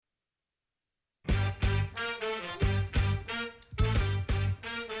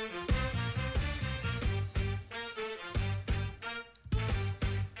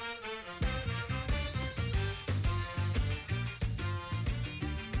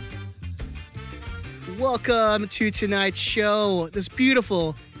Welcome to tonight's show. This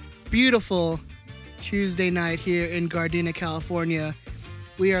beautiful, beautiful Tuesday night here in Gardena, California.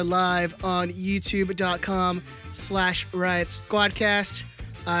 We are live on youtube.com/Riot Squadcast.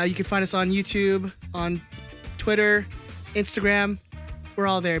 You can find us on YouTube, on Twitter, Instagram. We're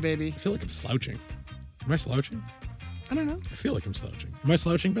all there, baby. I feel like I'm slouching. Am I slouching? I don't know. I feel like I'm slouching. Am I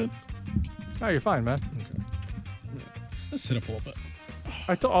slouching, Ben? No, you're fine, man. Okay. Let's sit up a little bit.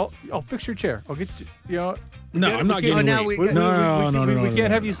 I'll fix your chair. I'll get you. No, I'm not getting now weight. we- No. We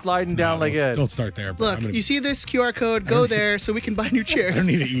can't have you sliding down like Ed. Don't start there, bro. Look, you see this QR code? Go there so we can buy new chairs. I don't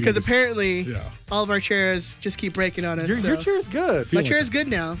need to eat Because this. apparently, all of our chairs just keep breaking on us. Your chair is good. My chair is good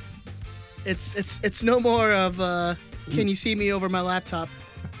now. It's no more of can you see me over my laptop?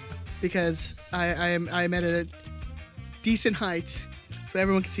 Because I'm at a decent height, so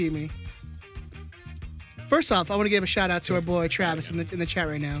everyone can see me. First off, I want to give a shout out to our boy Travis in the chat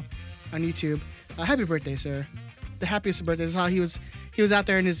right now on YouTube. Happy birthday, sir! The happiest of birthdays. How he was out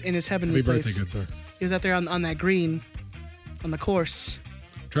there in his heavenly Happy place. birthday, good sir. He was out there on that green, on the course.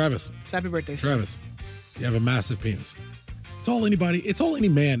 Travis. So happy birthday, sir. Travis, you have a massive penis. It's all any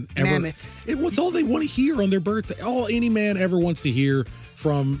man ever. Mammoth. What's all they want to hear on their birthday. All any man ever wants to hear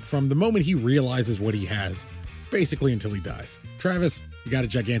from the moment he realizes what he has, basically until he dies. Travis, you got a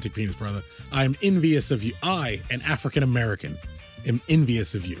gigantic penis, brother. I'm envious of you. I, an African American, am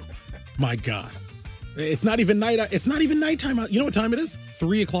envious of you. My God. It's not even night. It's not even nighttime out. You know what time it is?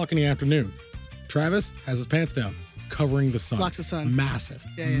 3:00 in the afternoon. Travis has his pants down, covering the sun. Blocks the sun. Massive,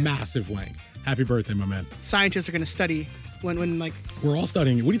 Yeah. massive wank. Happy birthday, my man. Scientists are going to study when like We're all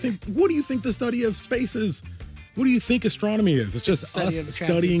studying it. What do you think the study of space is? What do you think astronomy is? It's just Study us of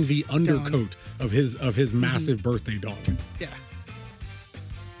studying the Travis' dong. undercoat of his massive birthday dong. yeah.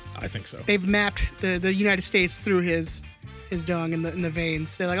 I think so. They've mapped the United States through his dong in the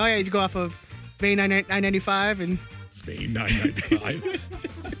veins. They're like, oh yeah, you go off of vein 995 and Vein 995.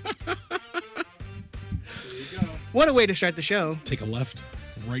 what a way to start the show. Take a left,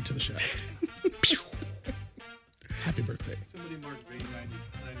 right to the shaft. Pew. Happy birthday. Somebody marked vein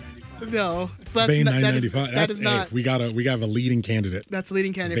 995. No, but Vein that is- 995. That is not. we got a leading candidate. That's the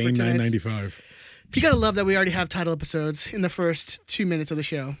leading candidate Vein for tonight. 995. You gotta love that we already have title episodes in the first 2 minutes of the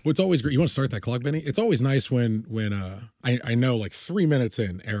show. What's always great, you want to start that clock, Benny? It's always nice when I know like 3 minutes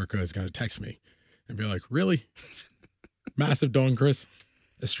in, Erica is going to text me and be like, really? Massive dong, Chris?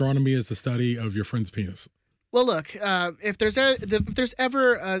 Astronomy is the study of your friend's penis. Well, look, if there's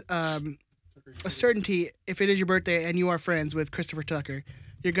ever a certainty, if it is your birthday and you are friends with Christopher Tucker,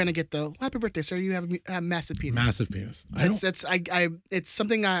 you're gonna get the happy birthday, sir. You have a massive penis. Massive penis. It's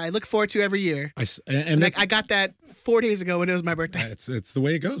something I look forward to every year. And I got that 4 days ago when it was my birthday. it's the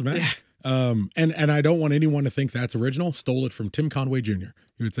way it goes, man. Yeah. And I don't want anyone to think that's original. Stole it from Tim Conway Jr.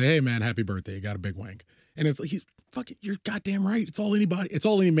 He would say, "Hey man, happy birthday. You got a big wank." And it's like he's fucking. You're goddamn right. It's all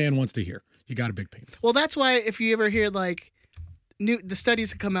any man wants to hear. You got a big penis. Well, that's why if you ever hear like the studies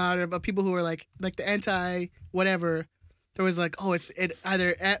that come out of people who are like the anti whatever, there was like, oh, it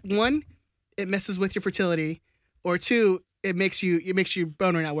either at one, it messes with your fertility, or two, it makes your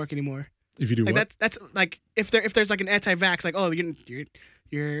boner not work anymore. If you do Like what? that's like if there's like an anti-vax, like, oh, you're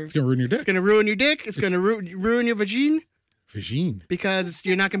It's gonna ruin your dick. It's gonna ruin your dick. It's gonna ruin your vagine Vagine. because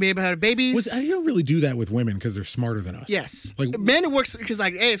you're not gonna be able to have babies. I don't really do that with women because they're smarter than us. Yes, Like men, it works because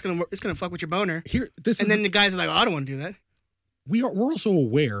like, hey, it's gonna fuck with your boner. here, And then the guys are like, oh, I don't want to do that. we're also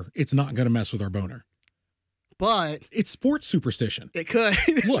aware it's not gonna mess with our boner. But It's sports superstition. it could.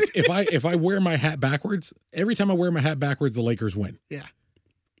 Look, if I wear my hat backwards, every time I wear my hat backwards, the Lakers win. Yeah.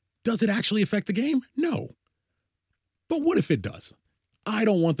 Does it actually affect the game? No. But what if it does? I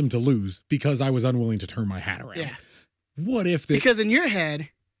don't want them to lose because I was unwilling to turn my hat around. Yeah. What if Because in your head,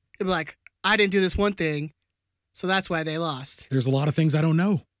 it'd be like, I didn't do this one thing, so that's why they lost. there's a lot of things I don't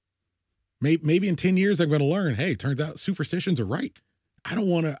know. Maybe in 10 years I'm going to learn, hey, turns out superstitions are right. I don't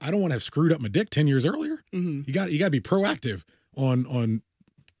want to have screwed up my dick 10 years earlier. Mm-hmm. You got to be proactive on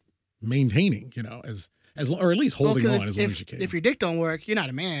maintaining, as or at least holding on as long as you can. If your dick don't work, you're not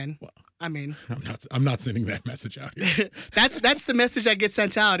a man. Well, I mean, I'm not sending that message out here. that's the message that gets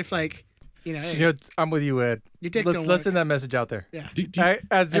sent out. If like, hey, I'm with you, Ed. your dick Let's don't work. send that message out there. Yeah.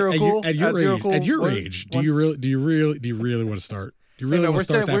 At zero cool. At your What- age, do you really want to start? Do you really No, want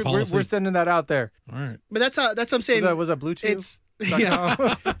to start that we're policy? sending that out there. All right, But that's what I'm saying. Was that Blue Chew? It's yeah.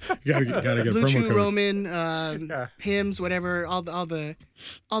 you gotta get a Blue promo Chew, code. Roman, Yeah. Hims, whatever, all the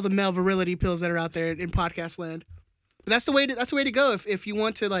male virility pills that are out there in podcast land. But that's the way to go if you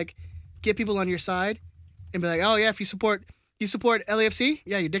want to like get people on your side and be like, oh yeah, if you support LAFC,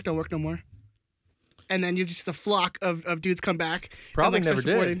 yeah, your dick don't work no more. And then you just the flock of dudes come back. Probably and, like, never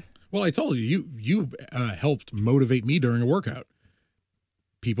start supporting. did. Well, I told you helped motivate me during a workout.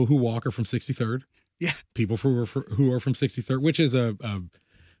 People who walk are from 63rd. Yeah. People who are from 63rd, which is a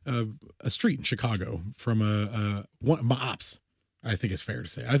street in Chicago from my ops. I think it's fair to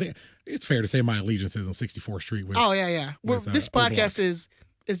say. I think it's fair to say my allegiance is on 64th Street. With, oh yeah. Well, this podcast O'Block.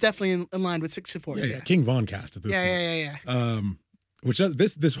 is definitely in line with 64. Yeah. King Von cast at this point. Yeah. Which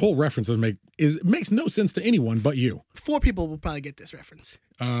this whole reference makes no sense to anyone but you. 4 people will probably get this reference.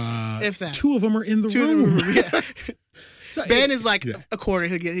 If that. 2 of them are in the 2 in the room. room, yeah. So Ben is like a quarter.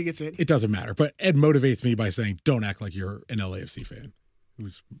 He gets it. It doesn't matter. But Ed motivates me by saying, "Don't act like you're an LAFC fan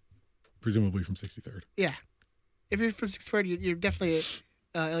who's presumably from 63rd." Yeah. If you're from 63rd, you're definitely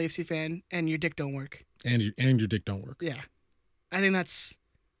a LAFC fan, and your dick don't work. And your dick don't work. Yeah. I think that's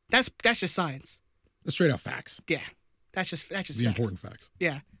just science. That's straight out facts. Yeah. That's just The facts. important facts.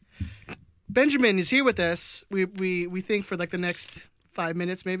 Yeah. Benjamin is here with us. We think for like the next 5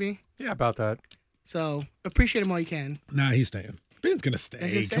 minutes maybe. Yeah, about that. So appreciate him while you can. Nah, he's staying. Ben's gonna stay.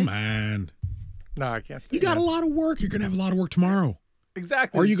 Ben's gonna stay? Come on. No, I can't stay. You got a lot of work. You're gonna have a lot of work tomorrow.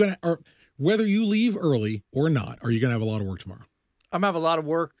 Exactly. Are you gonna? Or whether you leave early or not, are you gonna have a lot of work tomorrow? I'm gonna have a lot of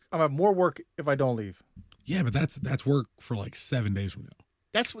work. I'm gonna have more work if I don't leave. Yeah, but that's work for like 7 days from now.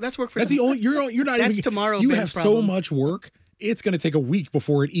 That's work for. That's the only. You're not That's even. tomorrow. You Ben's have so problem. much work. It's gonna take a week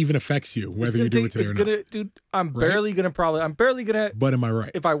before it even affects you, whether you do it today or not. Dude, I'm Right? barely gonna. But am I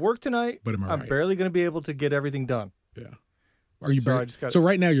right? If I work tonight, But am I I'm right? barely gonna be able to get everything done. Yeah. Are you? So I bar- just gotta- so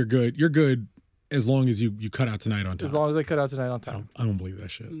right now you're good. You're good as long as you cut out tonight on time. As long as I cut out tonight on I time. don't believe that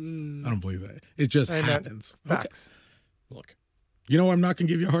shit. I don't believe that. It just And that- happens. Okay. Facts. Look, you know I'm not gonna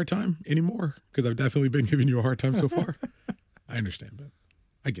give you a hard time anymore because I've definitely been giving you a hard time so far. I understand, man.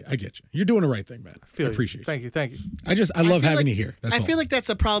 I get you. You're doing the right thing, man. I appreciate you. Thank you. I love feel having like- you here. That's I all. feel like that's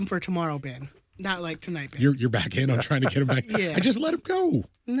a problem for tomorrow, Ben. Not like tonight, Ben. You're back in on trying to get him back. Yeah. I just let him go.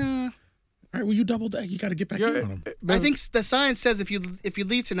 No. All right, well, you double back. You got to get back in on him. I think the science says if you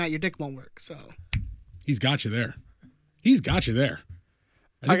leave tonight, your dick won't work. So He's got you there. He's got you there.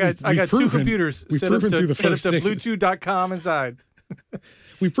 I got 2 computers We've set proven up through the to first 6. Bluetooth.com inside.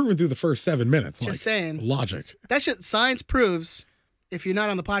 We've proven through the first 7 minutes. Just like, saying. Logic. that shit. Science proves if you're not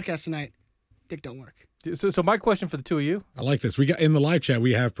on the podcast tonight, dick don't work. So my question for the 2 of you. I like this. We got in the live chat.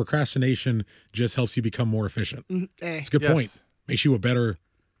 We have procrastination just helps you become more efficient. Hey. It's a good Yes. point. Makes you a better.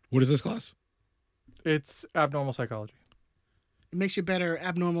 What is this class? It's abnormal psychology. It makes you a better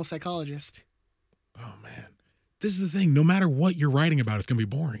abnormal psychologist. Oh man, this is the thing. No matter what you're writing about, it's gonna be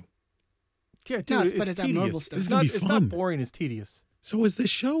boring. Yeah, dude, No, it's but it's abnormal tedious. stuff. This is gonna be It's fun. not boring. It's tedious. So is this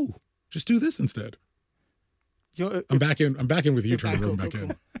show. Just do this instead. You know, I'm back in with you, if- trying to Cool, run back cool, in.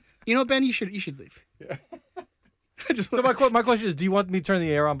 cool. You know, Ben, you should leave. Yeah. Just, So my question is, do you want me to turn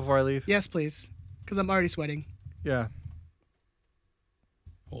the air on before I leave? yes, please, because I'm already sweating. Yeah.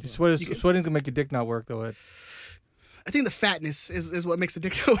 Hold on. Sweating's gonna make your dick not work though, Ed. I think the fatness is what makes the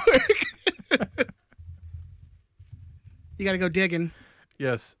dick not work. You got to go digging.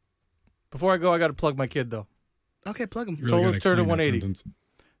 Yes. Before I go, I got to plug my kid though. Okay, plug him. You really Total gotta turn to explain that 180. sentence.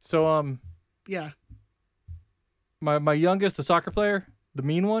 So Yeah, my youngest, the soccer player, the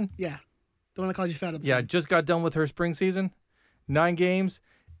mean one. yeah. The one that called you fat. Yeah, just got done with her spring season. 9 games,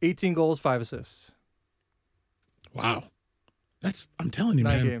 18 goals, 5 assists. Wow, I'm telling you,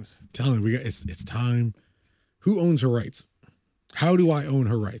 9 man. games. I'm telling you, it's time. Who owns her rights? How do I own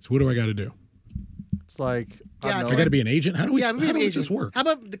her rights? What do I got to do? It's like Yeah, I I don't got to know. be an agent. How Yeah, does this work? How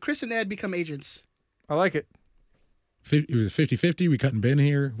about the Chris and Ed become agents? I like it. It was 50-50. We cutting Ben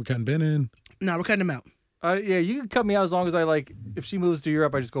here. We cutting Ben in. No, we're cutting them out. Yeah, you can cut me out as long as I like. If she moves to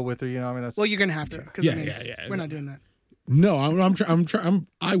Europe, I just go with her. You know, I mean that's. Well, you're gonna have to. 'Cause, Yeah, I mean, yeah. We're not doing that. No,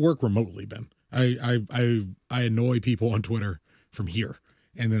 I work remotely, Ben. I annoy people on Twitter from here,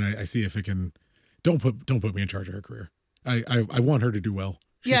 and then I see if it can. Don't put me in charge of her career. I want her to do well.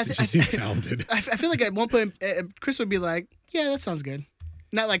 She seems talented. I feel like at one point Chris would be like, "Yeah, that sounds good."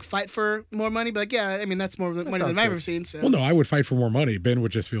 Not like fight for more money, but like, yeah, I mean that's more money than sounds I've good. ever seen. So Well, no, I would fight for more money. Ben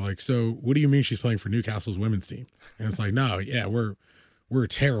would just be like, "So, what do you mean she's playing for Newcastle's women's team?" And it's like, "No, yeah, we're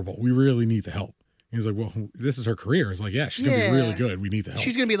terrible. We really need the help." And he's like, "Well, this is her career." It's like, "Yeah, she's gonna be really Yeah. good. We need the help."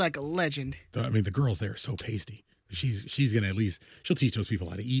 she's gonna be like a legend. I mean, the girls there are so pasty. She's gonna she'll teach those people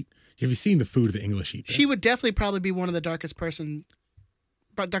how to eat. Have you seen the food the English eat? Ben? She would definitely probably be one of the darkest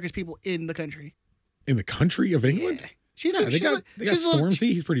people in the country. In the country of England? Yeah. She's Yeah, a- they she's got a- they got she's a little- Stormzy.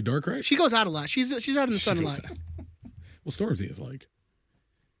 He's pretty dark, right? She goes out a lot. She's out in the sun a lot. Well, Stormzy is like,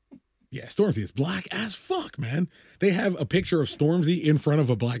 yeah, Stormzy is black as fuck, man. They have a picture of Stormzy in front of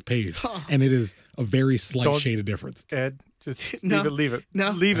a black page, and it is a very slight Don't- shade of difference. Ed, just No. leave it. No.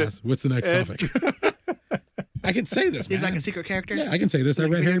 Just leave it. Yes. What's the next Ed. topic? I I can say this, man. He's like a secret character. Yeah, I can say this. I Like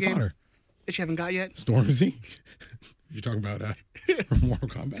a read video Harry game? Potter. That you haven't got yet. Stormzy. You're talking about Mortal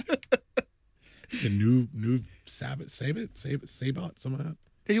Kombat. The new Sabot, Sabot, some of that.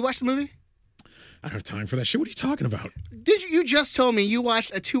 Did you watch the movie? I don't have time for that shit. What are you talking about? Did you? You just told me you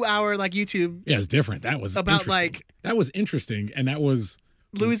watched a 2-hour like YouTube Yeah, it's different. That was About, interesting. like- That was interesting, and that was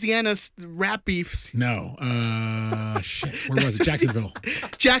Louisiana's rap beefs. no. Shit. Where was it? Jacksonville.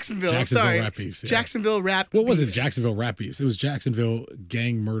 Jacksonville. Jacksonville sorry. rap beefs. Yeah. Jacksonville rap. What was it? beefs. Jacksonville rap beefs. It was Jacksonville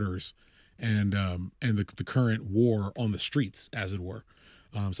gang murders, and the current war on the streets, as it were.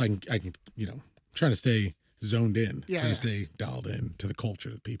 So I can trying to stay zoned in, Yeah, trying yeah. to stay dialed in to the culture,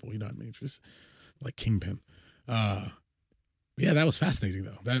 to the people. You know what I mean? Just like Kingpin. Yeah, that was fascinating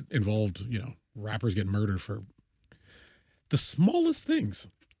though. That involved rappers getting murdered for the smallest things.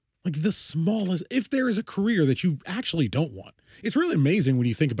 Like the smallest, if there is a career that you actually don't want. It's really amazing when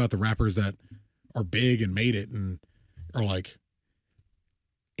you think about the rappers that are big and made it and are like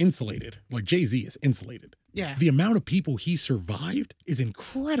insulated. Like Jay-Z is insulated. Yeah. The amount of people he survived is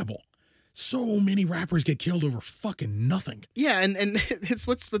incredible. So many rappers get killed over fucking nothing. Yeah, and it's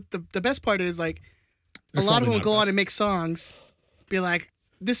what's the best part is like They're a lot of probably them will not go on best. and make songs, be like,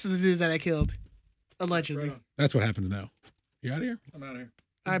 "This is the dude that I killed," allegedly. Right on. That's what happens now. You out of here? I'm out of here.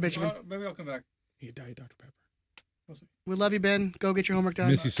 All right, Benjamin. Maybe I'll come back. You diet Dr. Pepper. We'll see. We love you, Ben. Go get your homework done.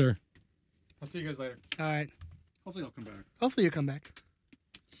 Miss you, sir. I'll see you guys later. All right. Hopefully I'll come back. Hopefully you come back.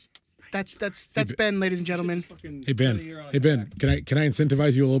 That's Hey, Ben, ladies and gentlemen. Fucking Hey Ben. put a year on Hey it Ben. back. Can I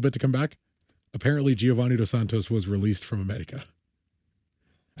incentivize you a little bit to come back? Apparently Giovanni Dos Santos was released from America.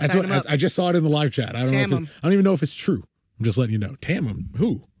 That's Sign what him up. I just saw it in the live chat. I don't Tam know. him. I don't even know if it's true. I'm just letting you know. Tam him.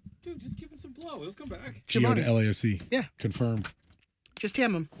 Who? Dude, just give him some blow. He'll come back. Gio to Giovanni. LAFC. Yeah. Confirmed. Just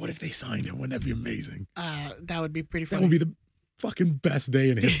ham him. What if they signed him? Wouldn't that be amazing? That would be pretty That funny. would be the fucking best day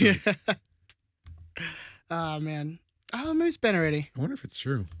in history. Oh man. Oh, maybe it's Ben already. I wonder if it's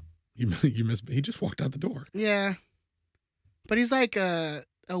true. You miss. He just walked out the door. Yeah. But he's like a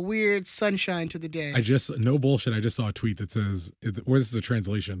weird sunshine to the day. No bullshit. I just saw a tweet that says, or this is the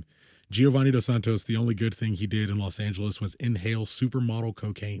translation. Giovanni Dos Santos, the only good thing he did in Los Angeles was inhale supermodel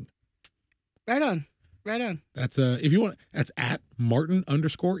cocaine. Right on. Right on. That's if you want, that's at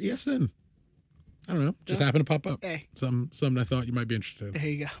Martin_ESN. I don't know. Just Yeah. happened to pop up. Hey, Something I thought you might be interested in. there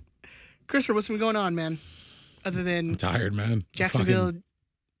you go. Christopher, what's been going on, man? Other than I'm tired, man. Jacksonville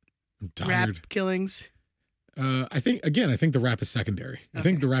I'm rap tired. killings. I think the rap is secondary. I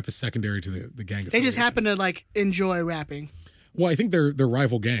think the rap is secondary to the gang. They just affiliation. happen to like enjoy rapping. Well, I think they're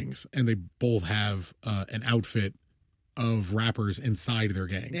rival gangs, and they both have an outfit of rappers inside their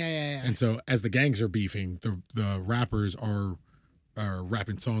gangs. Yeah. And so, as the gangs are beefing, the rappers are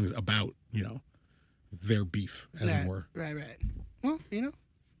rapping songs about their beef, as right, it were. Right. Well,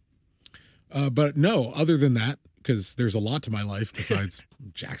 But no, other than that, because there's a lot to my life besides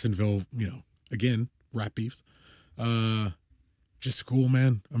Jacksonville. Again, rap beefs. Just school,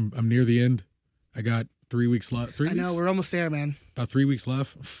 man. I'm near the end. I got 3 weeks left. I know we're almost there, man. About 3 weeks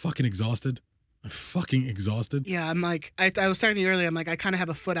left. I'm fucking exhausted. Yeah, I'm like I was talking to you earlier. I'm like I kind of have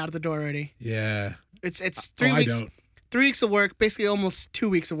a foot out of the door already. Yeah. It's 3 I weeks. don't. 3 weeks of work, basically almost 2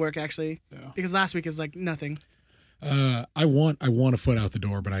 weeks of work actually, Yeah. because last week is like nothing. I want a foot out the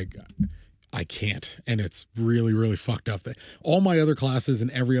door, but I can't, and it's really, really fucked up. That all my other classes and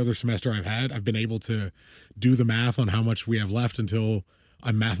every other semester I've been able to do the math on how much we have left until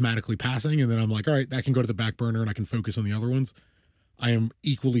I'm mathematically passing, and then I'm like, all right, that can go to the back burner, and I can focus on the other ones. I am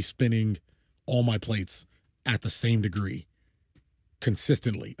equally spinning all my plates at the same degree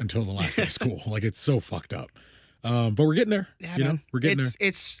consistently until the last day of school. Like it's so fucked up. But we're getting there. Yeah, We're getting there.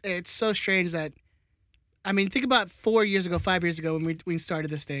 It's so strange that, I mean, think about 5 years ago when we started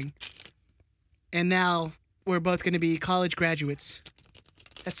this thing, and now we're both going to be college graduates.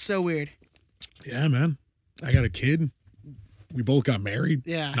 That's so weird. Yeah, man. I got a kid. We both got married.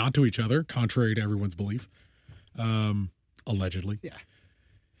 Yeah. Not to each other, contrary to everyone's belief. Allegedly. Yeah.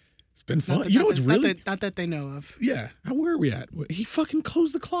 It's been fun. Not You know what's really? not that they know of. Yeah. Where are we at? He fucking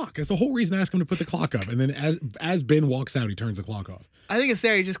closed the clock. That's the whole reason I asked him to put the clock up. And then as Ben walks out, he turns the clock off. I think it's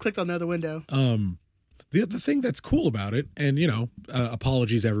there. You just clicked on the other window. The thing that's cool about it, and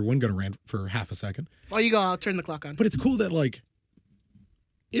apologies everyone, gonna rant for half a second. While you go, I'll turn the clock on. But it's cool that like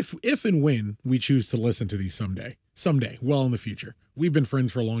if and when we choose to listen to these someday, well in the future. We've been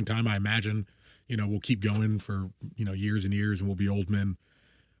friends for a long time. I imagine, we'll keep going for, years and years and we'll be old men.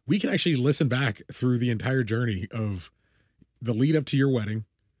 We can actually listen back through the entire journey of the lead up to your wedding,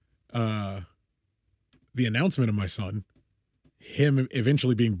 the announcement of my son, him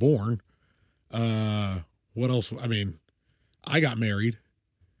eventually being born. What else? I mean, I got married.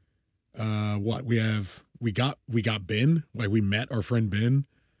 We have we got Ben, like we met our friend Ben.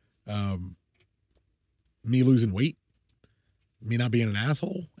 Me losing weight, me not being an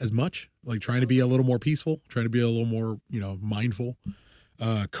asshole as much, like trying to be a little more peaceful, trying to be a little more, mindful.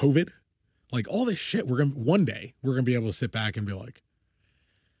 COVID, like all this shit. One day we're gonna be able to sit back and be like,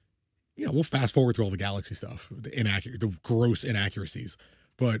 we'll fast forward through all the Galaxy stuff, the gross inaccuracies,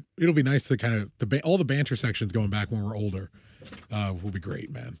 but it'll be nice to kind of all the banter sections going back when we're older. Will be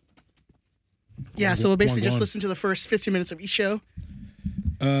great, man. Yeah, so we'll basically just listen to the first 15 minutes of each show.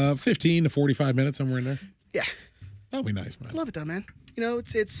 15 to 45 minutes, somewhere in there. Yeah. That'll be nice, man. I love it though, man.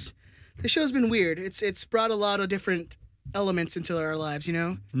 It's the show's been weird. It's brought a lot of different elements into our lives,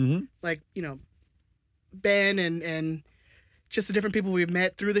 Mm-hmm. like, Ben and just the different people we've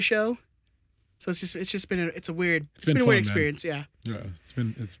met through the show. So it's been a weird been fun, weird man. experience, yeah. Yeah,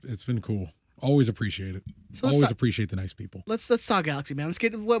 it's been cool. Always appreciate it. So Always appreciate the nice people. Let's talk Galaxy, man. Let's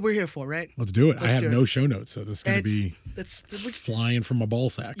get what we're here for, right? Let's do it. I have do it. no show notes, so this is going to be Let's flying from my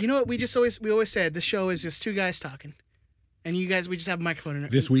ball sack. You know what? We always said the show is just two guys talking, and we just have a microphone.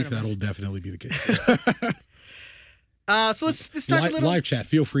 This week, in front of that'll definitely be the case. us. So let's start a little live chat.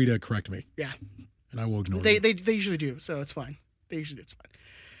 Feel free to correct me. Yeah, and I will ignore they you. they usually do, so it's fine. It's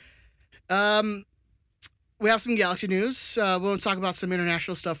fine. We have some Galaxy news. We'll talk about some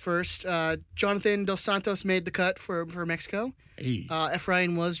international stuff first. Jonathan Dos Santos made the cut for Mexico. Hey.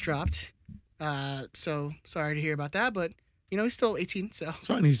 Efrain was dropped. So sorry to hear about that, but he's still 18, so It's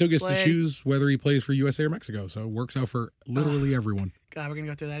fine. He still gets to Play. choose whether he plays for USA or Mexico, so it works out for literally everyone. God, we're gonna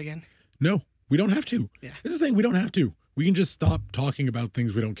go through that again. No, we don't have to. Yeah. This is the thing. We don't have to. We can just stop talking about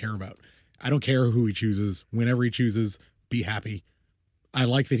things we don't care about. I don't care who he chooses. Whenever he chooses, be happy. I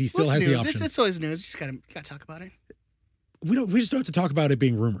like that he still Well, it's has the news. option. It's always news. You just gotta talk about it. We just don't have to talk about it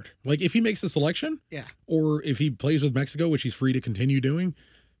being rumored. Like if he makes the selection, Yeah. or if he plays with Mexico, which he's free to continue doing,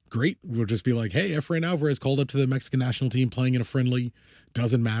 great. We'll just be like, hey, Efrain Alvarez called up to the Mexican national team playing in a friendly,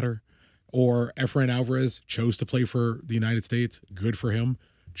 doesn't matter. Or Efrain Alvarez chose to play for the United States, good for him.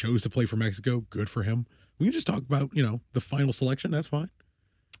 Chose to play for Mexico, good for him. We can just talk about, the final selection, that's fine.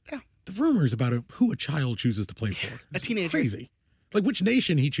 Yeah. The rumors about who a child chooses to play for. A teenager. Crazy. Like which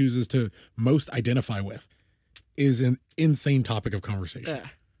nation he chooses to most identify with is an insane topic of conversation. Yeah.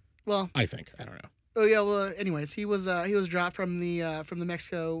 Well. I think. I don't know. Oh yeah. Well. Anyways, he was dropped from the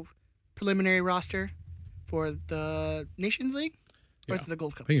Mexico preliminary roster for the Nations League. Or is it the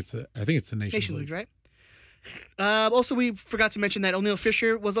Gold Cup? I think it's the Nations League. Right? Also, we forgot to mention that O'Neal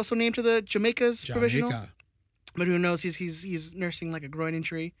Fisher was also named to the Jamaica's provisional. But who knows? He's nursing like a groin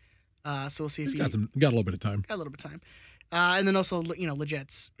injury. So we'll see if He's got a little bit of time. got a little bit of time. And then also,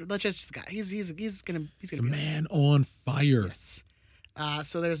 Leget's the guy. He's gonna He's a be man on fire. Yes.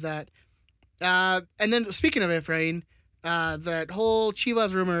 So there's that. And then speaking of Efrain, that whole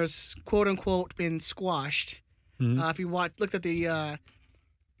Chivas rumors, quote unquote, been squashed. Mhm. If you looked at the,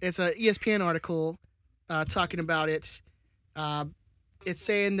 it's a ESPN article talking about it. It's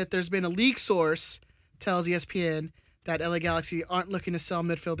saying that there's been a league source tells ESPN that LA Galaxy aren't looking to sell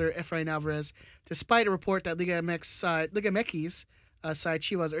midfielder Efrain Alvarez, despite a report that Liga MX's side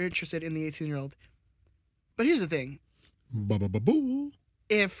Chivas are interested in the 18-year-old. But here's the thing: Ba-ba-ba-boo.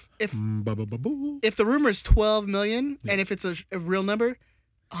 if Ba-ba-ba-boo. the rumor is 12 million, and if it's a real number,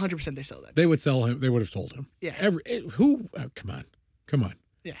 100% they sell that. They would sell him. They would have sold him. Yeah. Come on.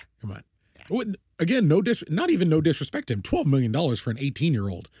 Yeah. Come on. Again, not even no disrespect to him. $12 million for an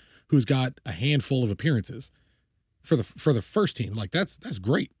 18-year-old who's got a handful of appearances for the first team. Like that's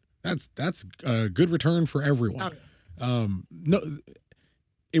great. That's a good return for everyone. No,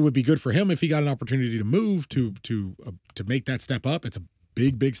 it would be good for him if he got an opportunity to move to make that step up. It's a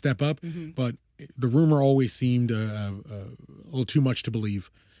big step up, Mhm. but the rumor always seemed a little too much to believe,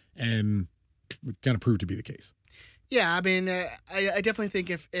 and it kind of proved to be the case. Yeah, I mean, I definitely think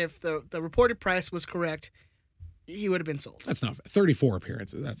if the reported price was correct, he would have been sold. That's not 34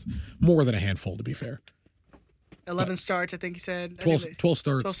 appearances. That's more than a handful, to be fair. 11 starts, I think he said. 12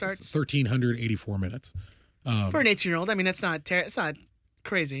 starts, 12 starts. 1,384 minutes. For an 18-year-old, I mean, it's not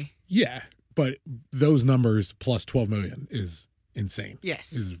crazy. Yeah, but those numbers plus 12 million is insane.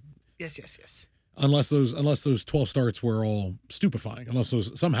 Yes. Yes. Unless those 12 starts were all stupefying, unless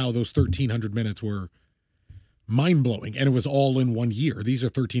somehow those 1,300 minutes were mind-blowing and it was all in 1 year. These are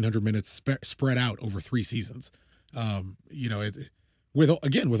 1,300 minutes spread out over 3 seasons. With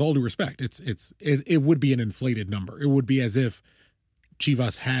all due respect, it would be an inflated number. It would be as if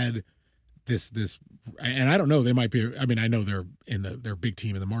Chivas had this, and I don't know, they might be, I mean, I know they're they're a big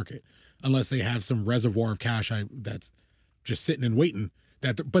team in the market, unless they have some reservoir of cash that's just sitting and waiting,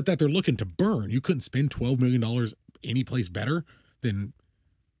 but that they're looking to burn. You couldn't spend $12 million any place better than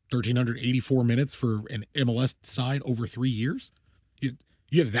 1,384 minutes for an MLS side over 3 years. You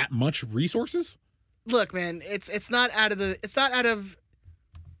have that much resources? Look, man, it's not out of the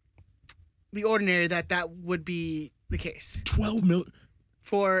ordinary that would be the case. 12 million.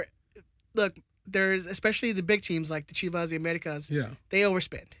 There's especially the big teams like the Chivas, the Americas. Yeah. They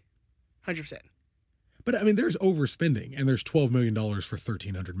overspend, 100%. But I mean, there's overspending, and there's $12 million for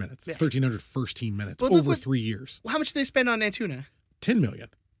 1,300 minutes, Yeah. 1,300 first team minutes Well, over look, 3 years. How much did they spend on Antuna? $10 million.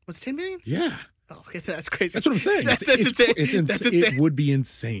 Was it 10 million? Yeah, Oh, okay, that's crazy. that's what I'm saying. That's It's insane. That's insane. It would be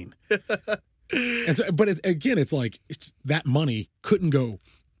insane. And so, but it's like that money couldn't go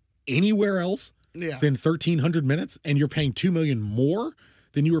anywhere else Yeah. than 1,300 minutes, and you're paying $2 million more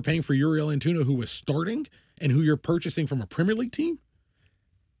than you were paying for Uriel Antuna, who was starting and who you're purchasing from a Premier League team.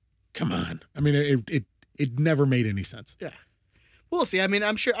 Come on, I mean, it never made any sense. Yeah. We'll see. I mean,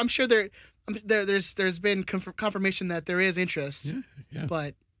 I'm sure there's been confirmation that there is interest. Yeah,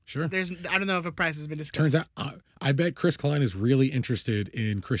 But sure. I don't know if a price has been discussed. Turns out, I bet Chris Klein is really interested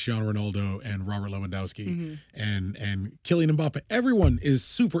in Cristiano Ronaldo and Robert Lewandowski Mm-hmm. and Kylian Mbappe. Everyone is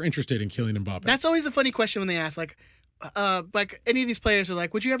super interested in Kylian Mbappe. That's always a funny question when they ask, like any of these players are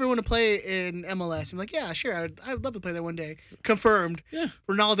like, would you ever want to play in MLS? I'm like, yeah, sure. I would love to play there one day. Confirmed. Yeah.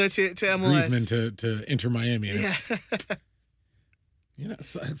 Ronaldo to MLS. Griezmann to Inter Miami. And Yeah.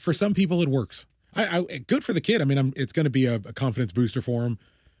 so for some people, it works. I good for the kid. I mean, it's going to be a confidence booster for him.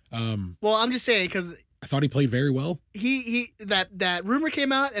 Well, I'm just saying because I thought he played very well. that rumor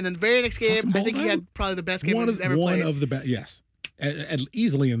came out, and then the very next game, Fucking I think he balled had probably the best game One he's ever one played. of the best. Yes, and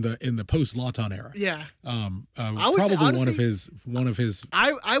easily in the post Lawton era. Yeah. Probably would say, one of his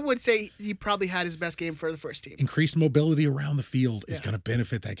I would say he probably had his best game for the first team. increased mobility around the field is Yeah. going to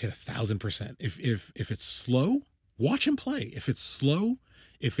benefit that kid 1,000%. If it's slow, watch him play. If it's slow,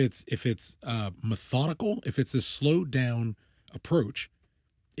 if it's methodical, if it's a slowed down approach,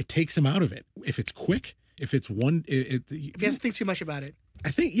 it takes him out of it. If it's quick, if it's one, If he doesn't think too much about it. I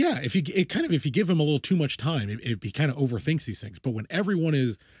think if you give him a little too much time, he kind of overthinks these things. But when everyone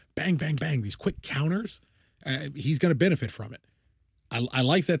is bang bang bang, these quick counters, he's going to benefit from it. I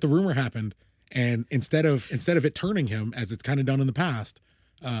like that the rumor happened, and instead of it turning him as it's kind of done in the past,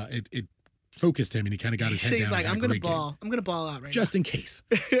 it focused him, and he kind of got his head He's down. like, and had I'm a gonna great game. ball. I'm gonna ball out right Just now. in case.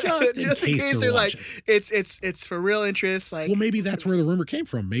 Just in case they're they're like, watching. it's for real interest. Like, Well, maybe that's where the rumor came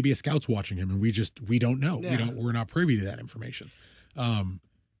from. Maybe a scout's watching him, and we don't know. Yeah. We're not privy to that information.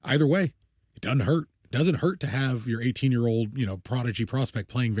 Either way, it doesn't hurt. It doesn't hurt to have your 18-year-old, prodigy prospect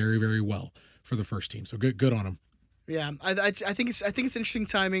playing very, very well for the first team. So good on him. yeah, I think it's interesting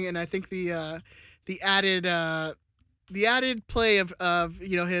timing, and I think the added play of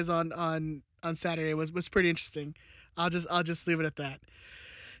his on Saturday was pretty interesting. I'll just leave it at that.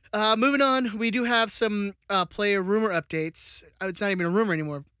 Moving on, we do have some player rumor updates. It's not even a rumor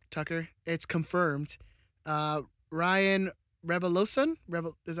anymore, Tucker. It's confirmed. Ryan Reveloson,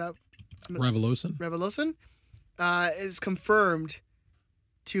 Reveloson is confirmed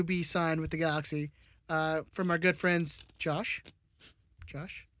to be signed with the Galaxy. From our good friends Josh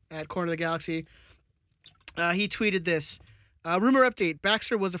at Corner of the Galaxy. He tweeted this. Rumor update.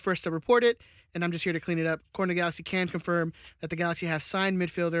 Baxter was the first to report it, and I'm just here to clean it up. Corner of the Galaxy can confirm that the Galaxy have signed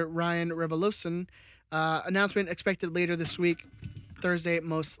midfielder Ryan Reveloson. Announcement expected later this week, Thursday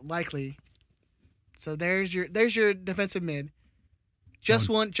most likely. So there's your defensive mid. Just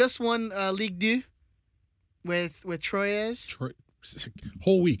one Ligue 2 with Troyes.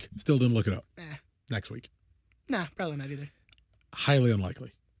 Whole week. Still didn't look it up. Next week. Nah, probably not either. Highly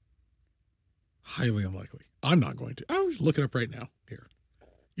unlikely. I'm not going to. I'll look it up right now. Here.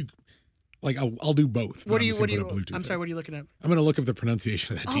 I'll do both. What are you? I'm sorry. What are you looking at? I'm going to look up the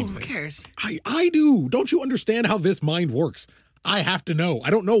pronunciation of that Oh, team's who name. cares? I do. Don't you understand how this mind works? I have to know. I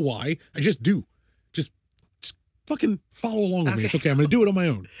don't know why. I just do. Just fucking follow along with me. It's okay. I'm going to do it on my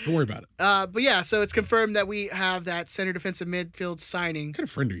own. Don't worry about it. But yeah, so it's confirmed that we have that center defensive midfield signing. What kind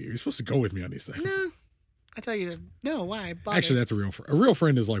of friend are you? You're supposed to go with me on these things. No, I tell you to no. Why bother? Actually, that's a real friend. A real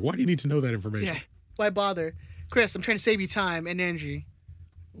friend is like, why do you need to know that information? yeah. Why bother, Chris? I'm trying to save you time and energy.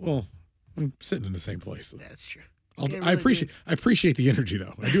 Well, I'm sitting in the same place. That's true. I appreciate the energy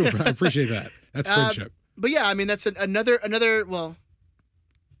though. I do. I appreciate that. That's friendship. But yeah, I mean that's another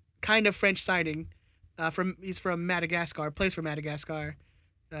kind of French signing. He's from Madagascar. Plays for Madagascar.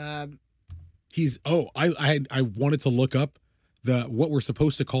 I wanted to look up what we're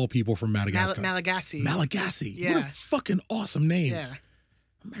supposed to call people from Madagascar. Malagasy. Malagasy. Yeah. What a fucking awesome name. Yeah.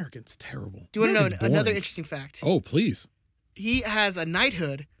 American's terrible. Do you want to American's know another boring. interesting fact? Oh, please. He has a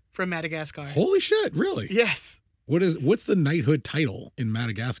knighthood from Madagascar. Holy shit! Really? Yes. What's the knighthood title in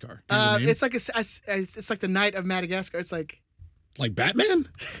Madagascar? Do you have a name? It's like the Knight of Madagascar. It's like Like Batman?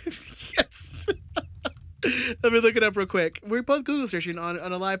 Yes. Let me look it up real quick. We're both Google searching on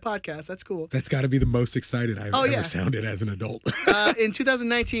a live podcast. That's cool. That's got to be the most excited I've Oh, ever yeah. sounded as an adult. In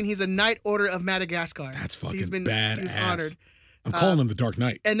 2019, he's a Knight Order of Madagascar. That's fucking He was badass. honored. I'm calling him the Dark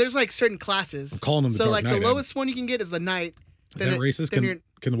Knight. And there's like certain classes. I'm calling him the so Dark like Knight. the lowest one you can get is the Knight. Is that racist?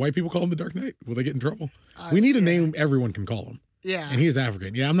 Can the white people call him the Dark Knight? Will they get in trouble? Uh, We need a yeah. name everyone can call him. Yeah. And he is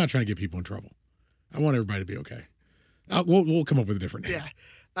African. Yeah, I'm not trying to get people in trouble. I want everybody to be okay. We'll come up with a different name. Yeah.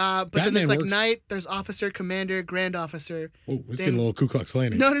 But then Batman there's like works. Knight, there's Officer, Commander, Grand Officer. Whoa, let's Then- get a little Ku Klux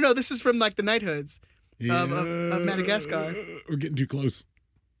Klan. No. This is from like the Knighthoods of Madagascar. We're getting too close.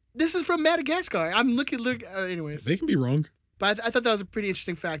 This is from Madagascar. I'm looking. Anyways, They can be wrong. but I thought that was a pretty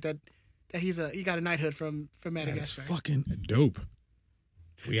interesting fact that he got a knighthood from That is Madagascar. fucking dope.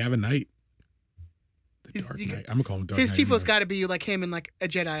 We have a knight. The He's- Dark you Knight. I'm gonna call him Dark His Knight. tifo's anyway. got to be like him in like a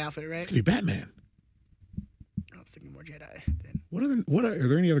Jedi outfit, right? It's gonna be Batman. I was thinking more Jedi than Are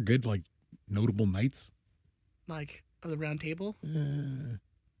there any other good like notable knights? like of the Round Table.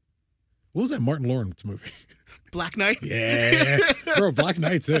 What was that Martin Lawrence movie? Black Knight. Yeah, bro, Black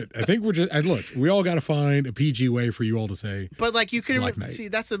Knight's it. I think we're just. And look, we all got to find a PG way for you all to say. But like you Black couldn't Knight. see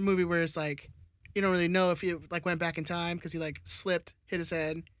that's a movie where it's like you don't really know if he like went back in time because he like slipped, hit his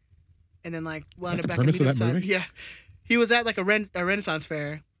head, and then like wound that up the back premise in of that medieval movie? time. Yeah, he was at like a Renaissance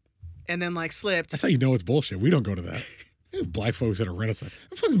fair, and then like slipped. That's how you know it's bullshit. We don't go to that. Black folks at a Renaissance.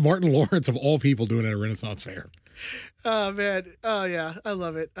 What the fuck is Martin Lawrence of all people doing at a Renaissance fair? Oh man, oh yeah, I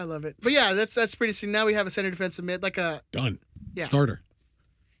love it. But yeah, that's pretty interesting. Now we have a center defensive mid, like a Done. Yeah. Starter.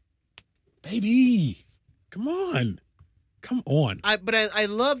 Baby, come on. I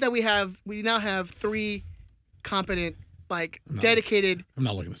love that we now have 3 competent, like dedicated I'm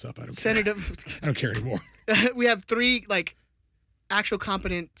not looking this up. I don't center. care. I don't care anymore. We have 3 like actual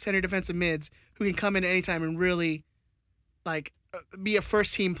competent center defensive mids who can come in at any time and really like be a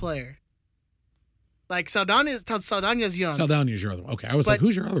first team player. Like Saldana's young. Saldana's your other one. Okay, I was But- like,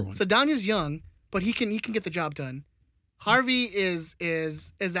 who's your other one? Saldana's young, but he can get the job done. Harvey is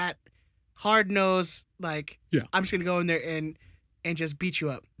that hard nosed like Yeah. I'm just gonna go in there and just beat you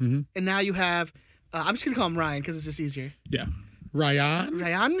up. Mhm. And now you have I'm just gonna call him Ryan because it's just easier. Yeah. Ryan?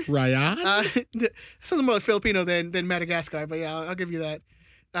 Ryan. That sounds more like Filipino than Madagascar, but yeah, I'll give you that.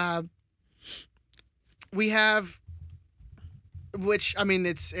 We have, which I mean,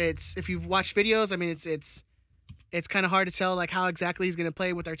 it's if you've watched videos, I mean, it's kind of hard to tell like how exactly he's gonna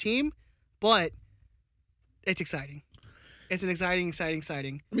play with our team, but it's exciting. It's an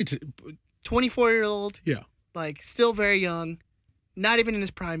exciting. Let me 24-year-old, yeah. like still very young, not even in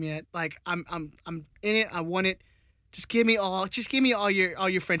his prime yet. Like I'm in it. I want it. Just give me all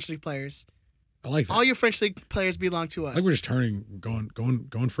your French league players. I like that. All your French league players belong to us. I think we're just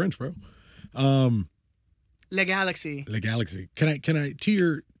going French, bro. Le Galaxy. Le Galaxy. Can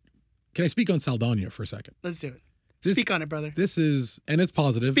I speak on Saldana for a second? Let's do it. This- Speak on it, brother. This is, and it's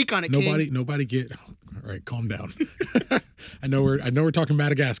positive. Speak on it, Nobody get. All right, calm down. I know we're talking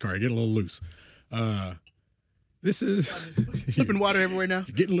Madagascar. I get a little loose. This is Flipping water everywhere now.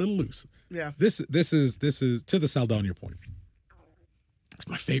 you're getting a little loose. Yeah. This is to the Saldana point. It's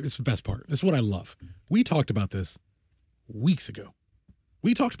my favorite. It's the best part. This is what I love. We talked about this weeks ago.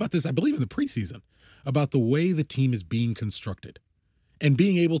 We talked about this, I believe, in the preseason, about the way the team is being constructed and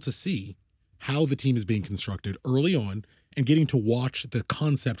being able to see how the team is being constructed early on and getting to watch the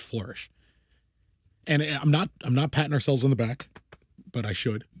concept flourish. And I'm not patting ourselves on the back, but I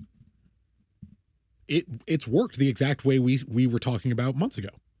should. It's worked the exact way we were talking about months ago.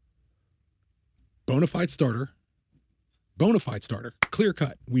 Bona fide starter, clear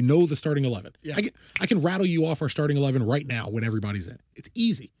cut. We know the starting 11. Yeah. I can rattle you off our starting 11 right now when everybody's in. It's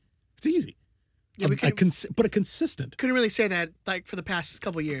easy. Yeah, we But a consistent couldn't really say that like for the past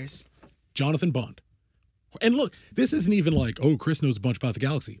couple years. Jonathan Bond. And look, this isn't even like, oh, Chris knows a bunch about the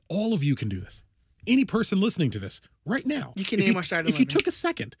Galaxy. All of you can do this. Any person listening to this right now, You can name our starting If you 11. took a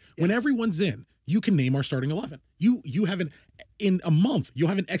second, when everyone's in, you can name our starting 11. You have in a month, you'll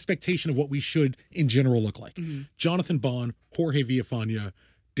have an expectation of what we should in general look like. Mm-hmm. Jonathan Bond, Jorge Villafana,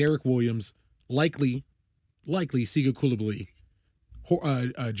 Derek Williams, likely Siga Koulibaly,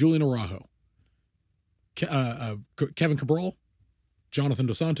 Julian Araujo, Kevin Cabral, Jonathan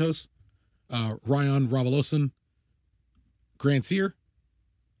Dos Santos, Ryan Ravalosan, Grant Sear,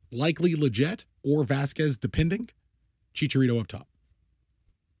 likely Leggett or Vasquez, depending, Chicharito up top.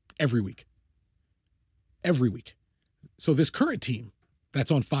 Every week. So this current team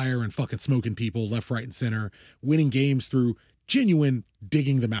that's on fire and fucking smoking people left, right, and center, winning games through genuine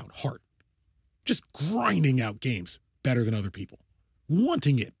digging them out, heart. Just grinding out games better than other people.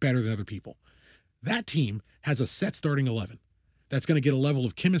 Wanting it better than other people. That team has a set starting 11 That's going to get a level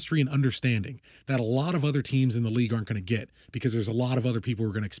of chemistry and understanding that a lot of other teams in the league aren't going to get because there's a lot of other people who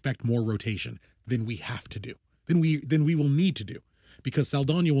are going to expect more rotation than we have to do, than we will need to do, because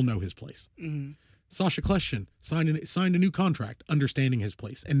Saldana will know his place. Mm-hmm. Sasha Kljestan signed a new contract, understanding his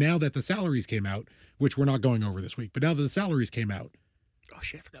place. And now that the salaries came out, which we're not going over this week, but now that the salaries came out, Oh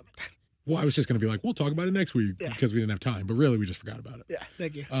shit, I forgot about that. well, I was just going to be like, we'll talk about it next week Yeah. because we didn't have time, but really we just forgot about it. Yeah,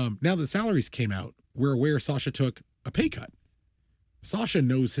 thank you. Now that the salaries came out, we're aware Sasha took a pay cut. Sasha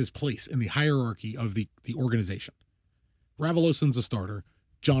knows his place in the hierarchy of the organization. Ravelosin's a starter.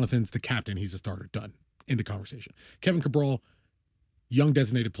 Jonathan's the captain. He's a starter. Done. End of conversation. Kevin Cabral, young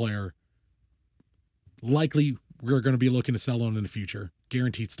designated player. Likely we're going to be looking to sell on in the future.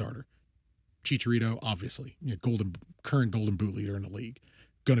 Guaranteed starter. Chicharito, obviously, current Golden Boot leader in the league,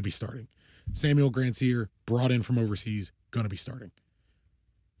 going to be starting. Samuel Grandsir, brought in from overseas, going to be starting.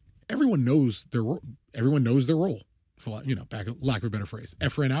 Everyone knows their role. For lack of a better phrase,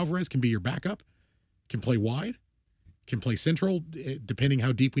 Efrain Alvarez can be your backup, can play wide, can play central, depending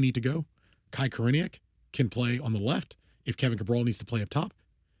how deep we need to go. Kai Koreniuk can play on the left if Kevin Cabral needs to play up top.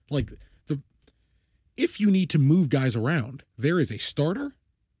 If you need to move guys around, there is a starter,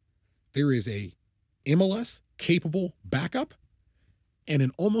 there is a MLS capable backup, and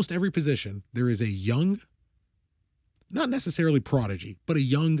in almost every position, there is a young, not necessarily prodigy, but a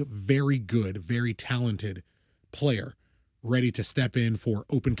young, very good, very talented player ready to step in for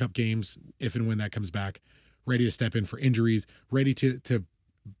Open Cup games if and when that comes back, ready to step in for injuries, ready to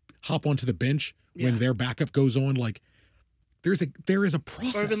hop onto the bench when their backup goes on. Like there is a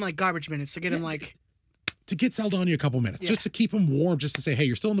process. Or even like garbage minutes to get him like to get Saldana a couple minutes, just to keep him warm, just to say, hey,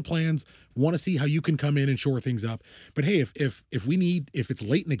 you're still in the plans. Want to see how you can come in and shore things up. But hey, if it's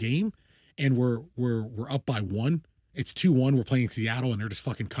late in the game and we're up by 1, it's 2-1, we're playing Seattle and they're just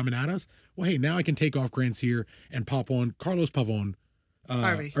fucking coming at us. Well, hey, now I can take off Grandsir and pop on Carlos Pavon.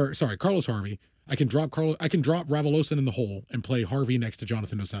 Carlos Harvey. I can drop Ravelosin in the hole and play Harvey next to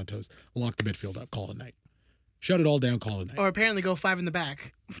Jonathan Dos Santos. Lock the midfield up, call it night. Shut it all down, call it night. Or apparently go 5 in the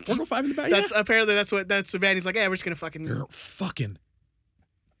back. Or go 5 in the back. Apparently that's what Vanny's like. Yeah, we're just gonna fucking. They're fucking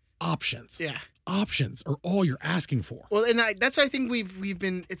options. Yeah. Options are all you're asking for. Well, and that's I think we've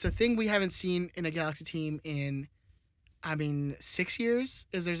been. It's a thing we haven't seen in a Galaxy team in, 6 years.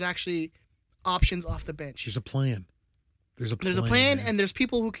 Is there's actually options off the bench. There's a plan. There's a plan, man. And there's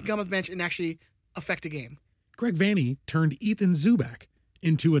people who can come off the bench and actually affect a game. Greg Vanney turned Ethan Zubak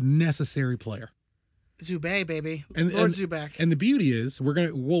into a necessary player. Zubay, baby. And Lord Zubak. And the beauty is,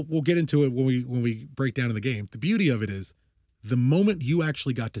 we'll get into it when we break down in the game. The beauty of it is, the moment you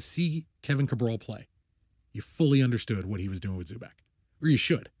actually got to see Kevin Cabral play, you fully understood what he was doing with Zubak. Or you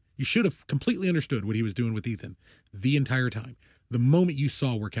should. You should have completely understood what he was doing with Ethan the entire time. The moment you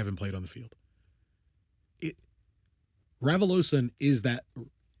saw where Kevin played on the field. Ravelosin is that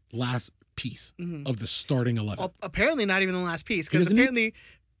last piece of the starting 11. Well, apparently not even the last piece, because apparently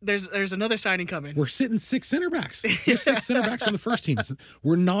there's another signing coming. We're sitting 6 center backs. There's 6 center backs on the first team.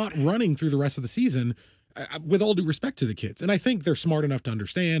 We're not running through the rest of the season, with all due respect to the kids. And I think they're smart enough to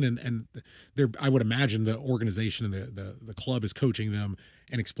understand, and I would imagine the organization and the club is coaching them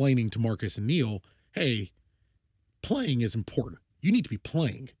and explaining to Marcus and Neil, hey, playing is important. You need to be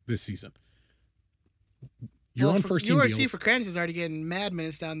playing this season. You're on first team deals. URC for Kranitz is already getting mad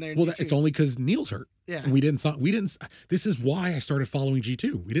minutes down there. Well, it's only because Neil's hurt. Yeah. And we didn't. This is why I started following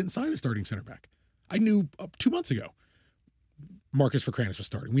G2. We didn't sign a starting center back. I knew 2 months ago Marcus Ferkranitz was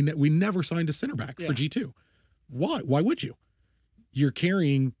starting. We never signed a center back for G2. Why? Why would you? You're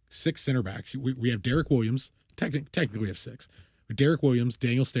carrying 6 center backs. We have Derek Williams. Technically, we have 6. Derek Williams,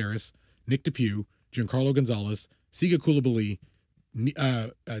 Daniel Steris, Nick DePuy, Giancarlo Gonzalez, Siga Koulibaly,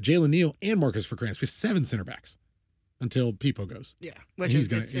 Jalen Neal, and Marcus Ferkranitz. We have 7 center backs until Pipo goes. Yeah,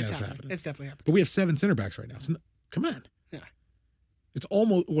 It's happening. happening. It's definitely happening. But we have 7 center backs right now. So, come on. Yeah. It's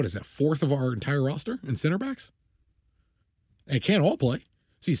almost, what is that, 4th of our entire roster in center backs? And it can't all play.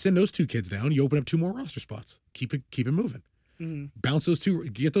 So you send those 2 kids down, you open up 2 more roster spots. Keep it moving. Mm-hmm. Bounce those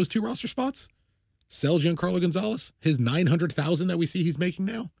 2, get those 2 roster spots. Sell Giancarlo Gonzalez, his $900,000 that we see he's making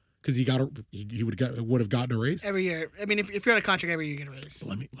now, because he would have gotten a raise every year. I mean, if you're on a contract every year, you get a raise. But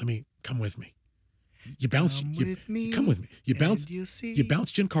let me come with me. You bounce. Come with me. You bounce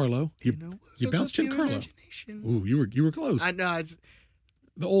Giancarlo. You bounce Giancarlo. Ooh, you were close. I know. It's,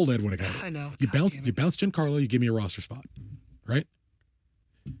 the old Ed would have got it. I know. You bounce Giancarlo. You give me a roster spot, right?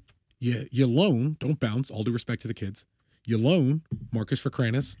 You loan. Don't bounce. All due respect to the kids. You loan Marcus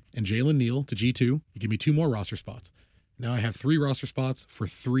Ferkranitz and Jalen Neal to G2. You give me 2 more roster spots. Now I have 3 roster spots for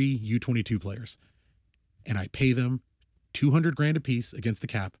 3 U22 players, and I pay them $200,000 a piece against the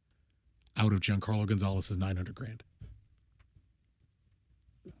cap out of Giancarlo Gonzalez's $900,000.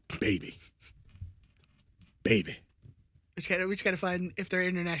 Baby. We just gotta find, if they're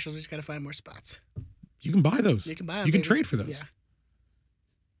internationals, we just gotta find more spots. You can buy those. You can buy them. You can baby. trade for those. Yeah.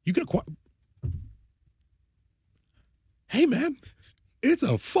 You can acquire. Hey man, it's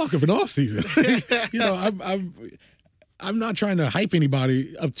a fuck of an off season. You know, I'm not trying to hype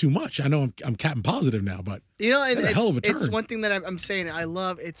anybody up too much. I know I'm Captain Positive now, but You know, and that's a hell of a it's turn. one thing that I'm saying I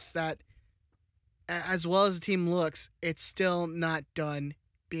love. It's that as well as the team looks, it's still not done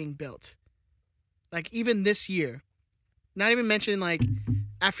being built. Like even this year, not even mentioning like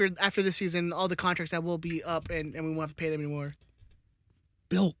after this season, all the contracts that will be up and we won't have to pay them anymore.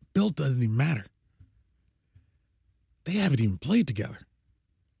 built doesn't even matter. They haven't even played together.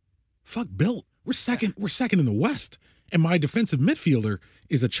 Fuck built. We're second in the West, and my defensive midfielder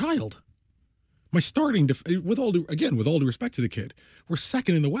is a child. My starting with all due respect to the kid, we're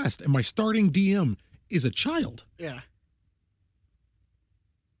second in the West, and my starting DM is a child. Yeah.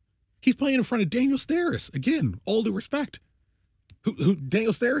 He's playing in front of Daniel Steris. Again, all due respect. Who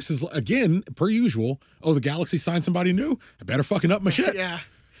Daniel Steris is, again, per usual. Oh, the Galaxy signed somebody new? I better fucking up my shit. Yeah.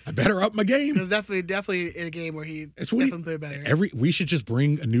 I better up my game. It was definitely in a game where he It's what definitely played better. we should just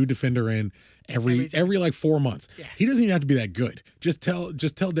bring a new defender in every like 4 months. Yeah. He doesn't even have to be that good. Just tell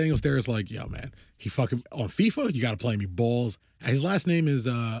Daniel Steris, like, yo, man, he fucking on FIFA, you gotta play me balls. His last name is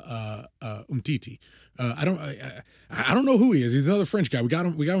Umtiti. I don't know who he is. He's another French guy. We got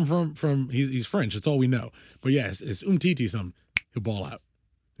him from he's French. That's all we know. But yeah, it's Umtiti something. He'll ball out.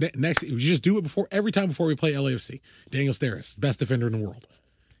 Next, we just do it every time before we play LAFC. Daniel Steris, best defender in the world.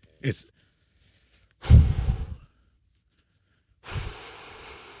 It's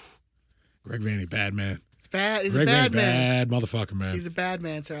Greg Vanny, bad man. It's bad. He's Greg a bad Vanny, man. bad motherfucker, man. He's a bad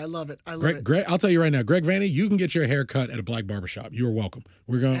man, sir. I love it. I love it. Greg, I'll tell you right now, Greg Vanny, you can get your hair cut at a black barbershop. You are welcome.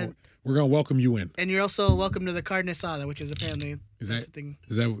 We're gonna welcome you in. And you're also welcome to the carne asada, which is apparently Is that's that the thing.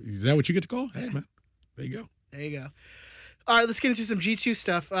 is that what you get to call? Hey man, there you go. There you go. All right, let's get into some G2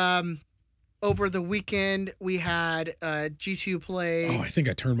 stuff. Over the weekend, we had G2 play. Oh, I think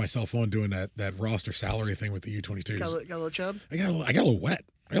I turned myself on doing that roster salary thing with the U22s. Got a little chub. I got a little wet.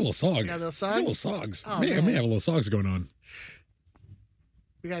 I got a little sog. Got a little I sog? got a little sogs. Oh, I man. may have a little sogs going on.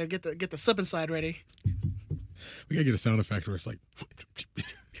 We gotta get the slip and slide ready. We gotta get a sound effect where it's like.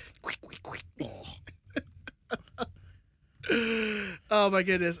 Oh my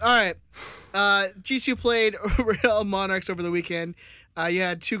goodness! All right, G2 played Real Monarchs over the weekend. You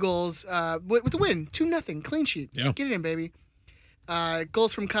had 2 goals with the win, 2-0, clean sheet. Yeah. Get it in, baby.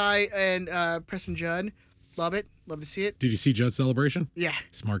 Goals from Kai and Preston Judd. Love it. Love to see it. Did you see Judd's celebration? Yeah.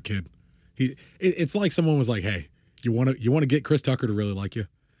 Smart kid. It's like someone was like, "Hey, you want to get Chris Tucker to really like you?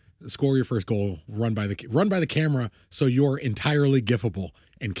 Score your first goal. Run by the camera so you're entirely gifable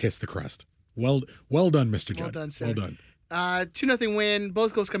and kiss the crest." Well done, Mr. Judd. Well done, sir. Well done. 2-0 win.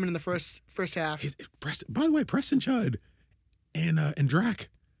 Both goals coming in the first half. By the way, Preston Judd and Drac,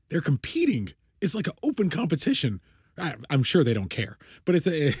 they're competing. It's like an open competition. I'm sure they don't care, but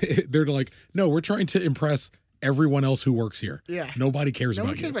they're like, no, we're trying to impress everyone else who works here. Yeah. Nobody cares No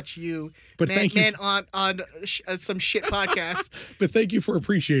about one cares you. about you. But man, thank you. Man on some shit podcast. But thank you for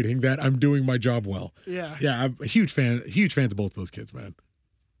appreciating that I'm doing my job well. Yeah. Yeah, I'm a huge fan of both those kids, man.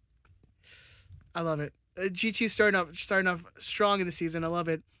 I love it. G2 starting off strong in the season. I love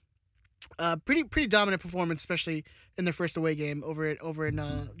it. Pretty dominant performance, especially in their first away game over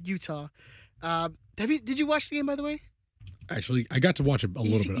in Utah. Did you watch the game, by the way? Actually, I got to watch a little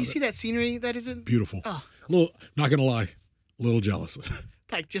bit of You it. see that scenery that isn't Beautiful. Oh. Not gonna lie, a little jealous.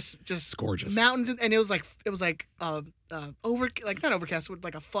 like just It's gorgeous. mountains and it was like over like not overcast with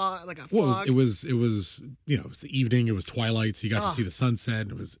like a fog Well, fog. it was it was the evening. It was twilight, so you got to Oh. see the sunset.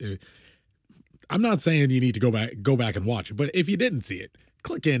 I'm not saying you need to go back and watch it, but if you didn't see it,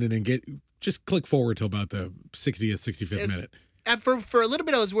 click in and then just click forward till about the 60th, 65th minute. And for a little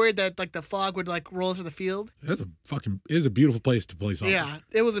bit, I was worried that like the fog would like roll into the field. It is a beautiful place to play soccer. Yeah,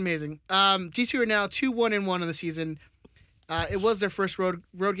 it was amazing. G2 are now 2-1-1 on the season. It was their first road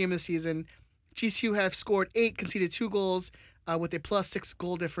game of the season. G2 have scored 8, conceded 2 goals, with a +6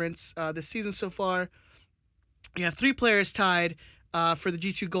 goal difference this season so far. You have 3 players tied for the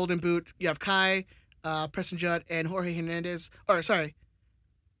G2 Golden Boot. You have Kai, Preston Judd, and Jorge Hernandez. Or sorry,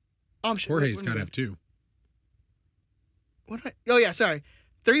 Jorge's got to have 2. Oh yeah, sorry.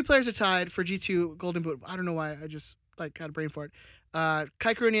 3 players are tied for G2 Golden Boot. I don't know why. I just got a brain fart. Kai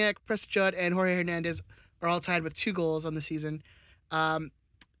Koruniak, Preston Judd, and Jorge Hernandez are all tied with 2 goals on the season. The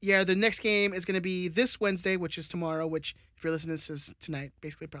next game is going to be this Wednesday, which is tomorrow. Which, if you're listening, this is tonight,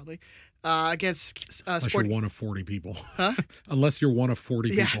 basically, probably against Unless you're one of 40 people. Huh? Unless you're one of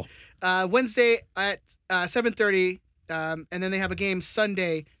 40 Yeah. people. Wednesday at 7:30 And then they have a game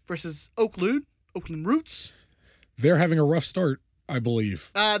Sunday versus Oakland Roots. They're having a rough start, I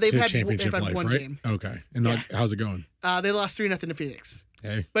believe, They've to had championship they've had life, one right? game. Okay. And Yeah. how's it going? They lost 3-0 to Phoenix,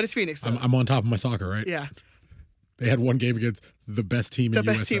 Hey, but it's Phoenix. Though. I'm on top of my soccer, right? Yeah, They had one game against the best team the in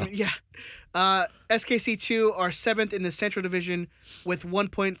best USL. team. Yeah. SKC2 are 7th in the Central Division with 1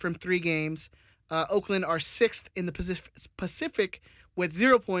 point from 3 games. Oakland are 6th in the Pacific with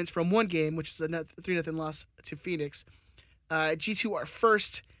 0 points from 1 game, which is a 3-0 loss to Phoenix. G2 are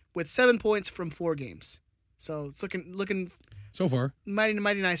 1st with 7 points from 4 games. So it's looking So far. mighty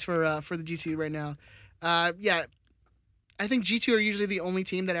nice for the G2 right now. Yeah, I think G2 are usually the only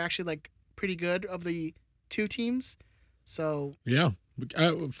team that are actually like pretty good of the 2 teams. So Yeah.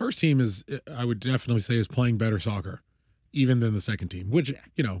 First team is, I would definitely say, is playing better soccer, even than the second team, which,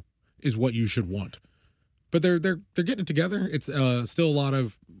 is what you should want. But they're getting it together. It's still a lot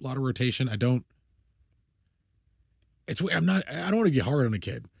of rotation. I don't want to be hard on a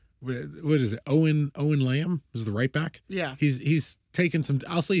kid. What is it? Owen Lamb is the right back. yeah, He's taken some.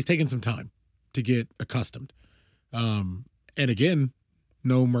 I'll say he's taken some time to get accustomed. And again,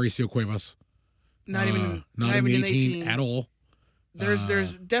 no Mauricio Cuevas. not even in the in 18 at all.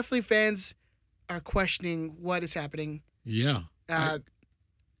 There's definitely fans are questioning what is happening. Yeah.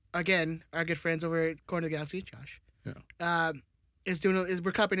 Again, our good friends over at Corner of the Galaxy, Josh, Yeah.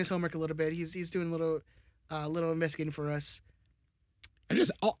 we're copying his homework a little bit. He's doing a little investigating for us.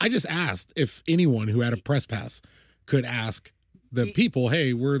 I just asked if anyone who had a press pass could ask the people,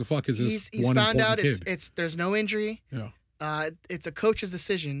 hey, where the fuck is this He's one found important out kid? it's there's no injury. Yeah. It's a coach's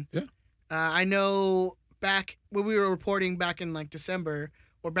decision. Yeah. I know back when we were reporting back in like December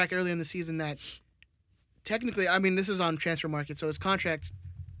or back early in the season that technically, I mean, this is on Transfer Market, so his contract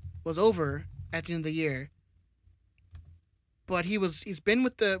was over at the end of the year. But he's been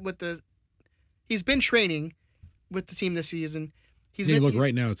training with the team this season.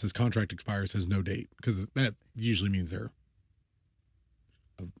 Right now it says contract expires, says no date, because that usually means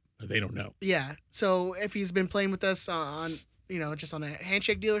they don't know. Yeah. So if he's been playing with us on just on a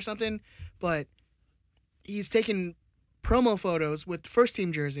handshake deal or something, but he's taken promo photos with first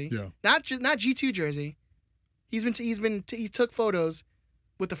team jersey. Yeah. Not G2 jersey. He took photos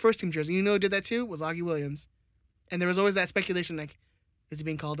with the first team jersey. You know who did that too? Was Augie Williams. And there was always that speculation like, is he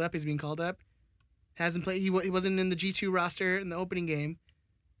being called up? Is he being called up? Hasn't played. He wasn't in the G2 roster in the opening game.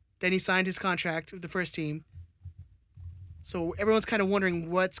 Then he signed his contract with the first team. So everyone's kind of wondering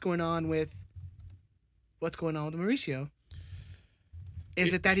what's going on with Mauricio.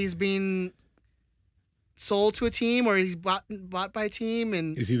 Is it that he's being sold to a team, or he's bought by a team?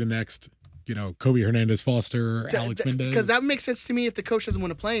 And is he the next, Kobe Hernandez Foster, Alex Mendez? Because that makes sense to me if the coach doesn't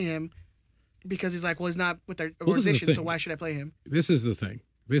want to play him, because he's like, well, he's not with our organization, so why should I play him? This is the thing.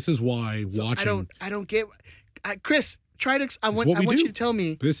 This is why watching. I don't get. Chris, try to. I want you to tell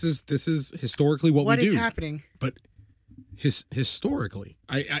me. This is historically what we do. What is happening? But historically,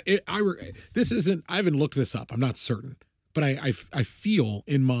 this isn't. I haven't looked this up. I'm not certain, but I feel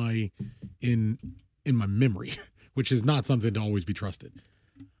in my memory, which is not something to always be trusted.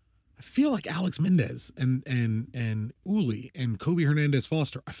 I feel like Alex Mendez and Uli and Kobe Hernandez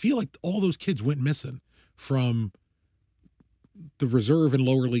Foster. I feel like all those kids went missing from the reserve and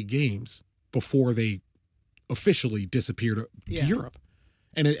lower league games before they officially disappeared to Europe.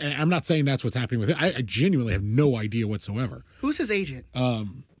 And I'm not saying that's what's happening with it. I genuinely have no idea whatsoever. Who's his agent?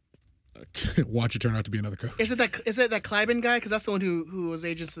 Watch it turn out to be another coach. Is it that Kleiben guy? Because that's the one who was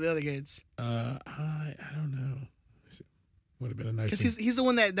agents to the other kids. I don't know. Would have been a nice. Because he's the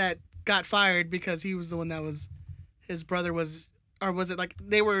one that got fired because he was the one that was his brother was, or was it like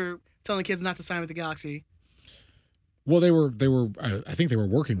they were telling the kids not to sign with the Galaxy? Well, they were. I think they were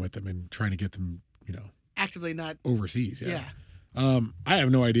working with them and trying to get them, actively not overseas. Yeah. I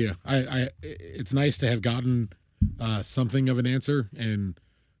have no idea. It's nice to have gotten something of an answer, and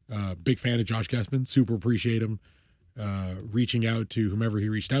big fan of Josh Guessman. Super appreciate him reaching out to whomever he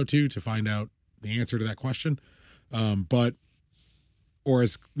reached out to find out the answer to that question. Or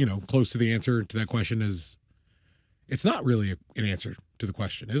as close to the answer to that question as. It's not really an answer to the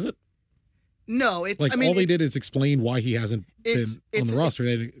question, is it? No, it's like all they did is explain why he hasn't been on the roster.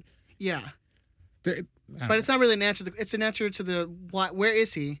 Yeah. But it's not really an answer. It's an answer to the why. Where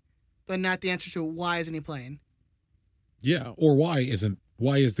is he? But not the answer to why isn't he playing? Yeah, or why is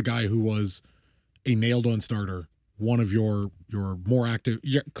the guy who was a nailed-on starter one of your more active?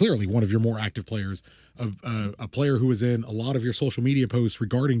 Clearly one of your more active players, a player who was in a lot of your social media posts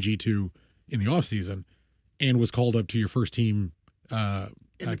regarding G2 in the offseason and was called up to your first team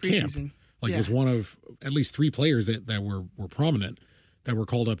camp. Like was one of at least 3 players that were prominent that were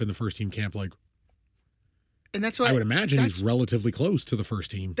called up in the first team camp. Like, And that's what I would imagine that's- he's relatively close to the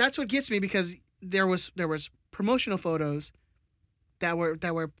first team. That's what gets me, because there was promotional photos that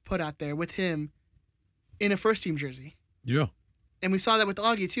were put out there with him in a first team jersey. Yeah. And we saw that with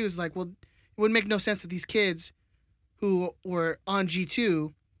Augie too. It's like, well, it would make no sense that these kids who were on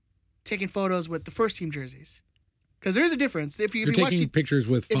G2 taking photos with the first team jerseys. Because there is a difference. If you You're watch taking pictures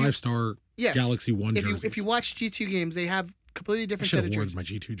with if you- 5-star yes. Galaxy 1 jerseys. If you watch G2 games, they have completely I different should set have of worn jerseys.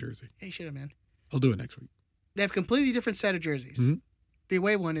 my G2 jersey. Hey, you should have, man. I'll do it next week. They have completely different set of jerseys. Mhm. The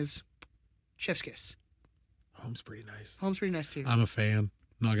away one is chef's kiss. Home's pretty nice. Home's pretty nice too. I'm a fan.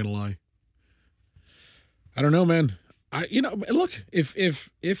 Not gonna lie. I don't know, man. Look,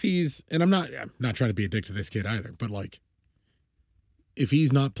 if he's, and I'm not trying to be a dick to this kid either, but like, if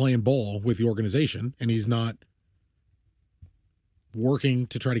he's not playing ball with the organization and he's not working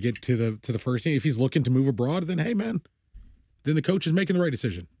to try to get to the first team, if he's looking to move abroad, then hey, man, then the coach is making the right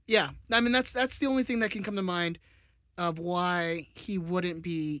decision. Yeah, I mean that's the only thing that can come to mind of why he wouldn't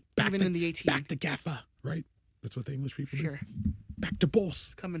be even in the 18. Back to Gaffa, right? That's what the English people do. Sure, Back to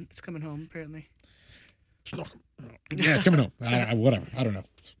boss. it's coming home apparently. Yeah, it's coming home. Whatever. I don't know.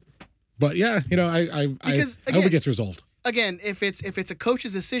 But yeah, I Because, hope again- it gets resolved. Again, if it's a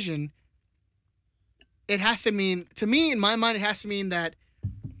coach's decision, it has to mean, to me in my mind, it has to mean that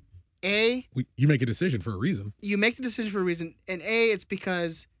You make a decision for a reason. you make the decision for a reason, and it's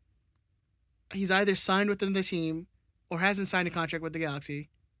because he's either signed with another team or hasn't signed a contract with the Galaxy.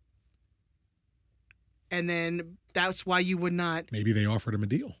 And then that's why you would not. Maybe they offered him a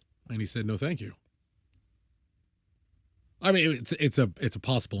deal and he said no, thank you. I mean, it's a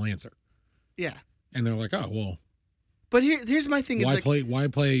possible answer. Yeah. And they're like, oh well, But here's my thing. why It's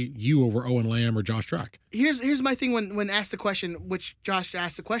like, play you over Owen Lamb or Josh Track? here's my thing when asked the question, which Josh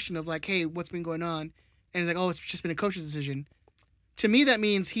asked the question of like, hey, what's been going on? And he's like, oh, it's just been a coach's decision. To me, that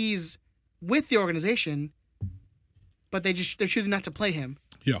means he's with the organization, but they're choosing not to play him.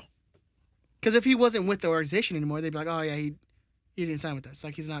 Yeah. Because if he wasn't with the organization anymore, they'd be like, oh yeah, he didn't sign with us.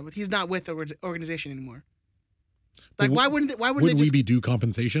 Like he's not with the organization anymore. Like But why wouldn't they Wouldn't we just, be due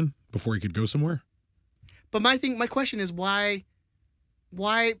compensation before he could go somewhere? But my question is why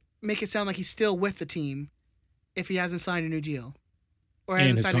make it sound like he's still with the team if he hasn't signed a new deal, or And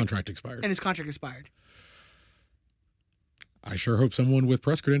hasn't his signed contract expired. and his contract expired? I sure hope someone with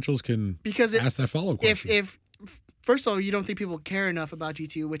press credentials can Because ask that follow-up question. if first of all, you don't think people care enough about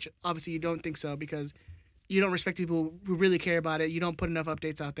G2, which obviously you don't think so because you don't respect people who really care about it. You don't put enough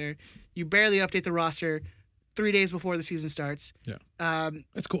updates out there. You barely update the roster 3 days before the season starts. Yeah.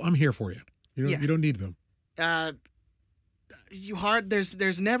 That's cool. I'm here for you. Yeah. You don't need them.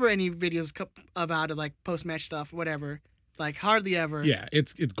 There's never any videos about it, like post-match stuff, whatever. Like hardly ever. Yeah,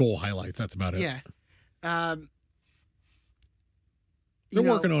 it's goal highlights. That's about it. Yeah. They're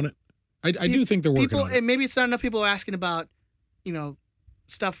working on it. I do think they're working on it. And maybe it's not enough people are asking about,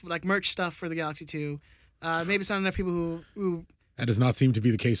 stuff like merch stuff for the Galaxy 2. Maybe it's not enough people who That does not seem to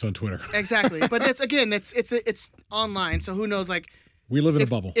be the case on Twitter. exactly. But it's online, so who knows? Like We live in a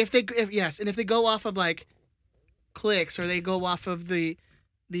bubble. If they go off of like clicks or they go off of the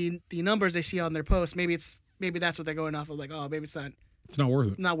numbers they see on their post, maybe that's what they're going off of. Like, oh, maybe it's It's not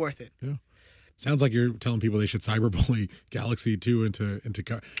worth it. not worth it. Yeah. Sounds like you're telling people they should cyberbully Galaxy 2 into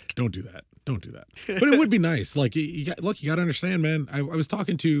don't do that. Don't do that. But it would be nice. Like, you got to understand, man. I was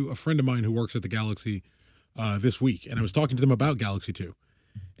talking to a friend of mine who works at the Galaxy this week, and I was talking to them about Galaxy 2.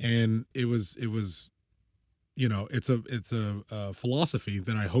 And it was it's a philosophy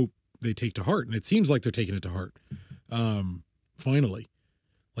that I hope they take to heart, and it seems like they're taking it to heart. Finally.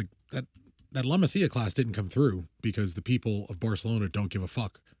 Like that La Masia class didn't come through because the people of Barcelona don't give a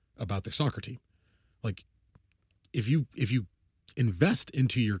fuck about their soccer team. Like, if you invest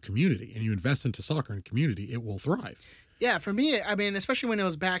into your community and you invest into soccer and community, it will thrive. Yeah, for me, I mean, especially when it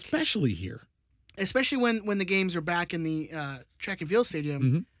was back, Especially here. especially when the games are back in the track and field stadium.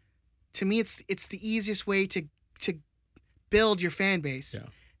 Mhm. To me, it's the easiest way to build your fan base. Yeah.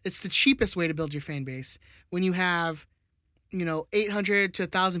 It's the cheapest way to build your fan base when you have 800 to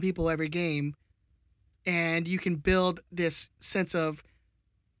 1,000 people every game, and you can build this sense of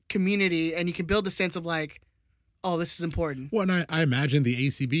community, and you can build the sense of like, oh, this is important. Well, and I imagine the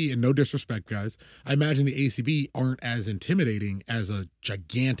ACB, and no disrespect, guys, I imagine the ACB aren't as intimidating as a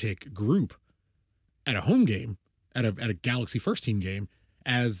gigantic group at a home game, at a Galaxy first team game,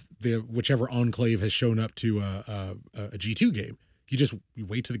 as the whichever enclave has shown up to a G2 game. You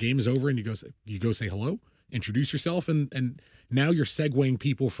wait till the game is over and you go say hello, introduce yourself, and now you're segueing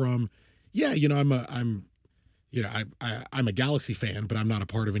people from, I'm a Galaxy fan, but I'm not a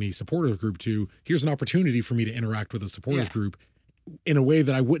part of any supporters group, to here's an opportunity for me to interact with a supporters Yeah. group in a way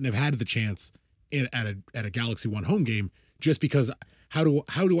that I wouldn't have had the chance at a Galaxy One home game, just because how do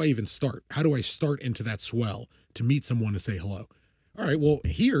I even start? How do I start into that swell to meet someone to say hello? All right, well,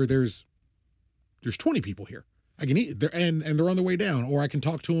 here there's 20 people here. I can eat there, and they're on their way down, or I can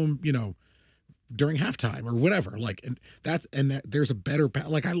talk to them, during halftime or whatever. Like, there's a better,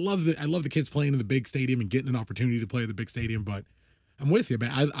 like, I love the kids playing in the big stadium and getting an opportunity to play at the big stadium, but I'm with you,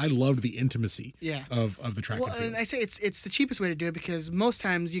 man. I loved the intimacy of the track and field. And I say it's the cheapest way to do it because most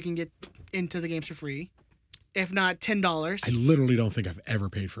times you can get into the games for free, if not $10. I literally don't think I've ever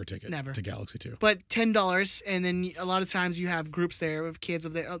paid for a ticket Never. to Galaxy 2. But $10, and then a lot of times you have groups there of kids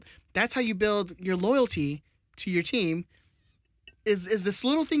of there. That's how you build your loyalty to your team. Is this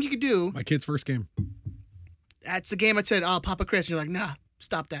little thing you could do? My kid's first game. That's the game I said, "Oh, Papa Chris," and you're like, "Nah,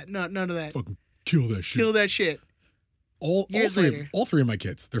 stop that. No, none of that. Fucking kill that shit. Kill that shit." All Years later. three of my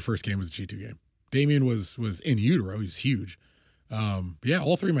kids, their first game was a G2 game. Damien was in utero. He was huge. Yeah,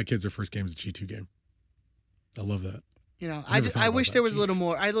 all three of my kids, their first game was a G2 game. I love that. I wish there was a little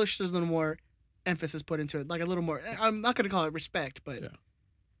more. I wish there was a little more emphasis put into it, like a little more. I'm not going to call it respect, but Yeah.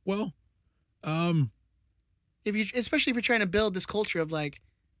 Well, especially if you're trying to build this culture of like,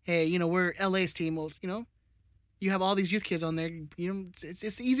 hey, we're LA's team. Well, you have all these youth kids on there.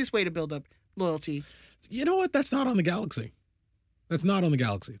 It's the easiest way to build up loyalty. you know what? That's not on the Galaxy. That's not on the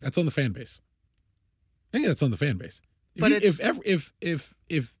Galaxy. That's on the fan base. I think that's on the fan base.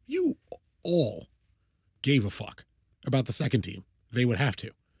 If you all gave a fuck about the second team, they would have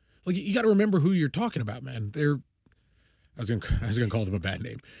to. Like, you got to remember who you're talking about, man. I was gonna call them a bad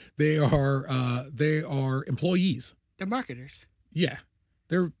name. They are employees. They're marketers. Yeah,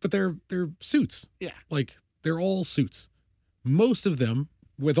 they're suits. Yeah, like they're all suits. Most of them,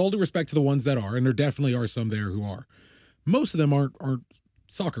 with all due respect to the ones that are, and there definitely are some there who are, most of them aren't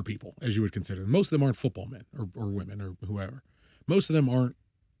soccer people, as you would consider them. Most of them aren't football men or women or whoever. Most of them aren't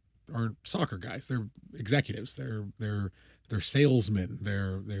soccer guys. They're executives. They're salesmen.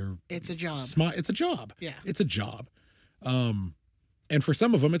 They're it's a job. It's a job. Yeah, it's a job. And for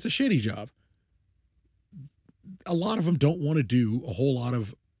some of them, it's a shitty job. A lot of them don't want to do a whole lot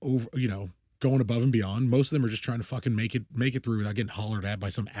of going above and beyond. Most of them are just trying to fucking make it through without getting hollered at by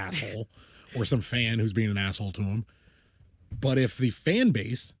some asshole or some fan who's being an asshole to them. But if the fan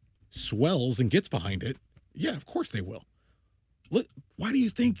base swells and gets behind it, yeah, of course they will. Look, why do you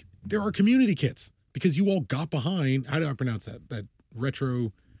think there are community kits? Because you all got behind, how do I pronounce that? That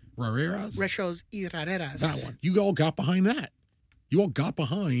Retro Rareras? Retros y Rareras. That one. You all got behind that. You all got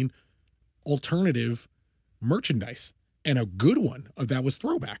behind alternative merchandise, and a good one that was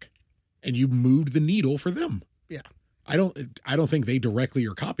throwback. And you moved the needle for them. Yeah. I don't think they directly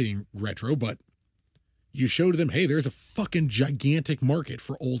are copying retro, but you showed them, hey, there's a fucking gigantic market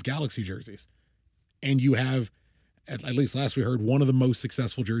for old Galaxy jerseys. And you have, at least last we heard, one of the most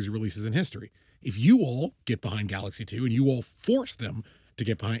successful jersey releases in history. If you all get behind Galaxy 2 and you all force them to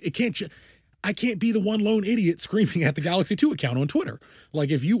get behind, I can't be the one lone idiot screaming at the Galaxy 2 account on Twitter. Like,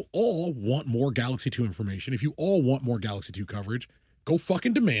 if you all want more Galaxy 2 information, if you all want more Galaxy 2 coverage, go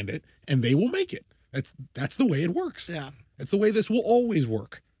fucking demand it, and they will make it. That's the way it works. Yeah. That's the way this will always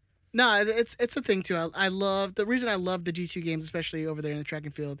work. No, it's a thing too. I love the reason I love the G2 games, especially over there in the track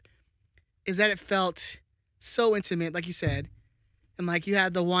and field, is that it felt so intimate, like you said, and like you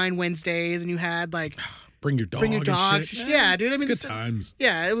had the wine Wednesdays, and you had like bring your dogs. And shit. Yeah, dude. I mean, it's good times.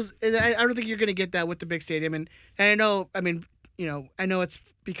 Yeah, it was. I don't think you're gonna get that with the big stadium, and I know. I mean, I know it's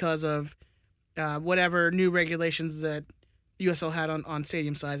because of whatever new regulations that USL had on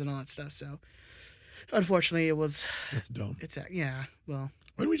stadium size and all that stuff. So, unfortunately, it was. That's dumb. Yeah. Well.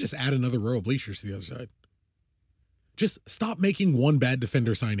 Why don't we just add another row of bleachers to the other side? Just stop making one bad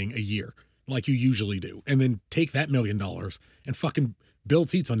defender signing a year like you usually do, and then take that $1 million and fucking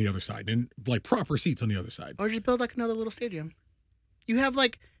build seats on the other side, and like proper seats on the other side. Or just build like another little stadium. You have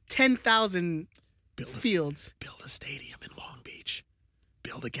like 10,000 fields. Build a stadium in Long Beach.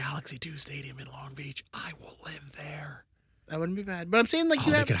 Build a Galaxy 2 stadium in Long Beach. I will live there. That wouldn't be bad. But I'm saying like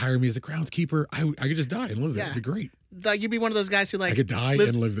they could hire me as a groundskeeper. I could just die and live there. It'd be great. Like, you'd be one of those guys who like I could die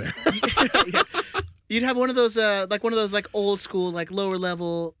and live there. Yeah. You'd have one of those like old school like lower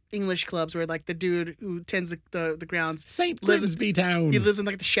level English clubs where like the dude who tends the grounds St. Grimsby Town. He lives in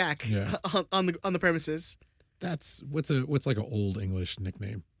like the shack yeah. on the premises. That's what's like an old English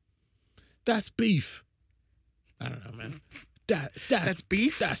nickname. That's beef. I don't know, man. That's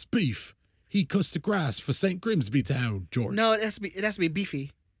beef. That's beef. He cuts the grass for St. Grimsby Town, George. No, it has to be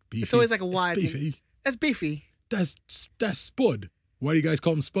beefy. Beefy. It's always like a wide. Beefy. That's beefy. That's Spud. Why do you guys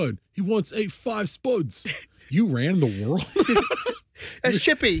call him Spud? He once ate 5 Spuds. You ran the world? That's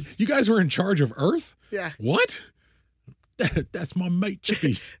Chippy. You guys were in charge of Earth? Yeah. What? That's my mate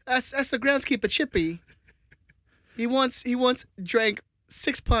Chippy. That's the groundskeeper Chippy. He once drank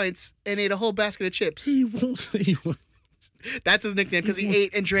 6 pints and ate a whole basket of chips. He wants That's his nickname because he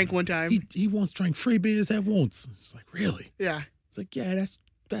ate and drank one time. he once drank 3 beers at once. It's like, really? Yeah. It's like, yeah,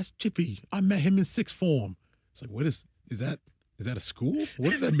 that's Chippy. I met him in sixth form. It's like, what is that a school?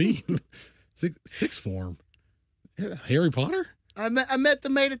 What does that mean? Sixth form. Harry Potter? I met the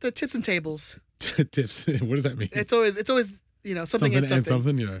mate at the tips and tables. Tips. What does that mean? It's always something and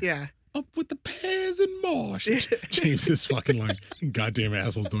something. Yeah. Yeah. Up with the pears and marsh. James is fucking like, goddamn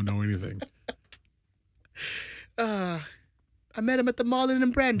assholes don't know anything. I met him at the Marlin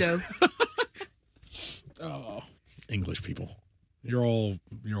and Brando. Oh, English people, you're all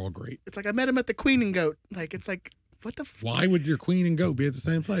great. It's like I met him at the Queen and Goat. Like it's like what the. Why would your queen and goat be at the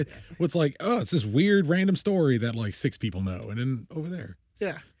same place? What's like? Oh, it's this weird random story that like 6 people know, and then over there,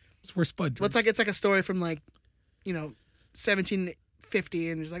 Yeah. it's where Spud. Well, Drinks. it's like a story from like, 1750,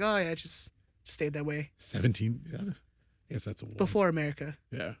 and it's like, oh yeah, it just stayed that way 17. Yeah, I guess that's a woman. before America,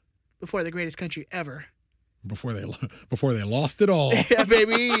 Yeah, before the greatest country ever. before they lost it all. Yeah,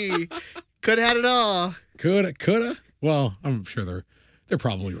 baby, could have had it all. Coulda. Well, I'm sure they're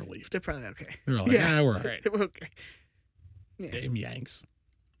probably relieved. They're probably okay. They're like, Yeah. we're all right. We're okay. Yeah. Damn Yanks.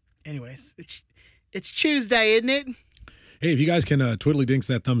 Anyways, it's Tuesday, isn't it? Hey, if you guys can twiddly dinks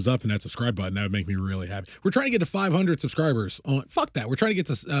that thumbs up and that subscribe button, that would make me really happy. We're trying to get to 500 subscribers. Fuck that. We're trying to get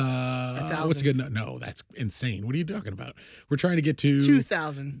to what's a good no, that's insane. What are you talking about? We're trying to get to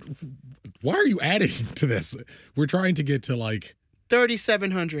 2,000. Why are you adding to this? We're trying to get to like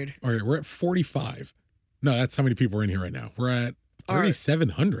 3,700. all right, we're at 45. No, that's how many people are in here right now. We're at All right.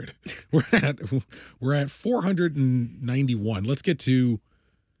 3,700. We're at 491. Let's get to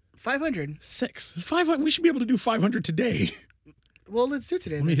 500. 500. We should be able to do 500 today. Well, let's do it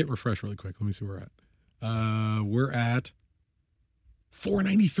today. Let me then. hit refresh really quick. Let me see where we're at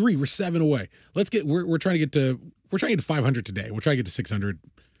 493. We're 7 away. We're trying to get to 500 today. We'll try to get to 600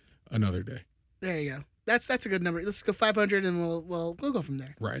 another day. There you go. That's a good number. Let's go 500, and we'll go from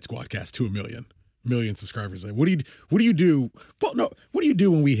there. Right, Squadcast to 1,000,000 subscribers. What do you do? Well, no. What do you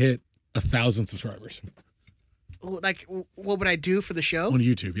do when we hit 1,000 subscribers Like, what would I do for the show? on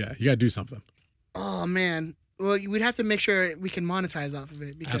YouTube? Yeah, you got to do something. Oh man. Well, we'd have to make sure we can monetize off of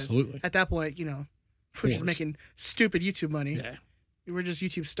it because Absolutely. at that point, we're just Course. making stupid YouTube money. Yeah. We're just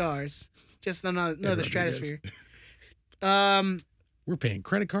YouTube stars, just none of the Everybody stratosphere. We're paying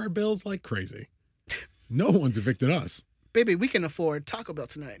credit card bills like crazy. No one's evicting us. Baby, we can afford Taco Bell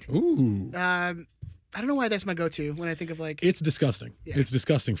tonight. Ooh. I don't know why that's my go-to when I think of like. It's disgusting. Yeah. It's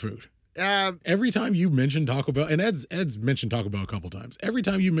disgusting food. Uh, Every time you mention Taco Bell, and Ed's mentioned Taco Bell a couple times. Every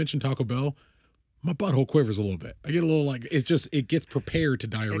time you mention Taco Bell, my butthole quivers a little bit. I get a little like it gets prepared to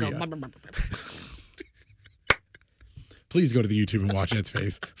diarrhea. Please go to the YouTube and watch Ed's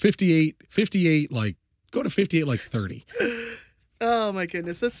face. 58, like go to 58 like 30. Oh my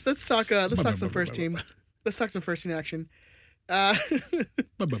goodness. Let's talk some first team. Let's talk some first team action.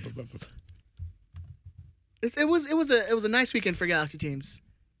 It was a nice weekend for Galaxy teams.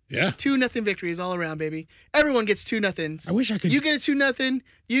 Yeah. 2-0 victories all around, baby. Everyone gets 2-0. I wish I could. You get a 2-0.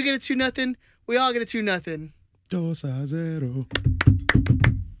 You get a 2-0. We all get a 2-0.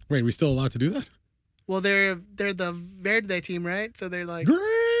 2-0. Wait, are we still allowed to do that? Well, they're the Verde team, right? So they're like,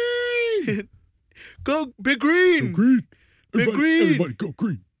 Green. go Big Green, Go green. Big Everybody, green. Everybody go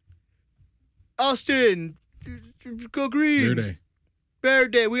green. Austin, go Green, Verde.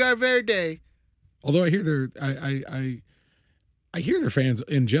 Verde. We are Verde. Although I hear I hear their fans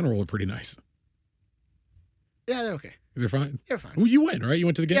in general are pretty nice. Yeah, they're okay. They're fine. They're fine. Well, you went, right? You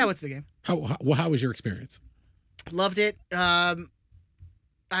went to the game? Yeah, I went to the game. How was your experience? Loved it. I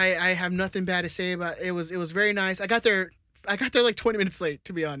have nothing bad to say about it. It was very nice. I got there like 20 minutes late,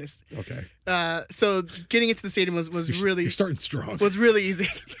 to be honest. Okay. So getting into the stadium was really You're starting strong. was really easy.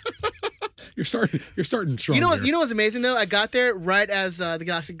 You're starting strong. You know here. what's amazing though? I got there right as the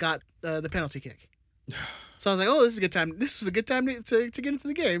Galaxy got the penalty kick. So I was like, oh, this is a good time. This was a good time to get into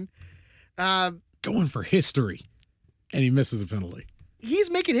the game. Going for history, and he misses a penpenalty. He's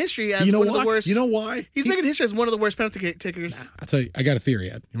making history as You know one why? of the worst. You know why? He's making history as one of the worst penalty takers. I tell you, I got a theory,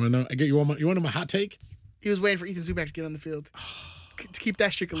 Ed. You want to know? You want to know my hot take? He was waiting for Ethan Zubac to get on the field to keep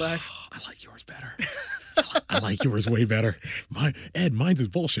that streak alive. I like yours better. I like yours way better. Mine's is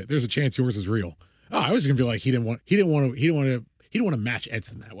bullshit. There's a chance yours is real. Oh, I was gonna be like, he didn't want to match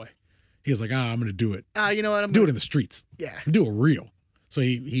Edson that way. He was like, I'm gonna do it. You know what? Do it in the streets. Yeah. Do it real. So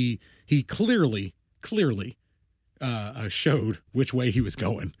he clearly showed which way he was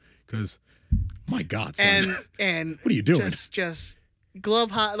going. Because my God, son, And what are you doing? Just glove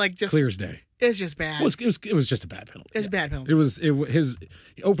hot, like just Clear as day. It's just bad. It was just a bad penalty. It's a bad penalty.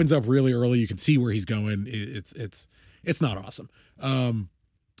 He opens up really early. You can see where he's going. It's not awesome. And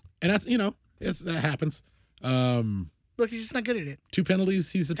that's that happens. Look, he's just not good at it. 2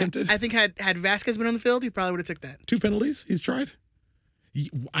 penalties he's attempted. I think had Vasquez been on the field, he probably would have took that. 2 penalties he's tried.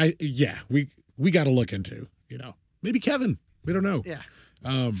 We got to look into, maybe Kevin. We don't know. Yeah.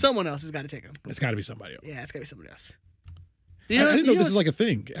 Someone else has got to take him. It's got to be somebody else. Yeah, it's got to be somebody else. I didn't know this is like a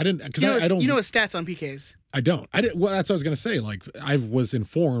thing. I didn't because I don't. You know his stats on PKs. I don't. I didn't. Well, that's what I was gonna say. Like I was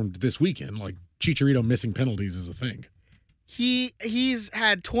informed this weekend. Like Chicharito missing penalties is a thing. He's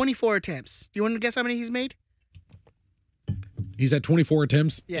had 24 attempts. Do you want to guess how many he's made? He's had 24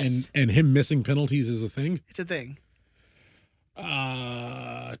 attempts. Yes. And him missing penalties is a thing. It's a thing.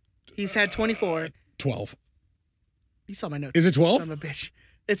 He's had 24. 12. You saw my notes. Is it 12? Son of a bitch.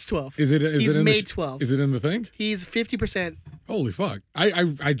 It's 12. Is it? He's in made 12. Is it in the thing? He's 50%. Holy fuck!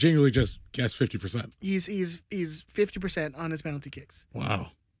 I genuinely just guessed 50%. He's 50% on his penalty kicks. Wow,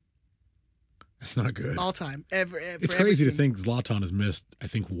 that's not good. All time. It's crazy to think Zlatan has missed, I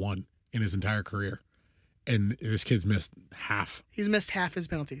think, 1 in his entire career, and this kid's missed half. He's missed half his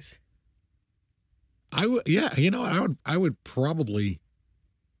penalties. I would probably.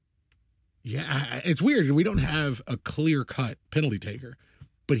 Yeah, it's weird. We don't have a clear-cut penalty taker,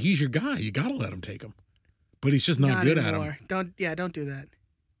 but he's your guy. You got to let him take him. But he's just not good anymore. at him. Don't do that.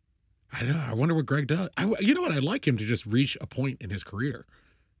 I don't know. I wonder what Greg does. You know what? I'd like him to just reach a point in his career.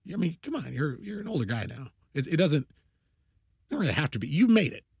 I mean, come on. You're an older guy now. It doesn't really have to be. You've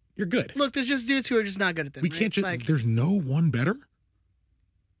made it. You're good. Look, there's just dudes who are just not good at them. We can't just. There's no one better.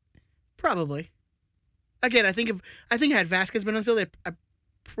 Probably. Again, I think had Vasquez been on the field, I'm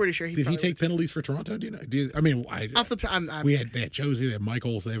pretty sure he did. He take penalties for Toronto? Do you know? They had Josie, they had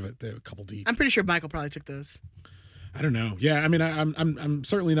Michaels, they have a couple deep. I'm pretty sure Michael probably took those. I don't know. Yeah, I mean, I'm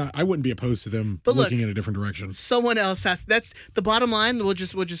certainly not. I wouldn't be opposed to them looking in a different direction. Someone else has. That's the bottom line. We'll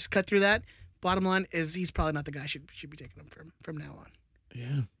just cut through that. Bottom line is he's probably not the guy should be taking him from now on.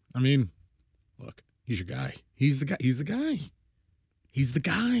 Yeah, I mean, look, he's your guy. He's the guy. He's the guy. He's the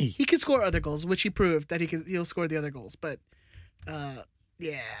guy. He can score other goals, which he proved that he'll score the other goals. But,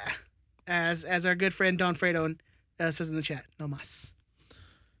 yeah, as our good friend Don Fredo says in the chat, no mas.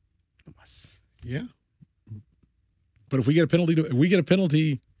 Yeah. But if we get a penalty,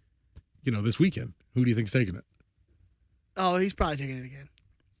 this weekend, who do you think's taking it? Oh, he's probably taking it again.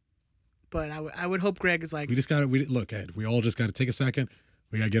 But I would hope Greg is like. Look, Ed, we all just got to take a second.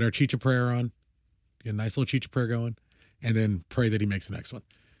 We got to get our Chicha prayer on, get a nice little Chicha prayer going, and then pray that he makes the next one,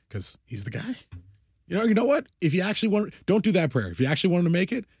 because he's the guy. You know what? If you actually don't do that prayer. If you actually want him to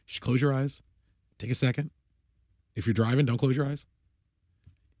make it, just close your eyes, take a second. If you're driving, don't close your eyes.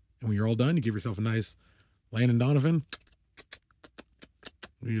 And when you're all done, you give yourself a nice Landon Donovan,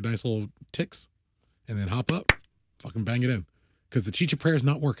 your nice little ticks, and then hop up, fucking bang it in, because the Chicha prayer is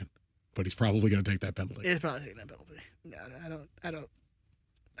not working. But he's probably going to take that penalty. He's probably taking that penalty. No, I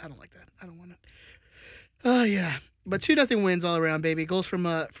don't like that. I don't want it. Oh yeah, but 2-0 wins all around, baby. Goals from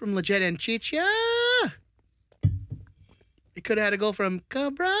Lletget and Chicha. It could have had a goal from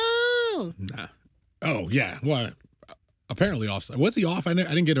Cabral. Nah. Oh yeah. Well, apparently offside. Was he off? I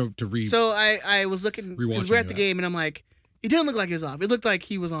didn't get to read. So I was looking because we're at the game, and I'm like, it didn't look like he was off. It looked like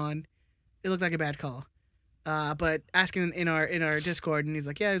he was on. It looked like a bad call. But asking in our Discord, and he's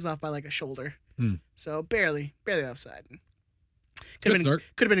like, yeah, he was off by like a shoulder. So barely offside. Could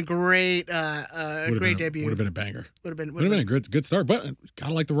have been a great debut. Would have been a banger. Would have been a good start. But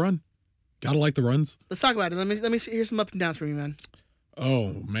gotta like the run. Gotta like the runs. Let's talk about it. Let me hear some up and downs from you, man.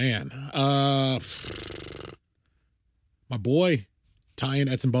 Oh man, my boy tying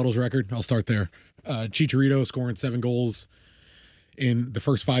Edson Buttles' record. I'll start there. Chicharito scoring 7 goals in the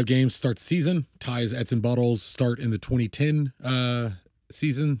first 5 games, start the season. Ties Edson Buttles' start in the 2010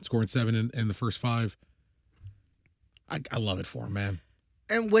 season, scoring 7 in the first 5. I love it for him, man.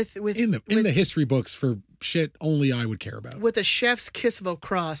 And with in the history books for shit only I would care about. With a chef's kiss of a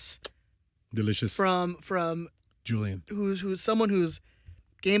cross. Delicious. From Julian. Who's someone who's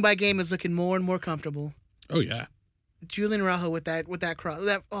game by game is looking more and more comfortable. Oh yeah. Julian Araujo with that cross.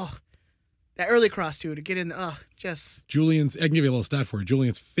 That early cross too to get in Julian's, I can give you a little stat for you.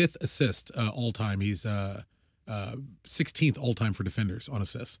 Julian's 5th assist all time. He's 16th all time for defenders on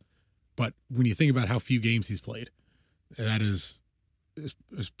assists. But when you think about how few games he's played, that is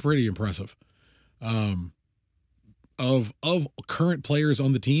pretty impressive. Of current players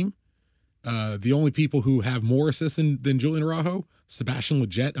on the team, the only people who have more assists than Julian Araujo, Sebastian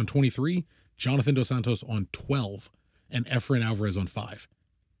Lletget on 23, Jonathan Dos Santos on 12, and Efrain Alvarez on 5.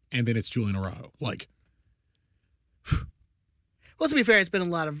 And then it's Julian Araujo. Like, well, to be fair, it's been a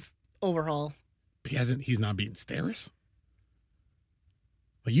lot of overhaul. But he's not beating Steris.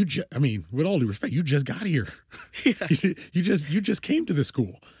 Like I mean, with all due respect, you just got here. Yeah. you just came to the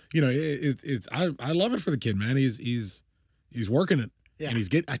school. You know, I love it for the kid, man. He's working it. Yeah.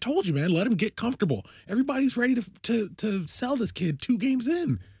 And I told you, man, let him get comfortable. Everybody's ready to sell this kid 2 games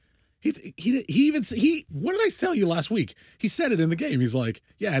in. What did I tell you last week? He said it in the game. He's like,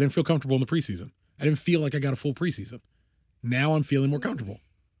 yeah, I didn't feel comfortable in the preseason. I didn't feel like I got a full preseason. Now I'm feeling more comfortable.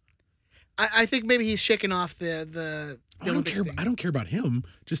 I think maybe he's shaking off the I don't care. thing. I don't care about him.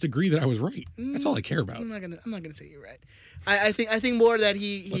 Just agree that I was right. That's all I care about. I'm not gonna say you're right. I think more that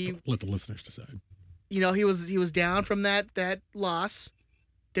he Let the listeners decide. you know, he was down from that loss,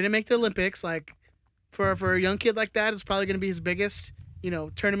 didn't make the Olympics. Like for a young kid like that, it's probably going to be his biggest, you know,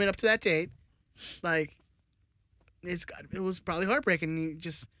 tournament up to that date. Like it was probably heartbreaking. He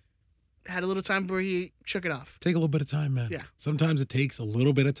just had a little time where he shook it off. Take a little bit of time, man. Yeah. Sometimes it takes a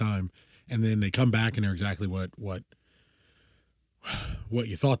little bit of time, and then they come back and they're exactly what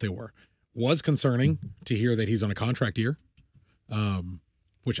you thought they were. Was concerning to hear that he's on a contract year,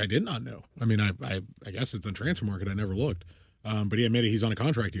 which I did not know. I mean, I guess it's on transfer market. I never looked, but he admitted he's on a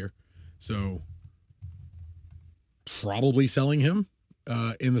contract year, so probably selling him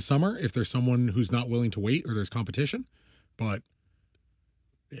in the summer if there's someone who's not willing to wait or there's competition. But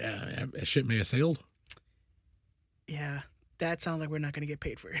yeah, shit may have sailed. Yeah, that sounds like we're not going to get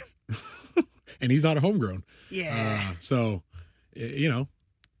paid for it. And he's not a homegrown. Yeah. So, you know,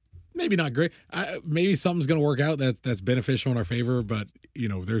 maybe not great. Maybe something's going to work out that's beneficial in our favor. But, you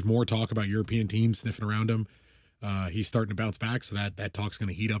know, there's more talk about European teams sniffing around him. He's starting to bounce back. So that talk's going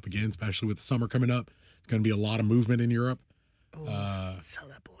to heat up again, especially with the summer coming up. It's going to be a lot of movement in Europe. Sell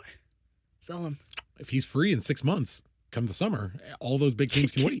that boy. Sell him. If he's free in 6 months, come the summer, all those big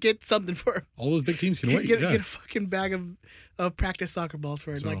teams can wait. Get something for him. All those big teams can wait. Get Yeah. a fucking bag of practice soccer balls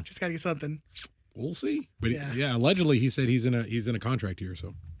for him. So- Like, just got to get something. We'll see. But Yeah. yeah, allegedly he said he's in a contract year.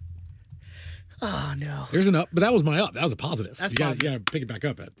 So Oh, no. there's an up, but that was my up. That was a positive. That's you gotta positive. pick it back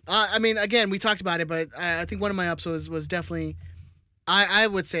up, Ed. I mean, again, we talked about it, but I think one of my ups was definitely, I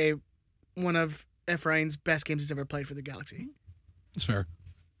would say, one of Efrain's best games he's ever played for the Galaxy. It's fair.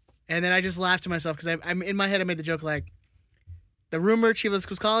 And then I just laughed to myself because I'm in my head. I made the joke like, the rumor Chivas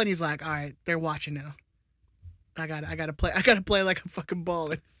was calling. He's like, all right, they're watching now. I gotta play like a fucking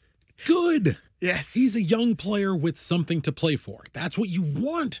baller. Good. Yes. He's a young player with something to play for. That's what you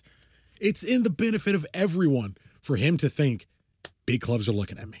want. It's in the benefit of everyone for him to think big clubs are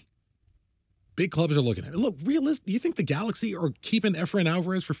looking at me. Big clubs are looking at me. Look, realist. Do you think the Galaxy are keeping Efrain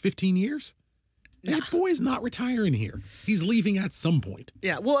Alvarez for 15 years? That boy is not retiring here. He's leaving at some point.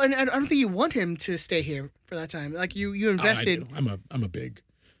 Yeah. Well, and I don't think you want him to stay here for that time. Like you invested. I do. I'm a big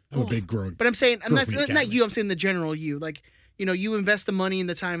growth. But I'm saying, I'm Growth for the not academy. you. I'm saying the general you. Like, you know, you invest the money and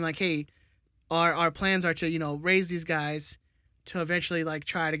the time. Like, hey, our plans are to, you know, raise these guys to eventually like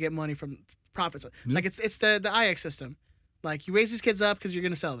try to get money from profits. Like it's the Ajax system. Like you raise these kids up because you're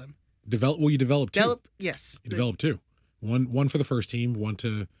gonna sell them. You develop two. Yes. You develop two. One for the first team, one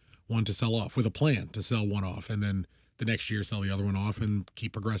to sell off with a plan to sell one off, and then the next year sell the other one off and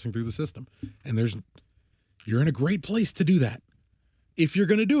keep progressing through the system. And you're in a great place to do that. If you're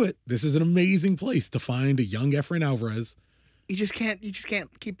going to do it, this is an amazing place to find a young Efrain Alvarez. You just can't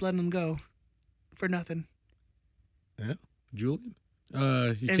keep letting them go for nothing. Yeah, Julian.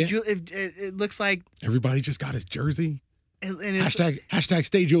 It looks like Everybody just got his jersey. and it's, Hashtag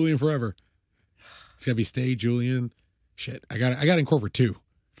stay Julian forever. It's got to be stay Julian. Shit, I got to incorporate two.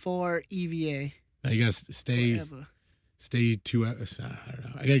 for EVA. Now you got to stay Forever. two. I don't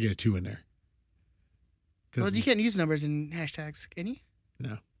know. I got to get a two in there. Well, you can't use numbers in hashtags, can you?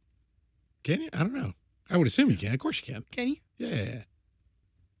 No. Can you? I don't know. I would assume you can. Of course you can. Can you? Yeah.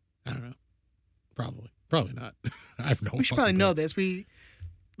 I don't know. Probably not. I have no We should fucking probably clue. know this. We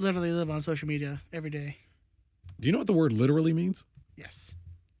literally live on social media every day. Do you know what the word literally means? Yes.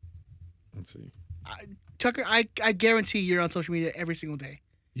 Let's see. Tucker, I guarantee you're on social media every single day.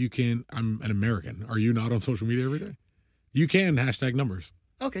 You can. I'm an American. Are you not on social media every day? You can hashtag numbers.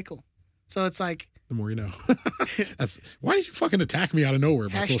 Okay, cool. So it's like The more you know. That's why did you fucking attack me out of nowhere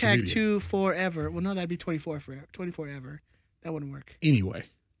about social hashtag media? 2 forever. Well, no, that'd be 24 forever. 24 ever. That wouldn't work. Anyway.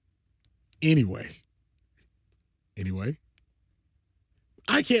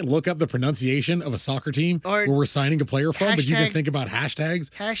 I can't look up the pronunciation of a soccer team Or where we're signing a player from, but you can hashtag- think about hashtags.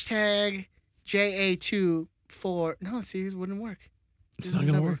 Hashtag JA2 for no. See, it wouldn't work. It's This not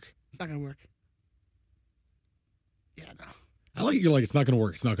is going to never- work. It's not gonna work. Yeah, no. I like you're like, it's not going to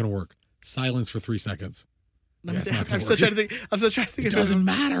work. It's not going to work. Silence for 3 seconds. Yeah, it's not gonna I'm still work. trying to think. I'm still trying to think. It of doesn't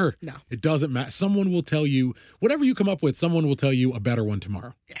matter. No. It doesn't matter. Someone will tell you, whatever you come up with, someone will tell you a better one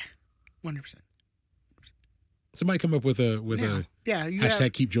tomorrow. Yeah. 100%. Somebody come up with a Yeah, you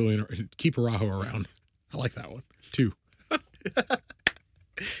hashtag keep Araujo around. I like that one. 2.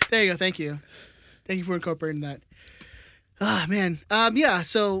 There you go. Thank you for incorporating that. Ah, man. Yeah.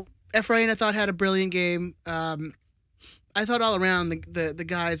 So Efrain, I thought, had a brilliant game. I thought all around the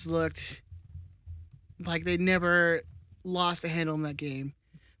guys looked like they never lost a handle in that game.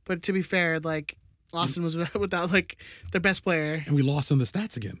 But to be fair, like Austin was without like their best player. And we lost in the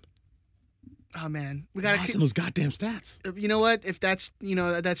stats again. Oh man, we Lost got in those goddamn stats. You know what? If that's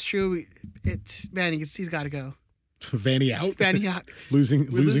that's true, he's got to go. Vanny out. Vanny out. losing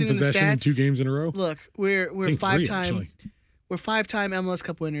in the possession in stats. 2 games in a row. Look, we're I think 3, 5-time. actually. We're 5-time MLS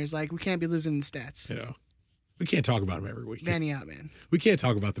Cup winners. Like we can't be losing the stats. Yeah. We can't talk about them every week. Vanny out, man. We can't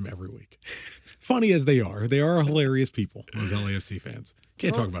talk about them every week. Funny as they are hilarious people. Those LAFC fans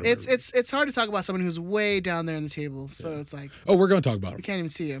can't talk about them. It's hard to talk about someone who's way down there in the table. So it's like we're going to talk about we them. can't even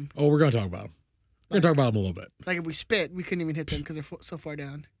see him. Oh, we're going to talk about them. We're going to talk about them a little bit. Like if we spit, we couldn't even hit them because they're so far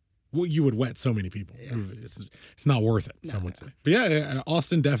down. Well, you would wet so many people. Yeah. It's not worth it, some would say. But yeah,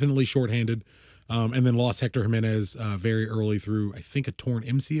 Austin definitely shorthanded, and then lost Hector Jimenez very early through, I think, a torn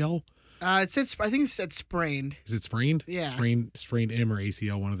MCL. I think it said sprained. Is it sprained? Yeah. Sprained M or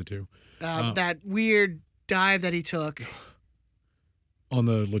ACL, one of the two. That weird dive that he took on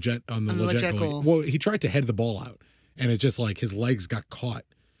the Leggett goal. Well, he tried to head the ball out, and it just like his legs got caught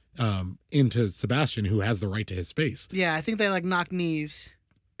into Sebastian, who has the right to his space. Yeah, I think they like knocked knees.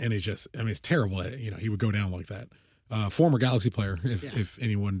 And it's terrible that he would go down like that. Former Galaxy player, if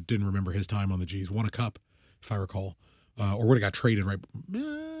anyone didn't remember his time on the G's, won a cup, if I recall, or would have got traded right.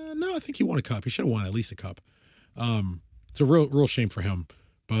 No, I think he won a cup. He should have won at least a cup. It's a real shame for him.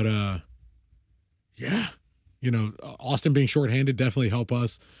 But yeah, Austin being shorthanded definitely help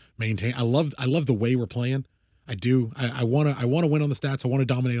us maintain. I love the way we're playing. I do. I want to win on the stats. I want to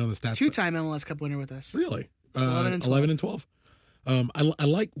dominate on the stats. 2-time MLS Cup winner with us. Really? 11 and 12. I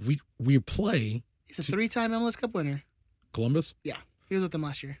like we play. He's a 3-time MLS Cup winner. Columbus? Yeah, he was with them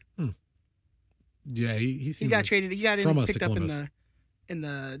last year. Yeah, he got traded. He got picked up Columbus. in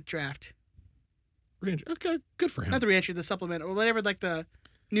the draft. Okay, good for him. Not the re-entry, the supplement or whatever, like the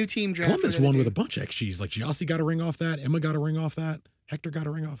new team draft. Columbus won with a bunch of XGs. Like Giassi got a ring off that. Emma got a ring off that. Hector got a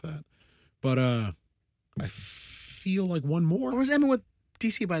ring off that. But I feel like one more. Or was Emma with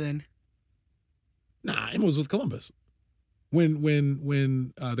DC by then? Nah, Emma was with Columbus. When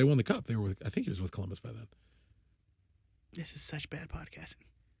they won the cup, they were with. I think he was with Columbus by then. This is such bad podcasting.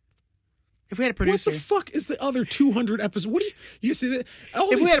 If we had a producer, what the fuck is the other 200 episodes? What do you see that?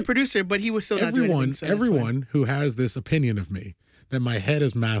 If we had a producer, but he was still not doing anything, so everyone who has this opinion of me that my head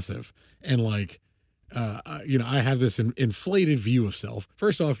is massive and like, I have this inflated view of self.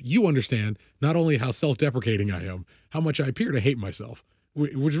 First off, you understand not only how self-deprecating I am, how much I appear to hate myself,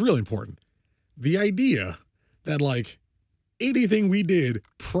 which is really important. The idea that like anything we did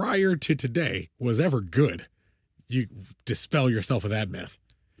prior to today was ever good, you dispel yourself of that myth.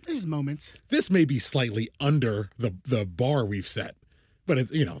 There's moments. This may be slightly under the bar we've set, but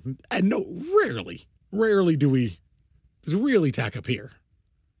it's and rarely do we just really tack up here.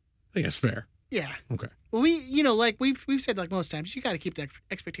 I think that's fair. Yeah. Okay. Well, like we've said like most times, you got to keep the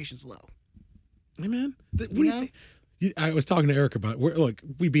expectations low. Hey man, what do you think? I was talking to Erica about. Look,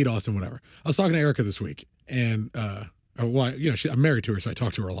 we beat Austin, whatever. I was talking to Erica this week, and I'm married to her, so I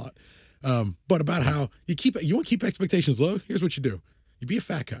talk to her a lot. But about how you want to keep expectations low. Here's what you do: you be a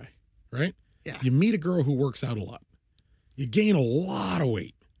fat guy, right? Yeah. You meet a girl who works out a lot. You gain a lot of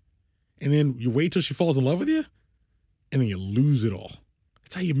weight, and then you wait till she falls in love with you, and then you lose it all.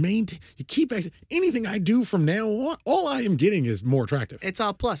 That's how you maintain. You keep anything I do from now on. All I am getting is more attractive. It's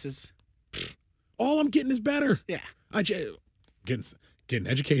all pluses. All I'm getting is better. Yeah. Getting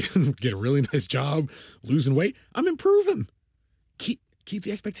educated, get a really nice job, losing weight. I'm improving. Keep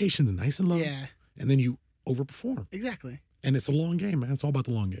the expectations nice and low. Yeah. And then you overperform. Exactly. And it's a long game, man. It's all about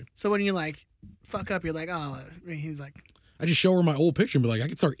the long game. So when you like fuck up, you're like, oh, he's like. I just show her my old picture and be like, I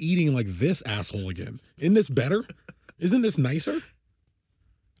could start eating like this asshole again. Isn't this better? Isn't this nicer?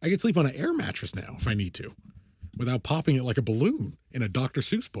 I could sleep on an air mattress now if I need to, without popping it like a balloon in a Dr.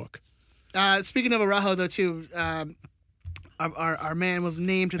 Seuss book. Speaking of Araujo, though, too, our man was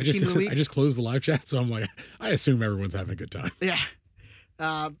named to the team of the week. I just closed the live chat, so I'm like, I assume everyone's having a good time. Yeah.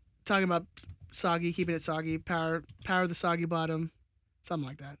 Talking about soggy, keeping it soggy, power the soggy bottom, something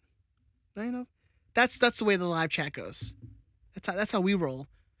like that. That's the way the live chat goes. That's how we roll.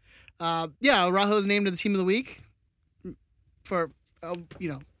 Araujo's named to the team of the week for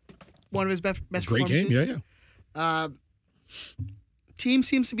one of his best Great performances. game, yeah. Team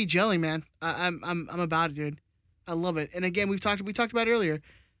seems to be gelling, man. I'm about it, dude. I love it. And again, we talked about it earlier.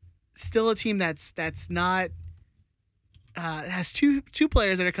 still a team that's not has two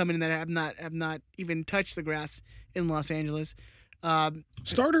players that are coming in that have not even touched the grass in Los Angeles.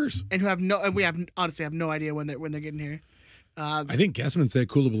 Starters. And we honestly have no idea when they're getting here. I think Guessman said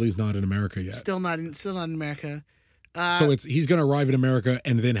Koulibaly's not in America yet. Still not in America. So he's going to arrive in America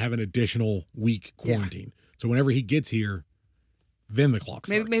and then have an additional week quarantine. So whenever he gets here, then the clock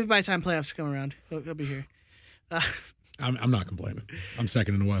starts. Maybe by the time playoffs come around, he'll be here. I'm not complaining. I'm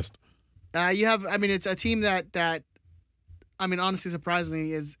second in the West. It's a team that honestly,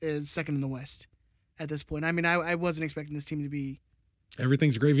 surprisingly, is second in the West at this point. I wasn't expecting this team to be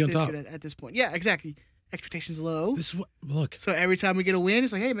Everything's gravy on this top. good at this point. Yeah, exactly. Expectations low. This is what, look. So every time we get a win,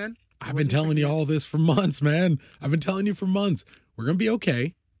 it's like, hey, man. I've been telling you all this for months, man. I've been telling you for months. We're gonna be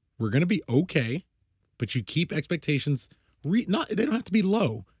okay. We're gonna be okay, but you keep expectations. They don't have to be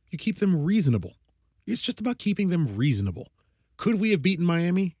low. You keep them reasonable. It's just about keeping them reasonable. Could we have beaten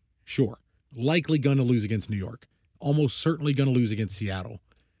Miami? Sure. Likely gonna lose against New York. Almost certainly gonna lose against Seattle.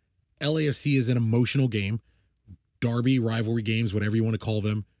 LAFC is an emotional game. Derby, rivalry games, whatever you want to call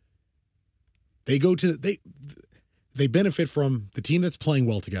them. They benefit from the team that's playing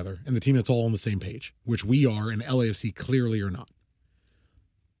well together and the team that's all on the same page, which we are, and LAFC clearly are not.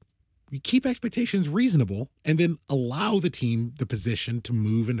 We keep expectations reasonable and then allow the team the position to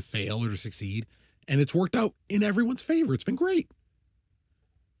move and to fail or to succeed, and it's worked out in everyone's favor. It's been great.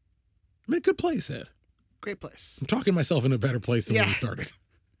 I'm in a good place, Ed. Great place. I'm talking myself in a better place than when we started.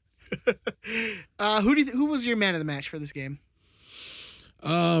 Who was your man of the match for this game?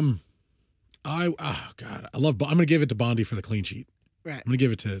 I'm gonna give it to Bondi for the clean sheet. Right. I'm gonna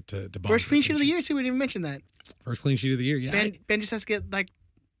give it to Bondi. First clean sheet of the year too. We didn't even mention that. First clean sheet of the year. Yeah. Ben just has to get like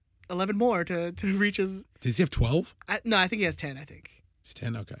 11 more to reach his. Does he have 12? No, I think he has 10. I think It's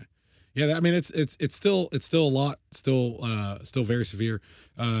 10. Okay. Yeah. It's still a lot. Still very severe.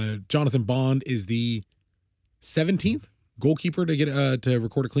 Jonathan Bond is the 17th goalkeeper to get to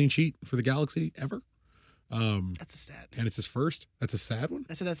record a clean sheet for the Galaxy ever. That's a stat. And it's his first. That's a sad one.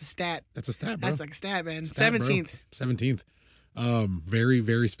 I said that's a stat. That's a stat, bro. That's like a stat, man. Stat, 17th. bro. 17th. Very,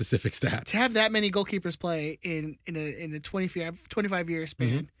 very specific stat. To have that many goalkeepers play in a 25 year span.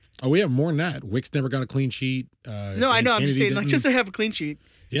 Mm-hmm. Oh, we have more than that. Wicks never got a clean sheet. No, I know. I'm just saying, like, just to have a clean sheet.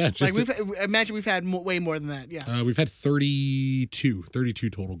 Yeah, just imagine we've had way more than that. Yeah. We've had 32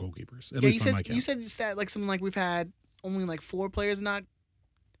 total goalkeepers. At least by my count. You said stat like something like we've had only like 4 players not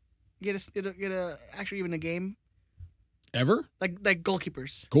get a actually even a game ever. Like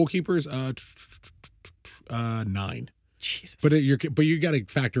goalkeepers. Goalkeepers, 9. Jesus. But you got to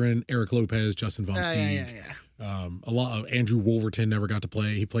factor in Eric Lopez, Justin Von Steeg. Yeah. A lot of Andrew Wolverton never got to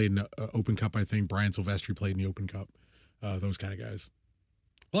play. He played in the Open Cup, I think. Brian Silvestri played in the Open Cup. Those kind of guys.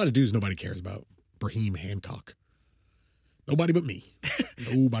 A lot of dudes nobody cares about. Brahim Hancock. Nobody but me.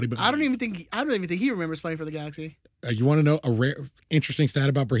 Nobody but me. I don't even think he remembers playing for the Galaxy. You want to know a rare, interesting stat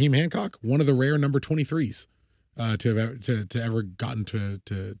about Brahim Hancock? One of the rare number 23s to ever gotten to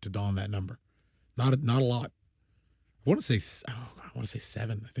don that number. Not a lot. I want to say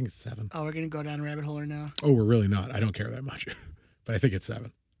 7. I think it's 7. Oh, we're gonna go down a rabbit hole now. Oh, we're really not. I don't care that much, but I think it's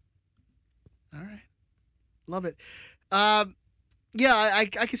 7. All right, love it. Yeah, I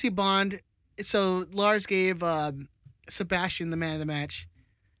can see Bond. So Lars gave Sebastian the man of the match,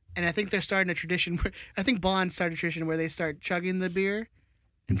 and I think they're starting a tradition where I think Bond started a tradition where they start chugging the beer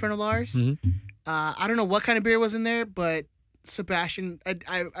in front of Lars. Mm-hmm. I don't know what kind of beer was in there, but Sebastian,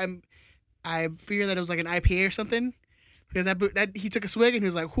 I fear that it was like an IPA or something, because that he took a swig and he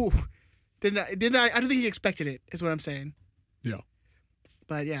was like, "Whew." I don't think he expected it. Is what I'm saying. Yeah.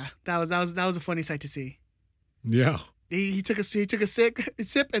 But yeah, that was a funny sight to see. Yeah. He took a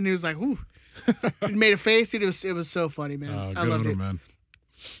sip and he was like, "Whew." He made a face. Dude, it was so funny, man. Good I loved on it. him, man.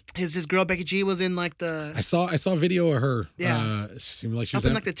 His girl Becky G was in like the. I saw a video of her. Yeah. She seemed like she up was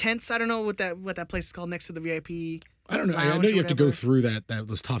in like the tents. I don't know what that place is called next to the VIP. I don't know. I know you have to go through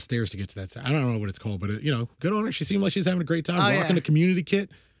those top stairs to get to that. I don't know what it's called, but good on her. She seemed like she's having a great time, rocking the community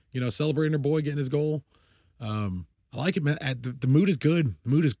kit. Celebrating her boy getting his goal. I like it, man. The mood is good. The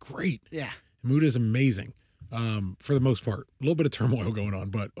mood is great. Yeah. The mood is amazing. For the most part, a little bit of turmoil going on,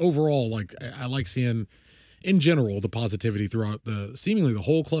 but overall, like I like seeing, in general, the positivity throughout seemingly the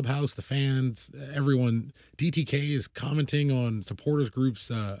whole clubhouse, the fans, everyone. DTK is commenting on supporters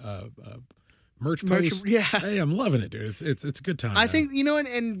groups, merch posts. Yeah. Hey, I'm loving it, dude. It's a good time. I think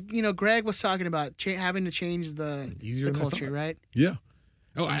and Greg was talking about having to change the culture, right? Yeah.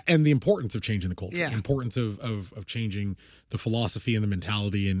 Oh, and the importance of changing the culture. Yeah. Importance of changing the philosophy and the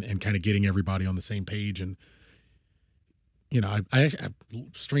mentality and kind of getting everybody on the same page. And I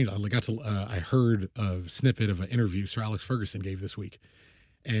heard a snippet of an interview Sir Alex Ferguson gave this week,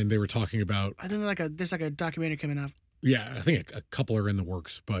 and they were talking about, I think there's like a documentary coming up. yeah, I think a couple are in the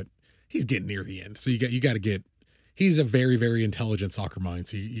works, but he's getting near the end. So you got to get. He's a very, very intelligent soccer mind.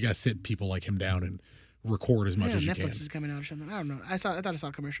 So you got to sit people like him down and record as much as you Netflix can. is coming out or something. I don't know. I thought I saw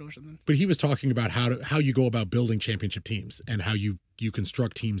a commercial or something. But he was talking about how you go about building championship teams and how you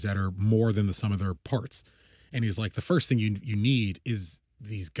construct teams that are more than the sum of their parts. And he's like, the first thing you need is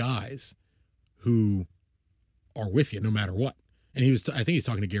these guys who are with you no matter what. And I think he's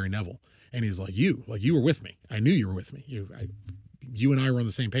talking to Gary Neville, and he's like, you were with me. I knew you were with me. You and I were on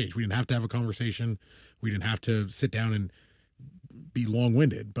the same page. We didn't have to have a conversation. We didn't have to sit down and be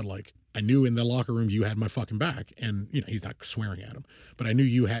long-winded, but like, I knew in the locker room you had my fucking back. And, you know, he's not swearing at him, but I knew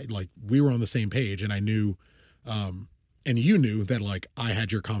you had, like, we were on the same page, and I knew, and you knew that, like, I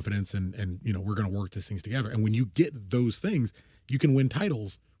had your confidence and you know, we're going to work these things together. And when you get those things, you can win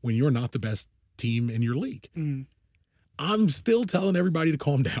titles when you're not the best team in your league. Mm. I'm still telling everybody to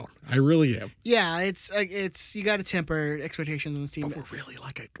calm down. I really am. Yeah, it's you got to temper expectations on this team. But we're really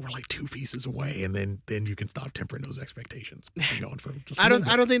we're like 2 pieces away, and then you can stop tempering those expectations. Going for I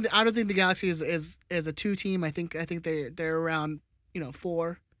don't think the Galaxy is a 2 team. I think they're around, you know,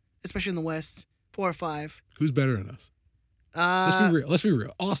 4, especially in the West, 4 or 5. Who's better than us? Let's be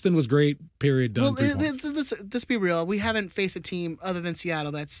real. Austin was great. Period. Done. Well, 3 points. let's be real. We haven't faced a team other than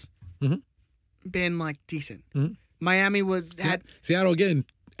Seattle that's been like decent. Mhm. Miami had Seattle again.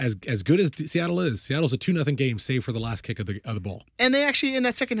 As good as Seattle is, Seattle's a 2-0 game, save for the last kick of the ball. and they actually in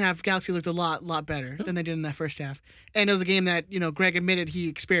that second half, Galaxy looked a lot better than they did in that first half. And it was a game that, you know, Greg admitted he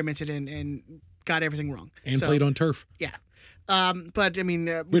experimented in and got everything wrong. And played on turf. Yeah. But I mean,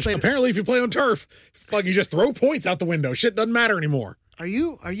 Which apparently, if you play on turf, fuck, you just throw points out the window. Shit doesn't matter anymore. Are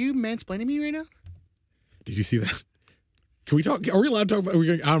you mansplaining me right now? Did you see that? Can we talk? Are we allowed to talk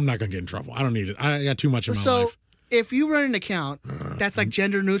about? I'm not gonna get in trouble. I don't need it. I got too much in my life. If you run an account that's like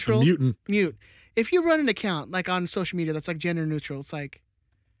gender neutral, mute. If you run an account like on social media that's like gender neutral, it's like,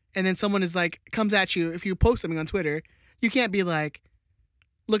 and then someone is like comes at you. If you post something on Twitter, you can't be like,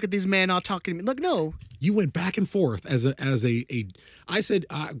 "Look at these men all talking to me." Look, no. You went back and forth as a. I said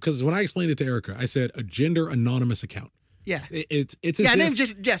because when I explained it to Erica, I said a gender anonymous account. Yeah. It's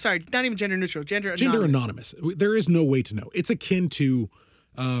as sorry, not even gender neutral. Gender anonymous. There is no way to know. It's akin to,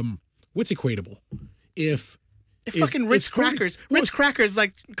 what's equatable? If fucking Ritz Crackers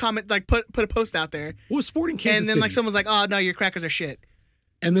like comment like put a post out there. Well, Sporting Kansas and then City, like someone's like, "Oh no, your crackers are shit."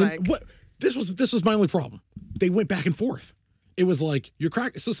 And then like, what? This was my only problem. They went back and forth. It was like your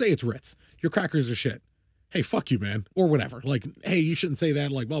crackers. So say it's Ritz. Your crackers are shit. Hey, fuck you, man, or whatever. Like, hey, you shouldn't say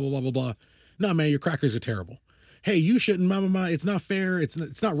that. Like, blah blah blah blah blah. No, man, your crackers are terrible. Hey, you shouldn't, mama. It's not fair. It's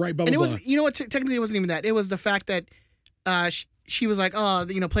not right. Blah blah blah. You know what? Technically, it wasn't even that. It was the fact that she was like, "Oh,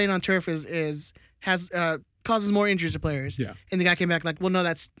 you know, playing on turf causes more injuries to players." Yeah. And the guy came back like, "Well, no,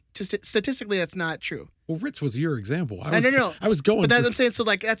 that's statistically that's not true." Well, Ritz was your example. I know. I was going. But that's what I'm saying. So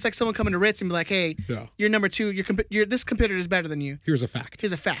like, that's like someone coming to Ritz and be like, "Hey, yeah, you're number 2. This competitor is better than you. Here's a fact.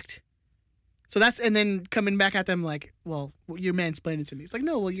 Here's a fact." So that's and then coming back at them like, "Well, you're mansplaining to me." It's like,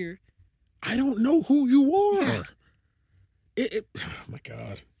 no, well, you're. I don't know who you are. Oh my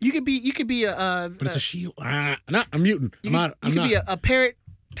god. You could be a. But it's a shield. No, I'm muting. You could be a parrot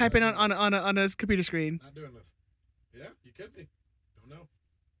typing on a computer screen. Not doing this. Yeah, you could be. Don't know.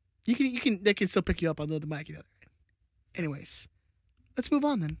 You can. They can still pick you up on the mic. You know. Anyways, let's move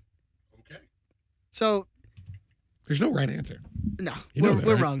on then. Okay. So. There's no right answer. No, we're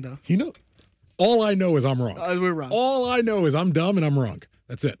right? Wrong though. You know. All I know is I'm wrong. We're wrong. All I know is I'm dumb and I'm wrong.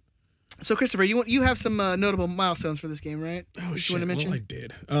 That's it. So Christopher, you have some notable milestones for this game, right? Oh shit! You want to mention? Well, I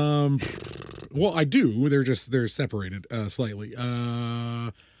did. Well, I do. They're separated slightly.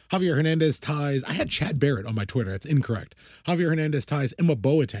 Javier Hernandez ties. I had Chad Barrett on my Twitter. That's incorrect. Javier Hernandez ties Emma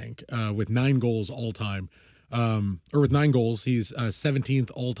Boateng with 9 goals all time. Or with 9 goals, he's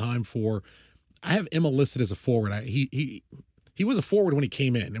 17th all time for. I have Emma listed as a forward. He was a forward when he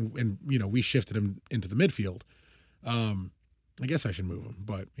came in, and you know we shifted him into the midfield. I guess I should move him,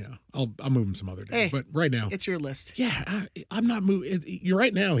 but you know, I'll move him some other day. Hey, but right now, it's your list. Yeah, I'm not moving. You're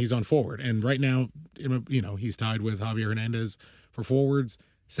right now. He's on forward, and right now, you know, he's tied with Javier Hernandez for forwards,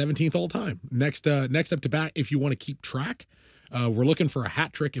 17th all time. Next up to bat, if you want to keep track, we're looking for a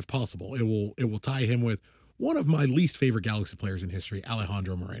hat trick if possible. It will tie him with one of my least favorite Galaxy players in history,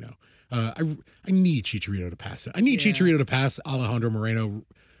 Alejandro Moreno. I need Chicharito to pass it. I need Chicharito to pass Alejandro Moreno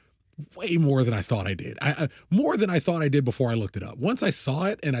way more than I thought I did. More than I thought I did before I looked it up. Once I saw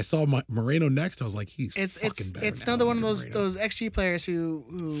it and I saw Moreno next, I was like, he's fucking better. It's another one of those XG players who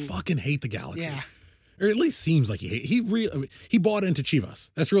fucking hate the Galaxy. Yeah. Or at least seems like he bought into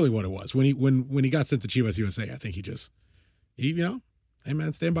Chivas. That's really what it was. When he got sent to Chivas USA, I think he Hey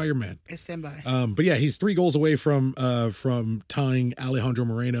man, stand by your man. I stand by. But yeah, he's 3 goals away from tying Alejandro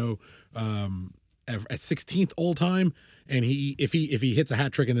Moreno at 16th all time. And if he hits a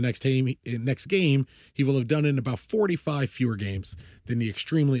hat trick in the next game, he will have done it in about 45 fewer games than the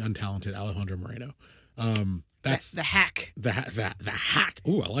extremely untalented Alejandro Moreno. That's the hack. The hack.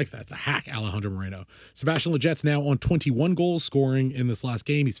 Ooh, I like that. The hack Alejandro Moreno. Sebastian Leget's now on 21 goals scoring in this last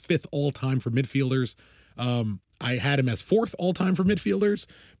game. He's 5th all time for midfielders. I had him as 4th all time for midfielders,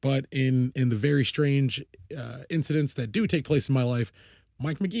 but in the very strange incidents that do take place in my life,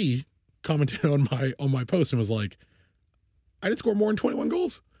 Mike McGee commented on my post and was like, I didn't score more than 21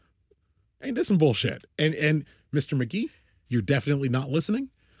 goals. Ain't this some bullshit? And Mr. McGee, you're definitely not listening,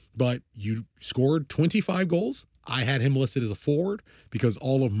 but you scored 25 goals. I had him listed as a forward because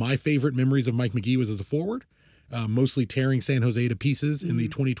all of my favorite memories of Mike McGee was as a forward, mostly tearing San Jose to pieces in the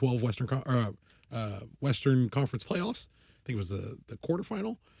 2012 Western Conference playoffs. I think it was the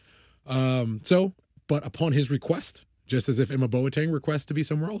quarterfinal. But upon his request, just as if Emma Boateng requests to be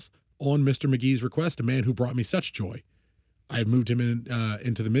somewhere else, on Mr. McGee's request, a man who brought me such joy, I have moved him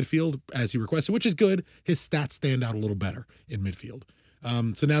into the midfield as he requested, which is good. His stats stand out a little better in midfield.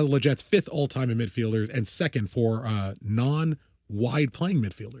 So now Leget's 5th all-time in midfielders and 2nd for non-wide playing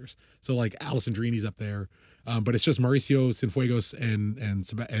midfielders. So like Alessandrini's up there, but it's just Mauricio Cienfuegos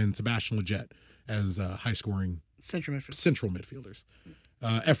and Sebastian Leget as high-scoring Central midfielders.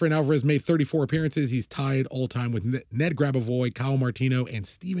 Efrain Alvarez made 34 appearances. He's tied all-time with Ned Grabavoy, Kyle Martino, and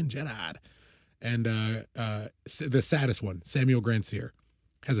Steven Gerrard. And the saddest one, Samuel Grandsir,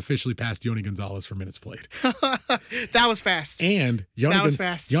 has officially passed Yoni Gonzalez for minutes played. That was fast. And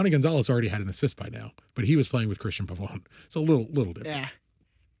fast. Yoni Gonzalez already had an assist by now, but he was playing with Christian Pavon. So a little different. Yeah.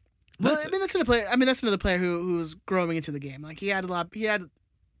 Well, that's another player. I mean, that's another player who was growing into the game. Like he had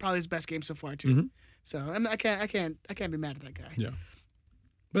probably his best game so far too. Mm-hmm. So I can't be mad at that guy. Yeah.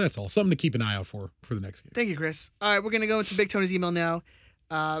 But that's all. Something to keep an eye out for the next game. Thank you, Chris. All right, we're gonna go into Big Tony's email now.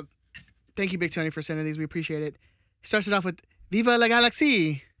 Thank you, Big Tony, for sending these. We appreciate it. He starts it off with Viva la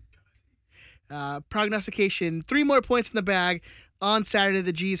Galaxie. Prognostication: 3 more points in the bag. On Saturday,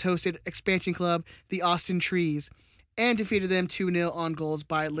 the G's hosted expansion club, the Austin Trees, and defeated them 2-0 on goals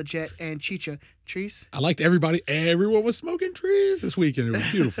by Leget and Chicha. Trees? I liked everybody. Everyone was smoking trees this weekend. It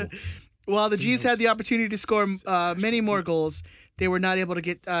was beautiful. While the G's had the opportunity to score many more goals, they were not able to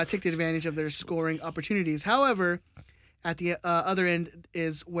take the advantage of their scoring opportunities. However, at the other end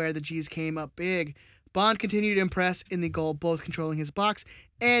is where the G's came up big. Bond continued to impress in the goal, both controlling his box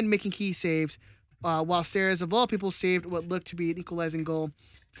and making key saves, while Steres, of all people, saved what looked to be an equalizing goal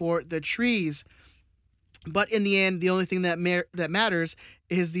for the Trees. But in the end, the only thing that matters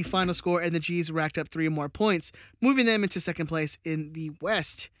is the final score, and the G's racked up 3 more points, moving them into second place in the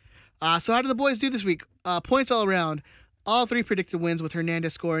West. So how did the boys do this week? Points all around. All 3 predicted wins, with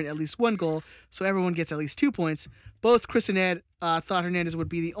Hernandez scoring at least 1 goal, so everyone gets at least 2 points. Both Chris and Ed thought Hernandez would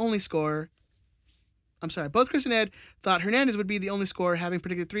be the only scorer. Both Chris and Ed thought Hernandez would be the only scorer, having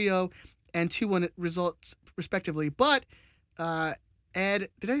predicted 3-0 and 2-1 results, respectively. But Ed,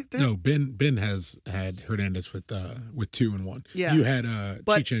 No, Ben has had Hernandez with 2 and 1. Yeah. You had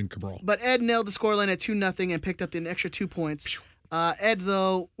Chicha and Cabral. But Ed nailed the scoreline at 2-0 and picked up an extra 2 points. Ed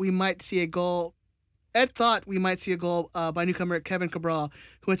thought we might see a goal by newcomer Kevin Cabral,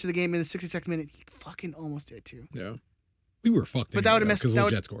 who went to the game in the 62nd minute. He fucking almost did too. Yeah. We were fucked. But that would have missed. because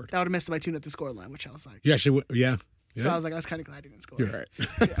Leget scored. That would have missed my 2-0 scoreline, which I was like. You actually, yeah. So I was like, I was kind of glad he didn't score. You're right.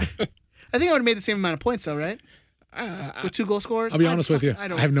 Yeah. I think I would have made the same amount of points, though, right? With 2 goal scorers. I'll be honest with you. I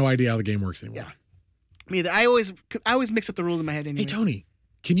have no idea how the game works anymore. Yeah. Me either. I always mix up the rules in my head. Anyways. Hey Tony,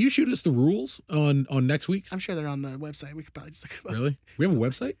 can you shoot us the rules on next week's? I'm sure they're on the website. We could probably just look it up. Really? We have a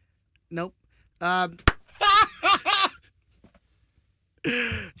website? Nope. Let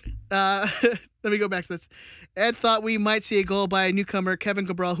me go back to this. Ed thought we might see a goal by a newcomer, Kevin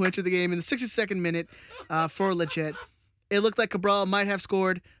Cabral, who entered the game in the 62nd minute for Leget. It looked like Cabral might have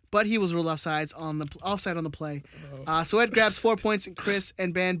scored, but he was ruled offside on the play. So Ed grabs 4 points, and Chris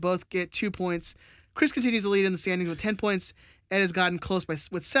and Ben both get 2 points. Chris continues to lead in the standings with 10 points. Ed has gotten close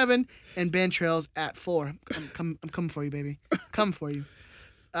with 7, and Ben trails at 4. I'm coming for you, baby. Coming for you.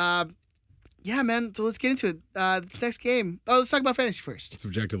 Yeah, man. So let's get into it. This next game. Oh, let's talk about fantasy first. It's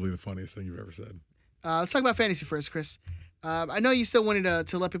objectively the funniest thing you've ever said. Let's talk about fantasy first, Chris. I know you still wanted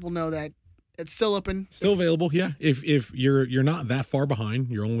to let people know that it's still open. Still available, yeah. If you're not that far behind,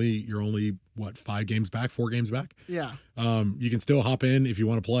 you're only what, 4 games back? Yeah. You can still hop in if you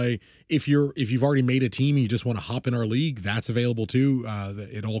want to play. If you've already made a team and you just want to hop in our league, that's available too.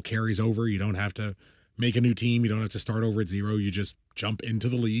 It all carries over. You don't have to make a new team. You don't have to start over at 0. You just jump into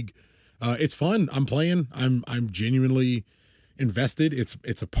the league. It's fun. I'm playing. I'm genuinely invested.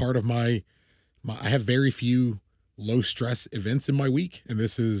 It's a part of my I have very few low stress events in my week, and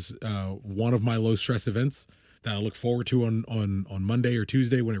this is one of my low stress events that I look forward to on Monday or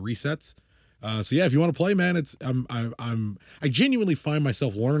Tuesday when it resets. So yeah, if you want to play, man, I genuinely find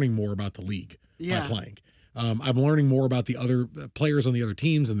myself learning more about the league by playing. I'm learning more about the other players on the other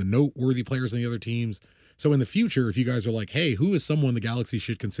teams and the noteworthy players on the other teams. So in the future, if you guys are like, hey, who is someone the Galaxy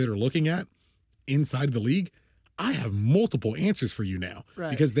should consider looking at inside the league, I have multiple answers for you now. Right.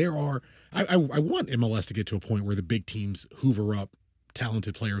 Because there are, I want MLS to get to a point where the big teams hoover up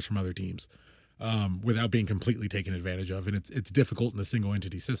talented players from other teams without being completely taken advantage of. And it's difficult in a single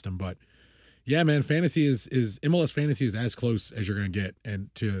entity system. But yeah, man, fantasy is MLS fantasy is as close as you're going to get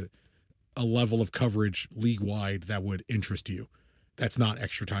and to a level of coverage league wide that would interest you. That's not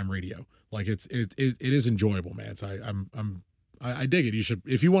extra time radio. Like it is enjoyable, man. So I dig it. You should,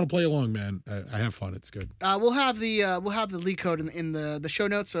 if you want to play along, man. I have fun. It's good. We'll have the league code in the show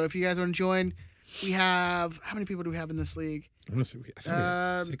notes. So if you guys want to join, we have, how many people do we have in this league? I want to say I think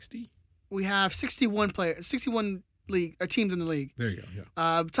it's 60. We have 61 league teams in the league. There you go.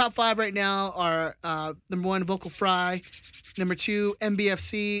 Yeah. Top 5 right now are number 1 Vocal Fry, number 2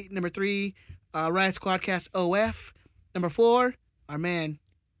 MBFC, number 3 Riot Squadcast OF, number 4 our man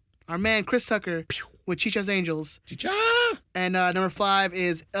Chris Tucker with Chicha's Angels. Chicha! And number 5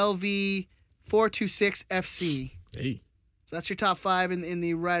 is LV426 FC. Hey. So that's your top 5 in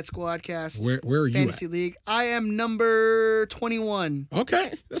the Riot Squadcast. Where are you Fantasy at? League. I am number 21.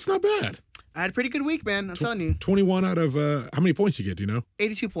 Okay, that's not bad. I had a pretty good week, man. I'm telling you. 21 out of how many points you get? Do you know?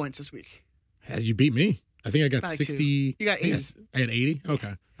 82 points this week. You beat me. I think I got Probably 60. You got 80. I had 80. Okay,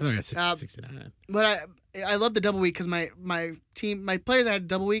 I think I got 60, 69. But I love the double week because my players that had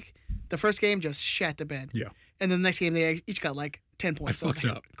double week. The first game just shat the bed. Yeah. And then the next game they each got like 10 points. I fucked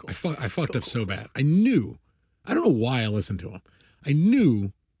up. Cool. I fucked up so bad. I knew. I don't know why I listened to him. I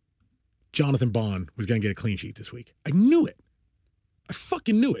knew Jonathan Bond was going to get a clean sheet this week. I knew it. I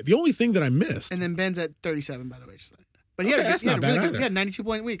fucking knew it. The only thing that I missed. And then Ben's at 37, by the way. But That's not bad either. He had a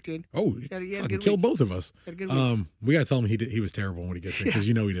 92-point week, dude. Oh, he fucking killed both of us. He had a good week. We got to tell him he was terrible when he gets in because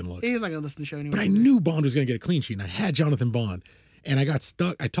you know he didn't look. He's not going to listen to the show anymore. But I knew Bond was going to get a clean sheet, and I had Jonathan Bond. And I got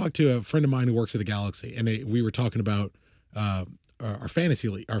stuck. I talked to a friend of mine who works at the Galaxy, and we were talking about our fantasy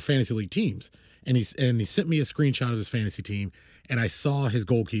league teams. And he sent me a screenshot of his fantasy team, and I saw his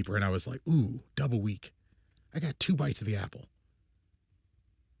goalkeeper, and I was like, "Ooh, double week! I got 2 bites of the apple.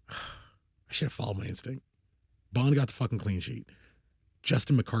 I should have followed my instinct." Bond got the fucking clean sheet.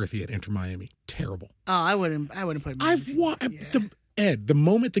 Justin McCarthy at Inter Miami, terrible. Oh, I wouldn't put him. The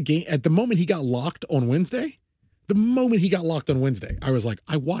moment he got locked on Wednesday. The moment he got locked on Wednesday, I was like,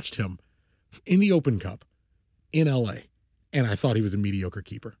 I watched him in the Open Cup in LA, and I thought he was a mediocre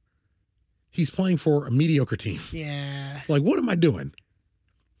keeper. He's playing for a mediocre team. Yeah. Like, what am I doing?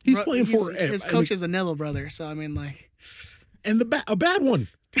 He's playing for his coach is a Neville brother, so I mean, like, and a bad one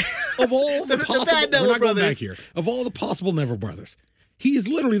of all the possible. We're not going back here. Of all the possible Neville brothers, he is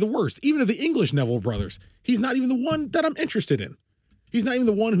literally the worst. Even of the English Neville brothers, he's not even the one that I'm interested in. He's not even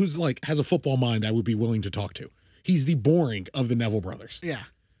the one who's like has a football mind I would be willing to talk to. He's the boring of the Neville brothers. Yeah.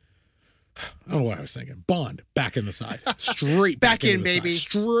 I don't know what I was thinking. Bond, back in the side. Straight back in, the baby. Side.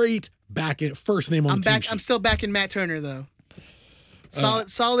 Straight back in. First name on the team sheet. I'm still back in Matt Turner, though.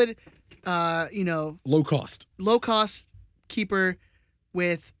 Solid, low cost keeper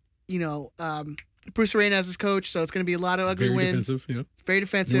with, Bruce Arena as his coach, so it's going to be a lot of ugly wins. Defensive, yeah. Very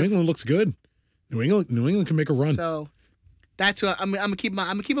defensive. New England looks good. New England can make a run. So that's who I'm gonna keep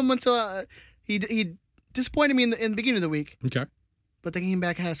him until he disappointed me in the beginning of the week. Okay. But then he came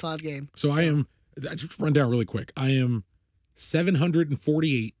back and had a solid game. So I just run down really quick. I am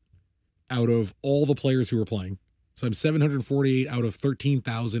 748 out of all the players who are playing. So I'm 748 out of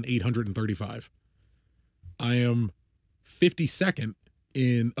 13,835. I am 52nd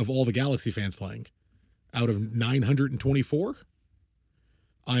of all the Galaxy fans playing out of 924.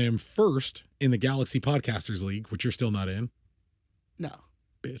 I am first in the Galaxy Podcasters League, which you're still not in. No.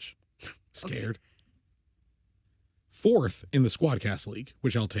 Bitch. Scared. Okay. Fourth in the Squadcast League,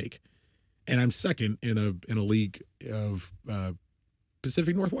 which I'll take. And I'm second in a league of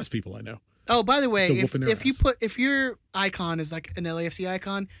Pacific Northwest people I know. Oh, by the way, if your icon is like an LAFC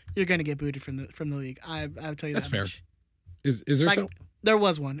icon, you're gonna get booted from the league. I'll tell you that's that fair. Much. Is there like, some? There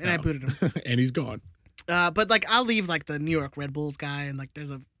was one, and I booted him. And he's gone. But like I'll leave like the New York Red Bulls guy, and like there's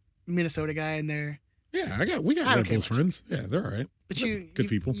a Minnesota guy in there. Yeah, we got Red Bulls friends. Yeah, they're all right. But good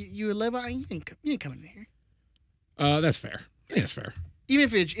people. You live out. You ain't coming in here. That's fair. I think that's fair. Even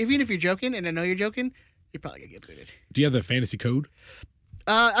if you're joking, and I know you're joking, you're probably gonna get booted. Do you have the fantasy code?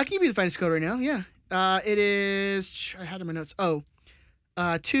 I can give you the fantasy code right now. Yeah. It is. I had it in my notes.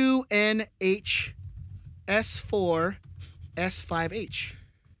 2NHS4S5H.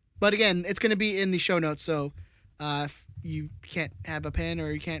 But again, it's going to be in the show notes. So, if you can't have a pen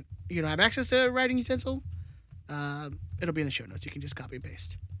or you don't have access to a writing utensil, it'll be in the show notes. You can just copy and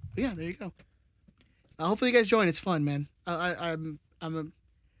paste. But yeah, there you go. Hopefully you guys join. It's fun, man. I'm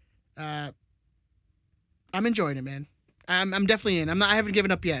enjoying it, man. I'm definitely in. I haven't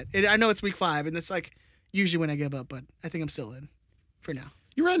given up yet. I know it's week 5, and it's like usually when I give up, but I think I'm still in for now.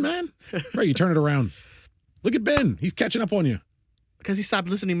 You're in, man. Right, you turn it around. Look at Ben. He's catching up on you. Because he stopped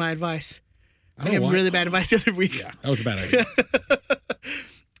listening to my advice. I I don't gave know him why. really bad advice the other week. Yeah, that was a bad idea.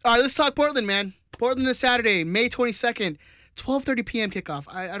 All right, let's talk Portland, man. Portland this Saturday, May 22nd, 12:30 p.m. kickoff.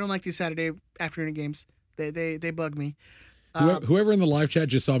 I don't like these Saturday afternoon games. They bug me. Whoever in the live chat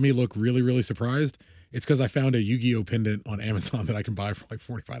just saw me look really, really surprised. It's because I found a Yu-Gi-Oh pendant on Amazon that I can buy for like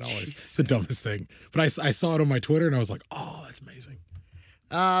 $45. It's the dumbest thing. But I saw it on my Twitter and I was like, oh, that's amazing.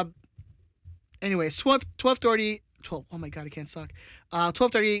 Anyways, 12:30. Oh my God, I can't talk.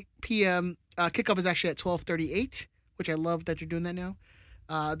 12:30 p.m. Kickoff is actually at 12:38, which I love that you're doing that now.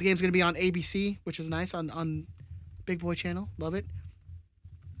 The game's going to be on ABC, which is nice, on Big Boy Channel. Love it.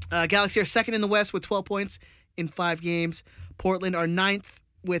 Galaxy are second in the West with 12 points in 5 games. Portland are ninth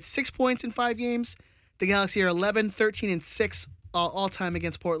with 6 points in 5 games. The Galaxy are 11, 13, and 6 all time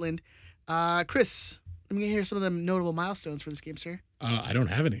against Portland. Chris, let me hear some of the notable milestones for this game, sir. I don't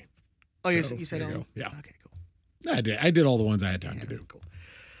have any. Oh, So, you said there you all? go. Yeah. Okay, cool. I did all the ones I had time to do. Cool.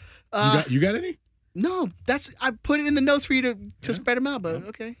 You got any? No, I put it in the notes for you to Yeah. spread them out, but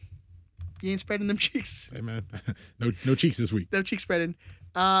okay. You ain't spreading them cheeks. Hey man, no cheeks this week. No cheek spreading.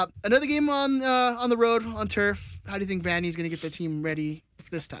 Another game on the road on turf. How do you think Vanny's going to get the team ready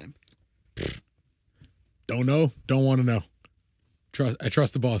this time? Don't know. Don't want to know. I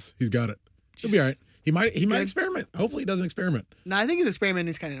trust the boss. He's got it. He'll be all right. He might Good. experiment. Hopefully he doesn't experiment. No, I think his experiment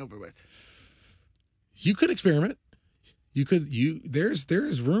is kind of over with. You could experiment.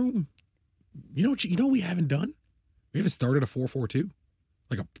 There's room. You know what we haven't done? We haven't started a 4-4-2.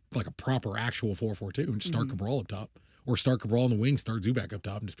 Like a proper actual 4-4-2 and just start Cabral up top. Or start Cabral on the wing, start Zubak up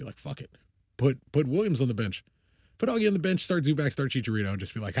top and just be like, fuck it. Put Williams on the bench. Put Augie on the bench, start Zubak, start Chicharito, and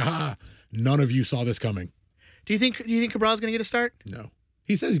just be like, none of you saw this coming. Do you think Cabral's going to get a start? No.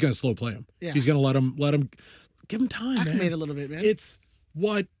 He says he's gonna slow play him. Yeah. He's gonna let him give him time, Acclimate man. a little bit, man. It's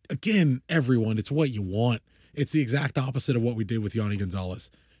what it's what you want. It's the exact opposite of what we did with Yanni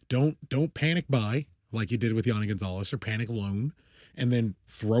Gonzalez. Don't panic buy like you did with Yanni Gonzalez or panic loan and then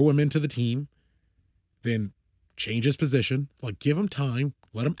throw him into the team, then change his position. Like give him time,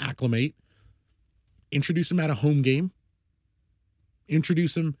 let him acclimate, introduce him at a home game,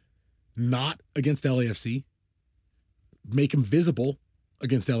 introduce him not against LAFC, make him visible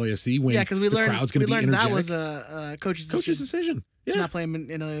against LAFC when because we the learned crowd's going to be energetic. that was a coach's decision. Yeah. Not playing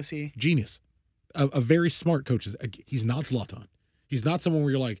in LAFC. Genius. A very smart coach. He's not Zlatan. He's not someone where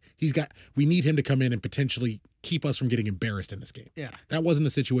you're like, we need him to come in and potentially keep us from getting embarrassed in this game. Yeah. That wasn't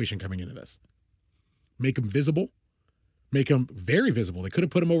the situation coming into this. Make him visible. Make him very visible. They could have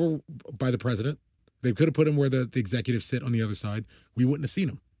put him over by the president. They could have put him where the executives sit on the other side. We wouldn't have seen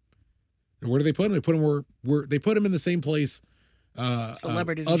him. And where do they put him? They put him where they put him in the same place.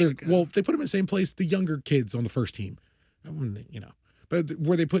 Celebrities. They put him in the same place the younger kids on the first team. But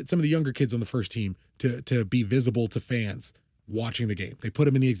where they put some of the younger kids on the first team to be visible to fans watching the game. They put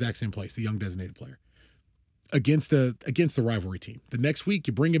him in the exact same place, the young designated player. Against the rivalry team. The next week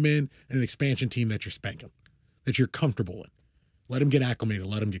you bring him in an expansion team that you're spanking, that you're comfortable in. Let him get acclimated,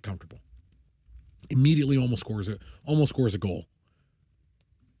 let him get comfortable. Immediately almost scores a goal.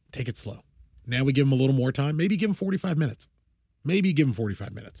 Take it slow. Now we give him a little more time. Maybe give him 45 minutes.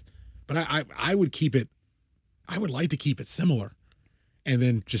 But I would keep it. I would like to keep it similar, and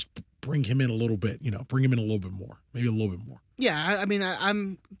then just bring him in a little bit. Bring him in a little bit more. Maybe a little bit more. Yeah, I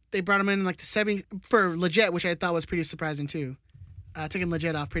mean, they brought him in like the 70 for Leggett, which I thought was pretty surprising too. Taking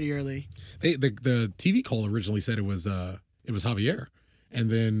Leggett off pretty early. The TV call originally said it was Javier, and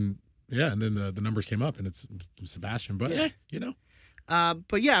then the numbers came up and it's Sebastian. But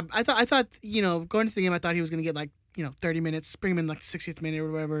But yeah, I thought going into the game, I thought he was gonna get 30 minutes, bring him in like the 60th minute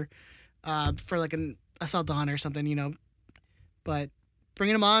or whatever, for like a Saldana or something, but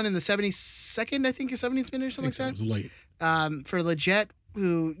bringing him on in the 72nd, I think, or 70th minute or something like that. It was late. For Leggett,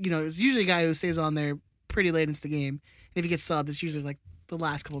 who is usually a guy who stays on there pretty late into the game. And if he gets subbed, it's usually like the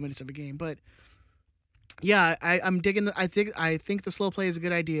last couple minutes of a game. But yeah, I'm digging. I think the slow play is a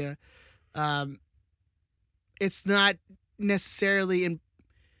good idea. It's not necessarily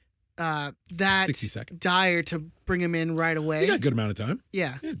that 60 seconds. dire to bring him in right away. You got a good amount of time.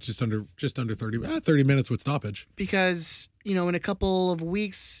 Yeah, Yeah, just under 30 minutes with stoppage. because in a couple of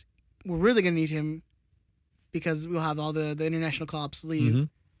weeks we're really gonna need him because we'll have all the international call-ups leave. Mhm.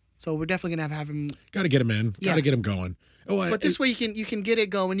 So we're definitely gonna have him. Got to get him in. Yeah. Got to get him going. Oh, But this way you can get it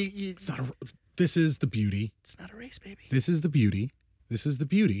going. it's not. This is the beauty. It's not a race, baby. This is the beauty. This is the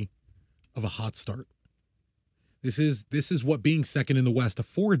beauty of a hot start. This is what being second in the West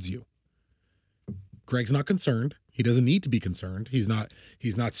affords you. Greg's not concerned. He doesn't need to be concerned. He's not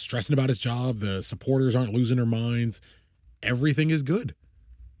stressing about his job. The supporters aren't losing their minds. Everything is good.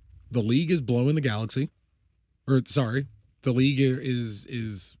 The league is blowing the Galaxy. Or sorry, the league is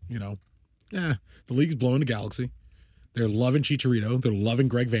the league's blowing the Galaxy. They're loving Chicharito. They're loving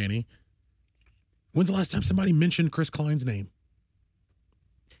Greg Vanney. When's the last time somebody mentioned Chris Klein's name?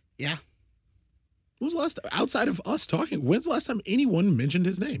 Yeah. When was the last outside of us talking? When's the last time anyone mentioned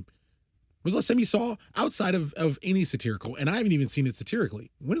his name? When was the last time you saw outside of any satirical? And I haven't even seen it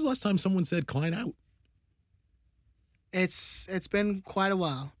satirically. When was the last time someone said Klein out? It's been quite a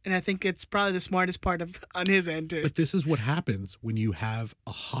while, and I think it's probably the smartest part on his end too. But this is what happens when you have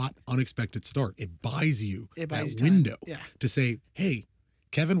a hot, unexpected start. It buys you It buys you that time. window Yeah. to say, "Hey,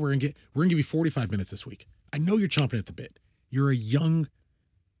 Kevin, we're gonna give you 45 minutes this week. I know you're chomping at the bit. You're a young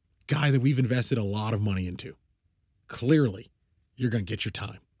guy that we've invested a lot of money into. Clearly, you're gonna get your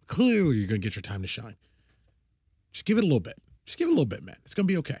time. Clearly, you're gonna get your time to shine. Just give it a little bit. Just give it a little bit, man. It's gonna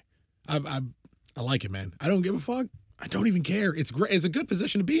be okay. I like it, man. I don't give a fuck. I don't even care. It's great. It's a good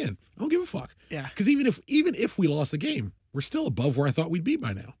position to be in. I don't give a fuck. Yeah. Because even if we lost the game, we're still above where I thought we'd be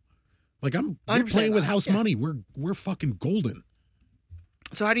by now. Like we're 100% playing with not. house Yeah. money. We're fucking golden.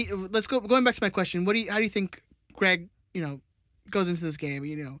 So how do you going back to my question? How do you think Greg goes into this game?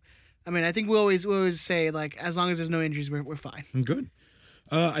 I mean, I think we always say like as long as there's no injuries, we're fine. Good.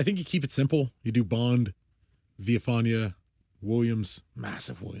 I think you keep it simple. You do Bond, Villafaña, Williams,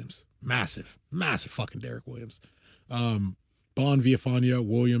 massive fucking Derek Williams. Bond, Villafaña,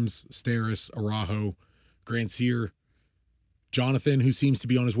 Williams, Steris, Araujo, Grandsir, Jonathan, who seems to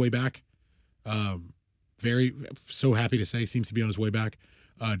be on his way back. Very so happy to say seems to be on his way back.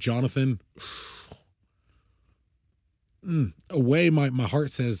 Jonathan, away my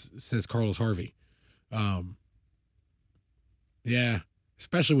heart says Carlos Harvey. Yeah,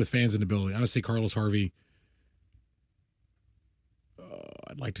 especially with fans in the building. I would say Carlos Harvey.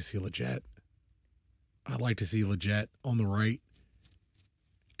 I'd like to see Leggett. I'd like to see Leggett on the right.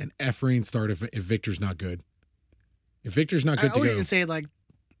 And Efrain start if Victor's not good. If Victor's not good I to would go. even say like,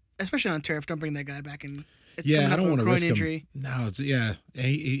 especially on turf, don't bring that guy back in. It's Yeah, coming I off don't a want to groin risk injury. him. No,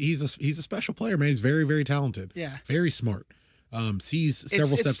 he's a special player, man. He's very, very talented. Yeah. Very smart. Sees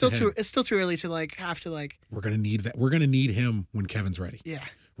several steps still ahead. It's still too early to have to We're gonna need that. We're gonna need him when Kevin's ready. Yeah.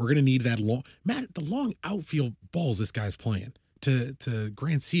 We're gonna need that the long outfield balls this guy's playing to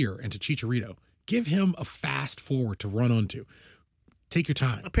Grandsir and to Chicharito. Give him a fast forward to run onto. Take your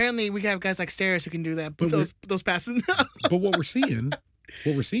time. Apparently, we have guys like Steris who can do that. But Those passes. But what we're seeing,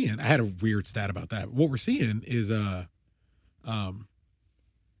 I had a weird stat about that. What we're seeing is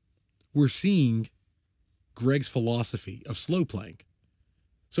we're seeing Greg's philosophy of slow playing.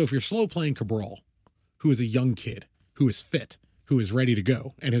 So if you're slow playing Cabral, who is a young kid, who is fit, who is ready to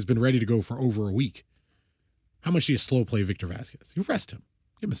go, and has been ready to go for over a week, how much do you slow play Victor Vasquez? You rest him.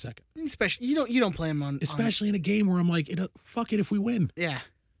 Give him a second. Especially you don't play him on. Especially in a game where I'm like, fuck it if we win. Yeah.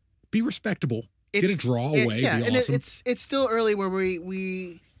 Be respectable. Get a draw away. Yeah, be and awesome. it's still early where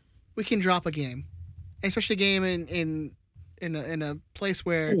we can drop a game, especially a game in a place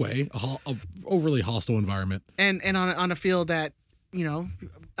where away, a overly hostile environment. and on a field that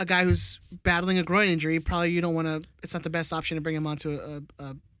a guy who's battling a groin injury, probably you don't want to. It's not the best option to bring him onto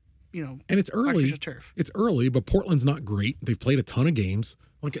a And it's early. artificial turf. It's early, but Portland's not great. They've played a ton of games.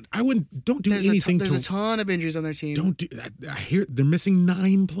 Like don't do anything There's a ton of injuries on their team. don't do. I hear they're missing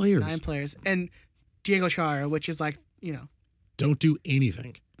 9 players. 9 players and Diego Chara, which is like Don't do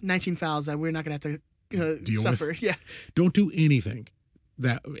anything. 19 fouls that we're not gonna have to Deal suffer. with. Yeah. Don't do anything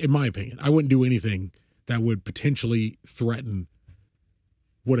that, in my opinion, I wouldn't do anything that would potentially threaten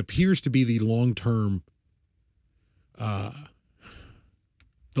what appears to be the long-term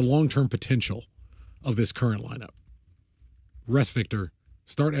potential of this current lineup. Rest Victor,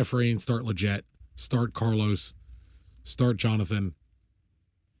 start Efrain, start Leggett, start Carlos, start Jonathan.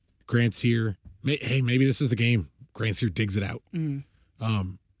 Grandsir, maybe this is the game. Grandsir digs it out.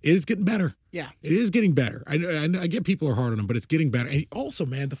 Mm-hmm. It is getting better. Yeah. It is getting better. I get people are hard on him, but it's getting better. And also,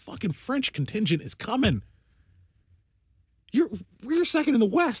 man, the fucking French contingent is coming. You're second in the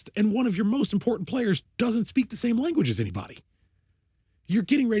West, and one of your most important players doesn't speak the same language as anybody. you're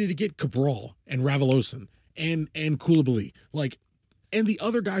getting ready to get Cabral and Ravalosan and Koulibaly. Like, and the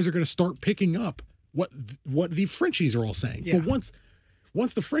other guys are going to start picking up what the Frenchies are all saying. Yeah. But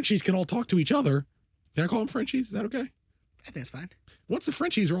once the Frenchies can all talk to each other, can I call them Frenchies? Is that okay? I think it's fine. Once the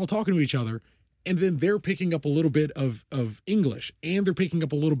Frenchies are all talking to each other, and then they're picking up a little bit of English, and they're picking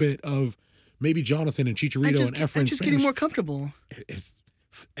up a little bit of maybe Jonathan and Chicharito and Efren I'm just Spanish. getting more comfortable.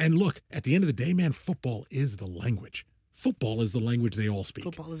 And look, at the end of the day, man, football is the language. Football is the language they all speak.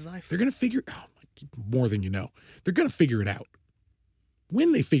 Football is life. They're going to figure more than you know. They're going to figure it out.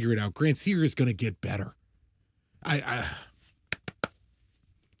 When they figure it out, Grant Sear is going to get better. It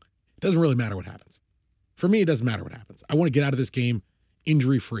doesn't really matter what happens. For me, it doesn't matter what happens. I want to get out of this game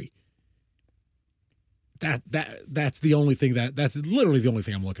injury-free. That's the only thing that's literally the only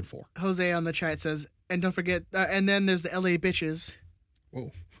thing I'm looking for. Jose on the chat says, and don't forget, and then there's the LA bitches.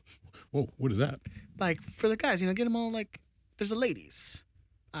 Whoa, what is that? Like, for the guys, get them all, like, there's the ladies.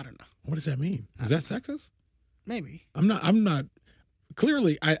 I don't know. What does that mean? Is that sexist? Maybe. I'm not.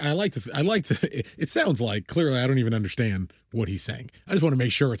 Clearly, I like to. It sounds like clearly I don't even understand what he's saying. I just want to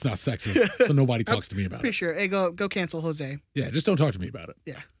make sure it's not sexist, so nobody talks to me about Pretty it. sure. Hey, go cancel Jose. Yeah, just don't talk to me about it.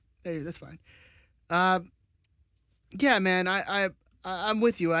 Yeah, hey, that's fine. Yeah, man, I'm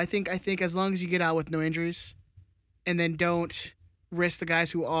with you. I think as long as you get out with no injuries, and then don't risk the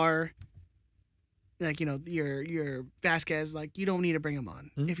guys who are, like, your Vasquez, like, you don't need to bring him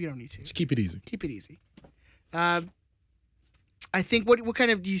on if you don't need to. Just keep it easy. Keep it easy. I think what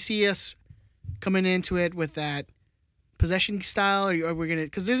kind of do you see us coming into it with that possession style, or are we gonna?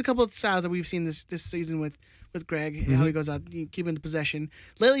 Because there's a couple of styles that we've seen this season with Greg, how he goes out keeping the possession.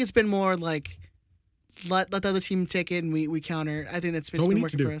 Lately, it's been more like let the other team take it and we counter. I think that's been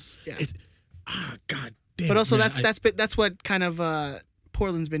working for us. Yeah. God damn. But also man, that's what kind of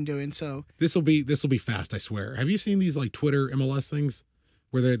Portland's been doing. So this will be fast, I swear. Have you seen these like Twitter MLS things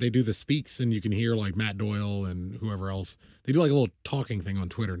where they do the speaks and you can hear like Matt Doyle and whoever else? They do like a little talking thing on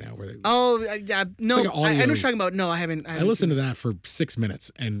Twitter now where they. Oh yeah, no, like I know what you're talking about. No, I haven't. I listened to that for 6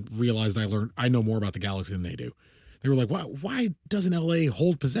 minutes and realized I know more about the Galaxy than they do. They were like, why doesn't LA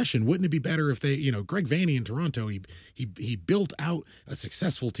hold possession? Wouldn't it be better if they, Greg Vanney in Toronto, he built out a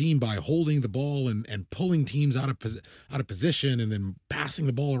successful team by holding the ball and pulling teams out of position and then passing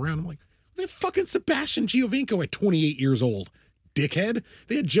the ball around. I'm like, they're fucking Sebastian Giovinco at 28 years old, dickhead.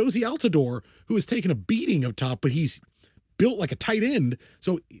 They had Josie Altidore, who has taken a beating up top, but he's built like a tight end,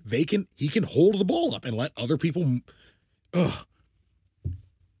 so he can hold the ball up and let other people.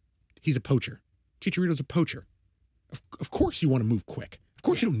 He's a poacher. Chicharito's a poacher. Of course you want to move quick. Of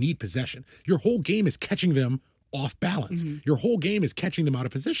course you don't need possession. Your whole game is catching them off balance. Mm-hmm. Your whole game is catching them out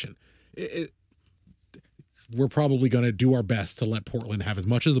of position. We're probably going to do our best to let Portland have as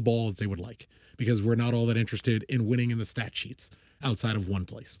much of the ball as they would like, because we're not all that interested in winning in the stat sheets outside of one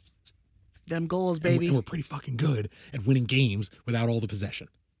place. Them goals, baby. And we're pretty fucking good at winning games without all the possession.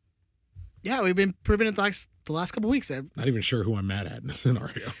 Yeah, we've been proving it the last couple weeks. Not even sure who I'm mad at in this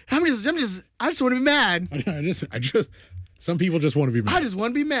scenario. I just want to be mad. I just some people just want to be mad. I just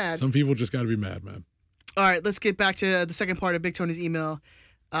want to be mad. Some people just got to be mad, man. All right, let's get back to the second part of Big Tony's email.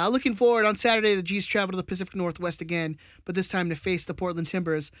 Looking forward, on Saturday, the G's travel to the Pacific Northwest again, but this time to face the Portland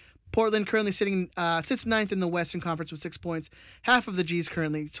Timbers. Portland currently sits ninth in the Western Conference with 6 points. Half of what the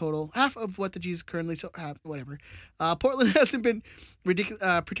G's currently have, whatever. Portland hasn't been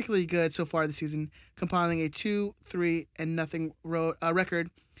particularly good so far this season, compiling a 2-3-0 record.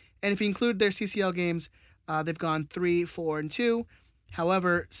 And if you include their CCL games, they've gone 3-4-2.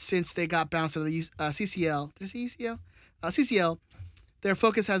 However, since they got bounced out of the CCL, did I say UCL? CCL, their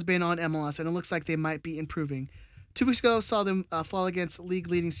focus has been on MLS, and it looks like they might be improving. 2 weeks ago, saw them fall against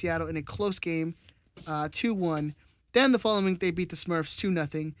league-leading Seattle in a close game, 2-1. Then the following week, they beat the Smurfs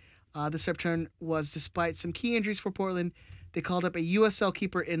 2-0. This return was despite some key injuries for Portland. They called up a USL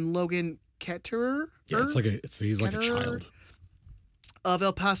keeper in Logan Ketterer. Yeah, he's like a child. Of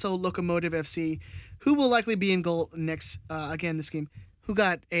El Paso Locomotive FC, who will likely be in goal next again this game, who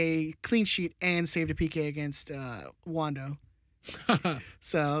got a clean sheet and saved a PK against Wando.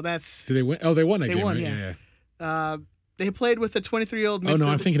 So that's... Did they win? Oh, they won that game, won, right? yeah. They played with a 23-year-old midfielder. Oh, no,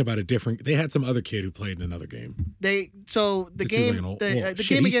 I'm thinking about a different... They had some other kid who played in another game. The This game... Like an old, the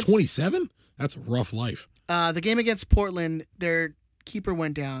shit, game he's against 27? That's a rough life. The game against Portland, their keeper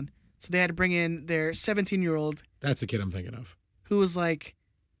went down, so they had to bring in their 17-year-old... That's the kid I'm thinking of. Who was like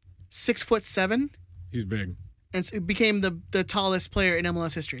 6'7". He's big. And so became the tallest player in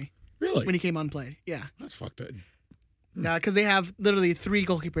MLS history. Really? When he came on and played. Yeah. That's fucked up. Because they have literally 3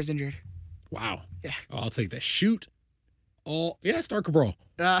 goalkeepers injured. Wow. Yeah. Oh, I'll take that. Shoot. Start Cabral.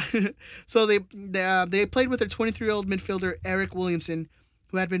 So they played with their 23-year-old midfielder Eric Williamson,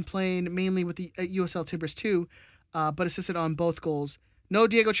 who had been playing mainly with the USL Timbers 2, but assisted on both goals. No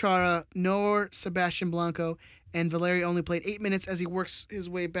Diego Chara, nor Sebastian Blanco, and Valeri only played 8 minutes as he works his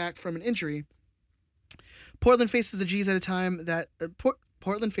way back from an injury. Portland faces the G's at a time that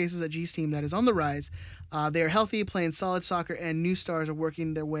Portland faces a G's team that is on the rise. They are healthy, playing solid soccer, and new stars are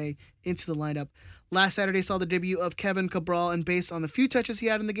working their way into the lineup. Last Saturday saw the debut of Kevin Cabral, and based on the few touches he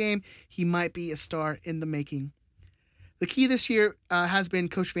had in the game, he might be a star in the making. The key this year has been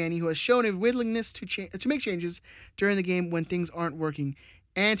Coach Vanny, who has shown a willingness to make changes during the game when things aren't working,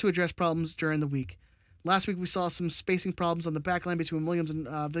 and to address problems during the week. Last week we saw some spacing problems on the back line between Williams and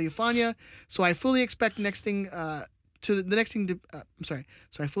Villafana, so I fully expect I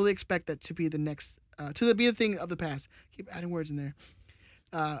fully expect that to be the next be the thing of the past. Keep adding words in there.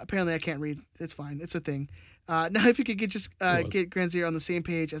 Apparently I can't read. It's fine. It's a thing. Now if you could get Granzier on the same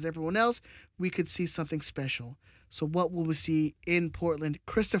page as everyone else, we could see something special. So what will we see in Portland?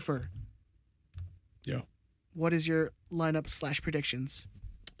 Christopher. Yeah. What is your lineup / predictions?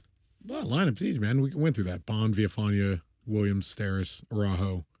 Well, lineup's easy, man. We went through that. Bond, Villafana, Williams, Steris,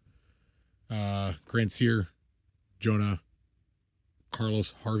 Araujo, Granzier, Jonah,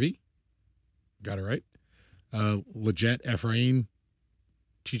 Carlos Harvey. Got it right. Leggett, Efrain,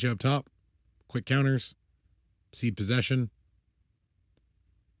 Chicha up top, quick counters, seed possession.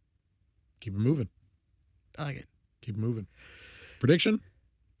 Keep it moving. I like it. Keep it moving. Prediction?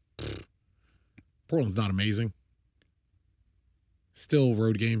 Portland's not amazing. Still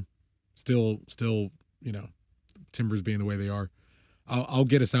road game. Still, Timbers being the way they are. I'll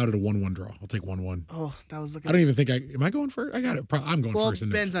get us out at a 1-1 draw. I'll take 1-1. Oh, that was looking. I don't even think am I going first? I got it. I'm going first.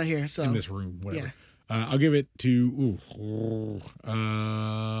 Ben's not here, so in this room, whatever. Yeah. I'll give it to.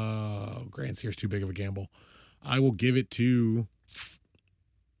 Granzier's too big of a gamble. I will give it to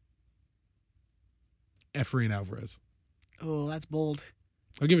Efrain Alvarez. Oh, that's bold.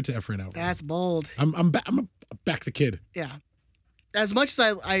 I'll give it to Efrain Alvarez. That's bold. I'm back the kid. Yeah. As much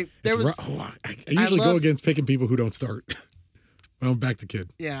as I usually go against picking people who don't start. I'm back the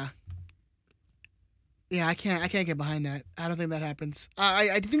kid. Yeah. Yeah, I can't get behind that. I don't think that happens.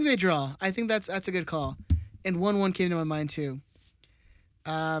 I think they draw. I think that's a good call. And 1-1 came to my mind too.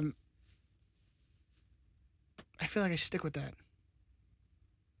 I feel like I should stick with that.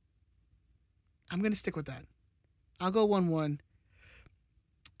 I'm gonna stick with that. I'll go 1-1.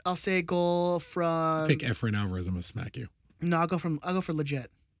 I'll say a goal from. Pick Efrain Alvarez. I'm gonna smack you. No, I'll go for Leggett.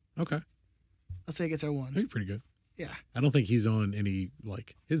 Okay. I'll say he gets our 1. That'd be pretty good. Yeah. I don't think he's on any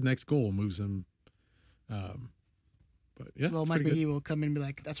his next goal moves him. But yeah. Well, Mike McGee will come in and be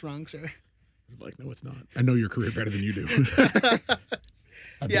like, "That's wrong, sir." No, it's not. I know your career better than you do.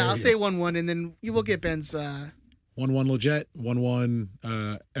 Yeah, I'll say 1-1, and then you will get Ben's. 1-1 Leggett, 1-1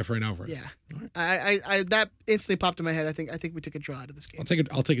 Efrain Alvarez. Yeah. Right. I that instantly popped in my head. I think we took a draw out of this game.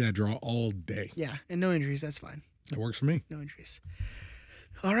 I'll take that draw all day. Yeah, and no injuries. That's fine. That works for me. No injuries.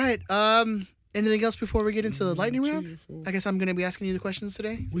 All right. Anything else before we get into the lightning round? I guess I'm going to be asking you the questions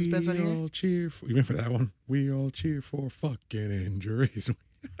today. We all cheer for. You remember that one? We all cheer for fucking injuries.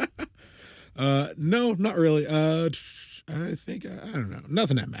 No, not really. I think I don't know.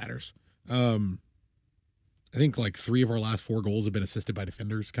 Nothing that matters. I think 3 of our last 4 goals have been assisted by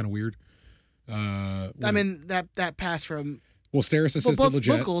defenders. Kind of weird. I mean that pass from. Well, Steris assisted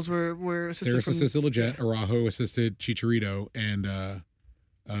Leggett. Both goals were assisted. Steris assisted Leggett. Araujo assisted Chicharito, and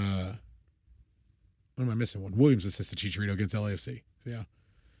what am I missing? One. Williams assisted Chicharito against LAFC. So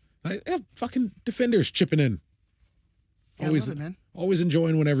yeah, fucking defenders chipping in. Yeah, Always, I love it, man. Always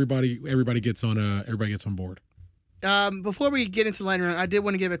enjoying when everybody gets on board. Before we get into the lightning round, I did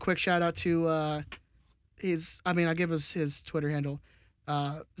want to give a quick shout out to I'll give his Twitter handle,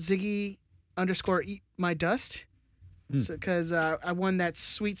 Ziggy _ Eat My Dust, because I won that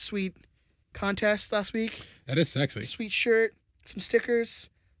sweet contest last week. That is sexy. Sweet shirt, some stickers.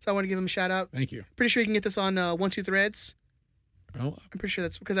 So I want to give him a shout out. Thank you. Pretty sure you can get this on 1-2 Threads. Oh, I'm pretty sure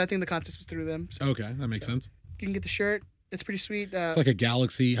that's because I think the contest was through them. So. Okay, that makes sense. You can get the shirt. It's pretty sweet. It's like a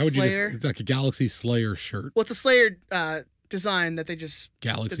Galaxy. How would Slayer. It's like a Galaxy Slayer shirt. Well, it's a Slayer design that they just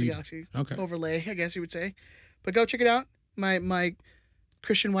Galaxy. did the Galaxy Okay. overlay, I guess you would say. But go check it out. My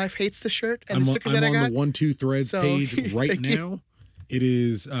Christian wife hates the shirt and the stickers that I got. I'm on the 1-2 Threads page right now. It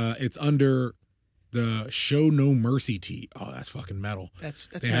is. It's under the Show No Mercy tee. Oh, that's fucking metal.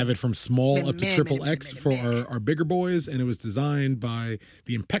 They have it from small up to triple X for our bigger boys, and it was designed by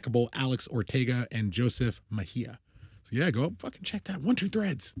the impeccable Alex Ortega and Joseph Mejia. So yeah, go up, fucking check that out. 1-2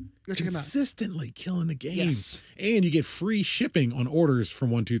 Threads. Go check them out. Consistently killing the game. Yes. And you get free shipping on orders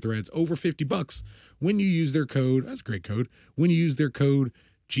from 1-2 Threads over $50 when you use their code. That's a great code. When you use their code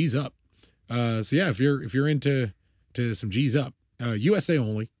G's Up. So yeah, if you're into some G's Up, USA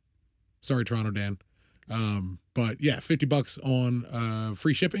only. Sorry, Toronto Dan. But yeah, $50 on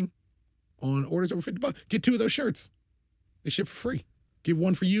free shipping on orders over $50. Get 2 of those shirts. They ship for free. Get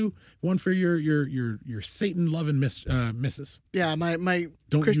one for you, one for your Satan loving missus. Yeah, my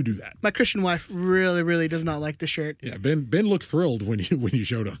Don't you do that. My Christian wife really, really does not like the shirt. Yeah, Ben looked thrilled when you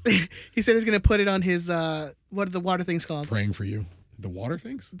showed him. He said he's gonna put it on his what are the water things called? Praying for you. The water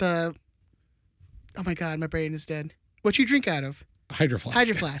things? Oh my God, my brain is dead. What you drink out of? Hydro flask.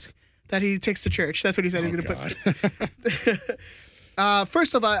 Hydro flask that he takes to church. That's what he said he's gonna put.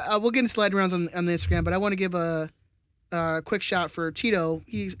 First off, we'll get into lightning rounds on the Instagram, but I want to give a quick shout for Tito.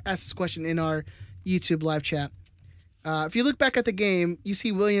 He asked this question in our YouTube live chat. If you look back at the game, you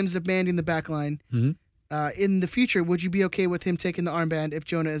see Williams demanding the back line. Mm-hmm. In the future, would you be okay with him taking the armband if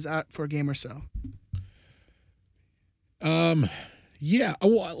Jonah is out for a game or so? Yeah.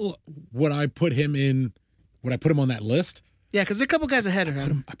 Would I put him on that list? Yeah, because there are a couple guys ahead of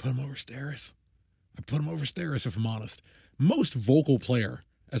him. I put him over Steris. If I'm honest. Most vocal player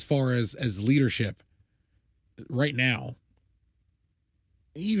as far as leadership right now,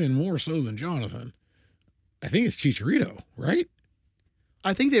 even more so than Jonathan, I think it's Chicharito, right?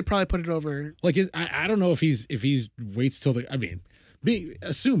 I think they'd probably put it over. Like, I don't know if he's waits till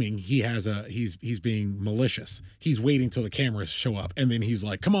assuming he's being malicious. He's waiting till the cameras show up, and then he's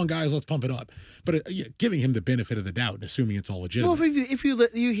like, "Come on, guys, let's pump it up." But giving him the benefit of the doubt and assuming it's all legitimate. Well, if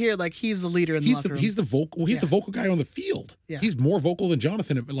you hear like he's the leader in the locker room. He's the vocal. He's the vocal guy on the field. Yeah. He's more vocal than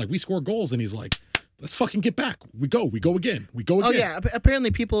Jonathan. Like, we score goals, and he's like, "Let's fucking get back. We go again. Oh yeah.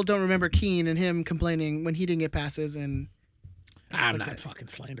 Apparently, people don't remember Keane and him complaining when he didn't get passes and. I'm not fucking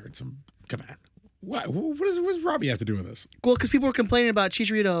slandering some. Come on. What does Robbie have to do with this? Well, because people were complaining about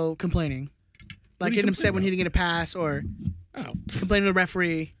Chicharito complaining. Like getting upset when he about? didn't get a pass or Oh, complaining to the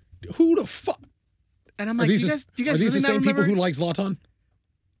referee. who the fuck? And I'm like, you guys are really these the not same remember? people who like Zlatan?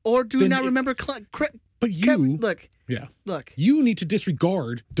 Or do Then not it- remember... But you, Look. you need to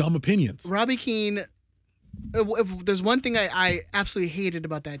disregard dumb opinions. Robbie Keane, if there's one thing I absolutely hated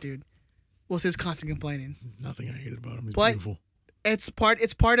about that dude, was his constant complaining. Nothing I hated about him. He's But- beautiful. It's part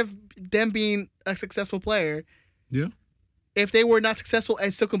of them being a successful player. Yeah. If they were not successful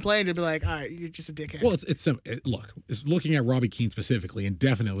and still complained, they'd be like, all right, you're just a dickhead. Well, it's looking at Robbie Keane specifically, and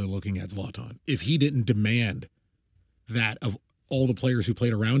definitely looking at Zlatan. If he didn't demand that of all the players who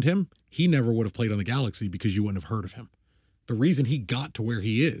played around him, he never would have played on the Galaxy because you wouldn't have heard of him. The reason he got to where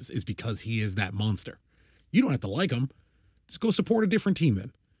he is because he is that monster. You don't have to like him. Just go support a different team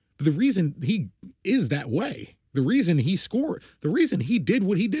then. But the reason he is that way, the reason he scored, the reason he did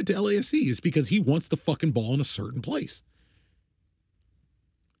what he did to LAFC is because he wants the fucking ball in a certain place.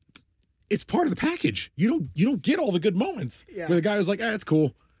 It's part of the package. You don't get all the good moments where the guy was like, it's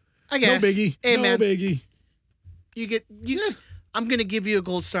cool. I guess. No biggie. Hey, no man, biggie. I'm going to give you a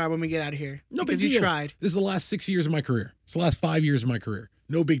gold star when we get out of here. No because big deal. you tried. This is the last 6 years of my career. It's the last 5 years of my career.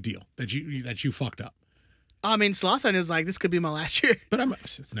 No big deal that you fucked up. I mean, Zlatan is like, this could be my last year. But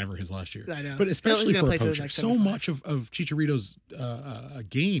it's never his last year. I know. But especially He's for gonna a play till poacher, like so 75. much of Chicharito's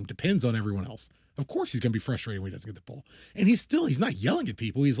game depends on everyone else. Of course, he's going to be frustrated when he doesn't get the ball, and he's not yelling at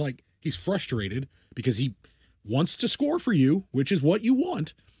people. He's frustrated because he wants to score for you, which is what you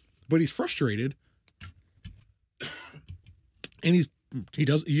want, but he's frustrated, and he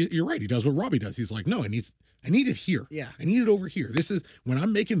does. You're right. He does what Robbie does. He's like, no, I need it here. Yeah. I need it over here. This is when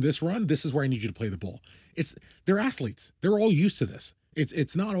I'm making this run. This is where I need you to play the ball. They're athletes. They're all used to this.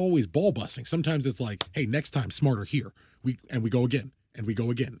 It's not always ball busting. Sometimes it's like, hey, next time smarter here. We go again, and we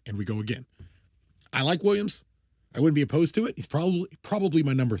go again, and we go again. I like Williams. I wouldn't be opposed to it. He's probably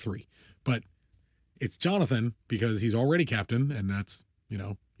my number 3, but it's Jonathan because he's already captain, and that's you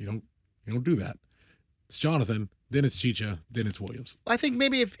don't do that. It's Jonathan, then it's Chicha, then it's Williams. I think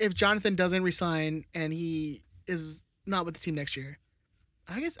maybe if Jonathan doesn't resign and he is not with the team next year,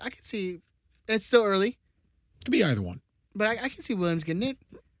 I guess I could see. It's still early, Could be either one. but I can see Williams getting it.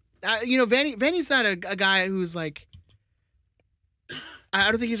 Vanny's not a guy who's like. I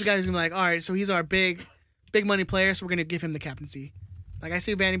don't think he's a guy who's gonna be like, all right, so he's our big money player, so we're gonna give him the captaincy. Like I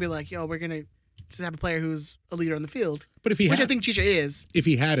see Vanny be like, yo, we're gonna just have a player who's a leader on the field, But which I think Chicha is. if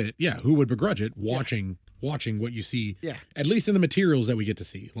he had it, yeah, who would begrudge it? Watching what you see, Yeah. at least in the materials that we get to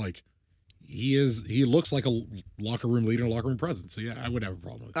see, like he looks like a locker room leader, locker room presence. So yeah, I would have a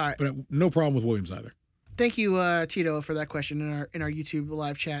problem with it. All right. But no problem with Williams either. Thank you, Tito, for that question in our YouTube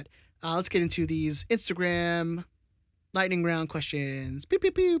live chat. Let's get into these Instagram lightning round questions. Pew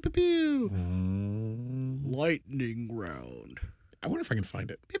pew pew pew pew. Lightning round. I wonder if I can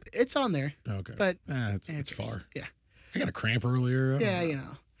find it. It's on there. Okay, But it's far. Yeah. I got a cramp earlier. I don't Yeah, know. you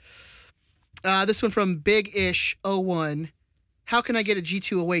know. This one from Big Ish 01. How can I get a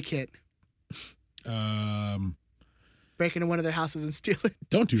G2 away kit? Break into one of their houses and steal it.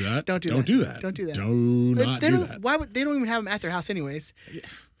 Don't do that. Don't do Don't that. do that. Don't do that. Do not They do don't- that. Why would they don't even have them at their house anyways?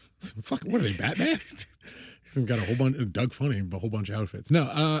 Fuck, what are they, Batman? He's got a whole bunch of Doug Funny, a whole bunch of outfits. No,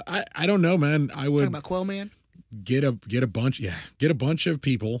 I don't know, man. I Talking would about Quail Man. get a bunch of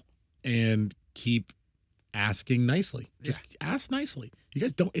people and keep asking nicely. Just ask nicely. You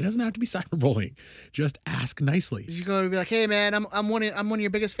guys don't. It doesn't have to be cyberbullying. Just ask nicely. You go to be like, hey man, I'm one of your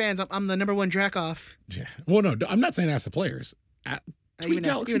biggest fans. I'm the number one Dracoff. Yeah. Well, no, I'm not saying ask the players. Tweet Even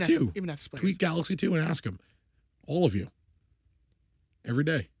ask- Galaxy even ask- 2. even ask the players. Tweet Galaxy 2 and ask them. All of you. Every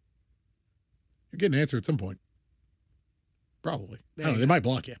day. You're getting an answer at some point. Probably. I don't know. They might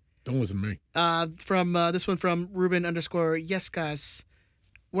block you. Don't listen to me. From this one from Ruben _ yes guys.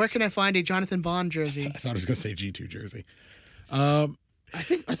 Where can I find a Jonathan Bond jersey? I thought I was going to say G2 jersey. I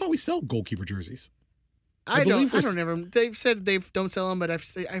thought we sell goalkeeper jerseys. I believe don't ever. They've said they don't sell them, but I've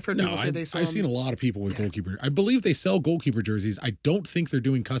heard No, people say they sell them. I've seen a lot of people with goalkeeper. I believe they sell goalkeeper jerseys. I don't think they're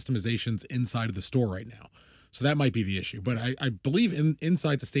doing customizations inside of the store right now. So that might be the issue. But I believe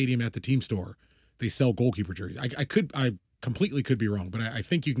inside the stadium at the team store, they sell goalkeeper jerseys. I completely could be wrong, but I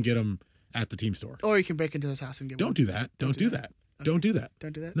think you can get them at the team store. Or you can break into his house and get Don't one. do that. Don't do that. Okay. Don't do that.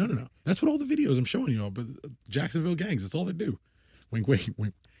 Don't do that. No. That's what all the videos I'm showing you all. But Jacksonville gangs, that's all they do. Wink, wink,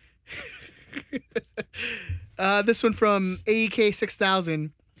 wink. This one from AEK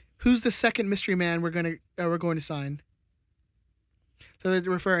 6000. Who's the second mystery man we're going to sign? So they're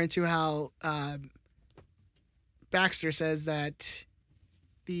referring to how Baxter says that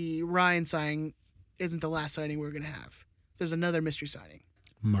the Ryan signing isn't the last signing we're going to have. There's another mystery signing.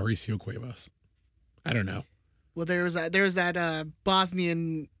 Mauricio Cuevas. I don't know. Well, there was that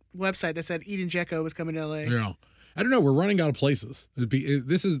Bosnian website that said Eden Dzeko was coming to LA. Yeah. I don't know. We're running out of places.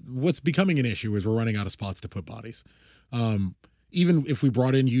 This is what's becoming an issue is we're running out of spots to put bodies. Even if we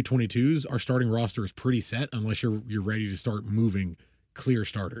brought in U22s, our starting roster is pretty set unless you're ready to start moving clear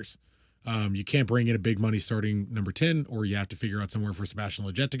starters. You can't bring in a big money starting number 10, or you have to figure out somewhere for Sebastian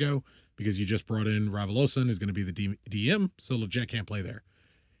Lletget to go because you just brought in Ravelosa, who's going to be the DM, so Lletget can't play there.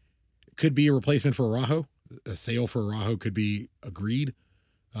 Could be a replacement for Araujo. A sale for Araujo could be agreed.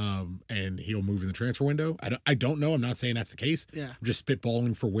 And he'll move in the transfer window. I don't know. I'm not saying that's the case. Yeah. I'm just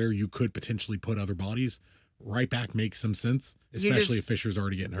spitballing for where you could potentially put other bodies. Right back makes some sense, especially if Fisher's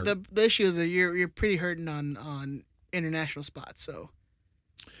already getting hurt. The issue is that you're pretty hurting on international spots. So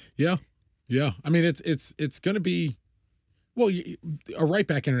Yeah. I mean, it's going to be a right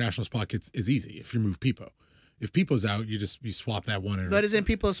back international spot is easy if you move Pipo. If Pipo's out, you swap that one in. But isn't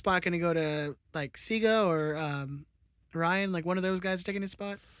people's spot going to go to like Siga or Ryan? Like one of those guys is taking his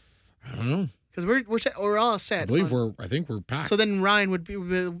spot? I don't know. Because we're all set. I think we're packed. So then Ryan would be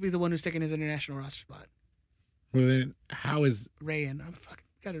the one who's taking his international roster spot. Well, then how is Rayan? I'm fucking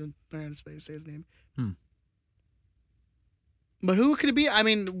gotta learn how to say his name. Hmm. But who could it be? I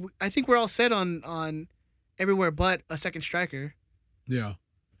mean, I think we're all set on everywhere but a second striker. Yeah.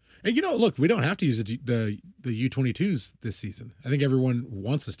 And look, we don't have to use the U22s this season. I think everyone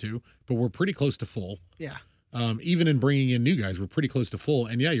wants us to, but we're pretty close to full. Yeah. Even in bringing in new guys, we're pretty close to full.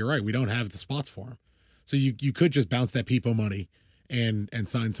 And yeah, you're right. We don't have the spots for them. So you could just bounce that Pipo money and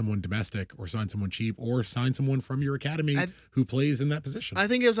sign someone domestic or sign someone cheap or sign someone from your academy who plays in that position. I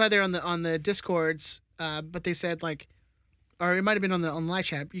think it was either on the Discords, but they said or it might have been on the live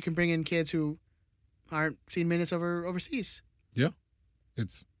chat. You can bring in kids who aren't seeing minutes overseas. Yeah,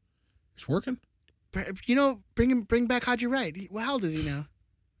 it's working. Bring back Haji Wright. How old is he now?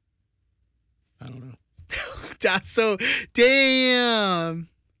 I don't know. So damn.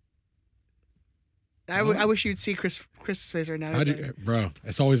 I wish you'd see Chris's face right now. Haji, bro,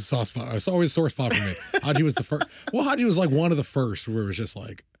 it's always a soft spot. It's always a sore spot for me. Haji was the first. Well, Haji was like one of the first where it was just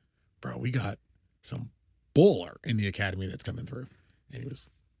like, bro, we got some bowler in the academy that's coming through, and he was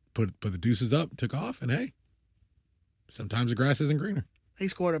put the deuces up, took off, and hey, sometimes the grass isn't greener. He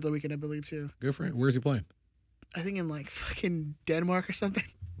scored over the weekend, I believe, too. Good for him. Where's he playing? I think in fucking Denmark or something.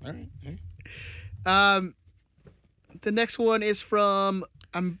 All right. The next one is from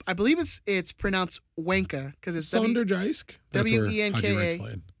I believe it's pronounced Wenka because it's Sonderjysk. That's where Wenka. Haji Wright's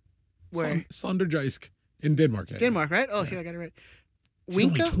playing. Where? Sonderjysk in Denmark. Denmark, right? Oh, yeah, I got it right. He's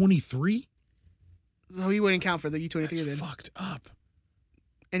only 23? Oh, he wouldn't count for the U23 That's then. fucked up.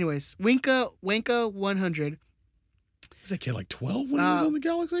 Anyways, Wenka 100. Was that kid like 12 when he was on the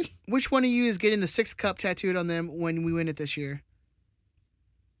Galaxy? Which one of you is getting the 6th cup tattooed on them when we win it this year?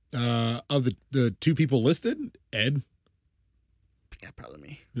 Of the two people listed, Ed. Yeah, probably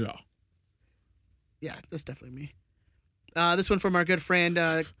me. Yeah. Yeah, that's definitely me. This one from our good friend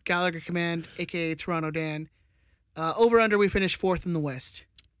Gallagher Command, aka Toronto Dan. Over under, we finished fourth in the West.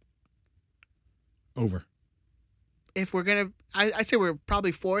 Over. If we're gonna, I'd say we're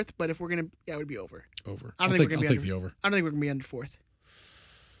probably fourth, but if we're gonna, yeah, it would be over. Over. I don't I'll think take, we're I'll gonna be take the under. over. I don't think we're gonna be under fourth.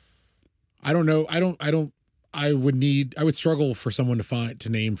 I don't know. I would struggle for someone to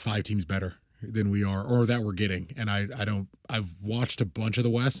name 5 teams better than we are or that we're getting. And I've watched a bunch of the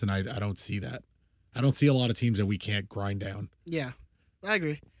West and I don't see that. I don't see a lot of teams that we can't grind down. Yeah, I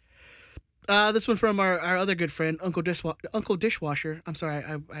agree. This one from our other good friend, Uncle Dishwasher. I'm sorry,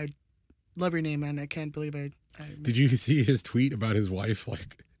 I love your name, and I can't believe I Did you see his tweet about his wife?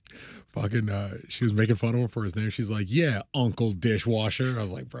 Like, fucking, she was making fun of him for his name. She's like, yeah, Uncle Dishwasher. I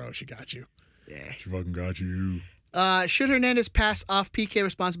was like, bro, she got you. Yeah. She fucking got you. Should Hernandez pass off PK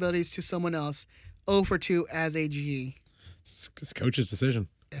responsibilities to someone else? 0 for 2 as a G. It's coach's decision.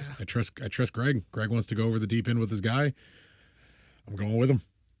 Yeah. I trust Greg. Greg wants to go over the deep end with his guy. I'm going with him.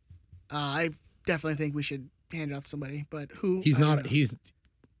 I definitely think we should hand it off to somebody, but who? He's I don't not. know.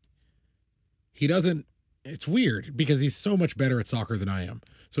 He doesn't. It's weird because he's so much better at soccer than I am.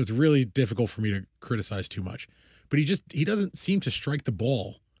 So it's really difficult for me to criticize too much. But he doesn't seem to strike the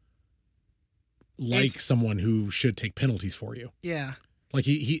ball like someone who should take penalties for you. Yeah. Like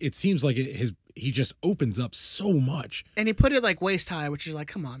it seems like he just opens up so much. And he put it like waist high, which is like,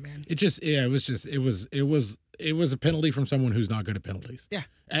 come on, man. It was a penalty from someone who's not good at penalties. Yeah.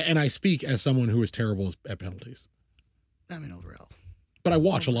 And I speak as someone who is terrible at penalties. I mean, overall. But I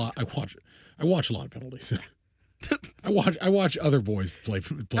watch a lot. I watch a lot of penalties. I watch other boys play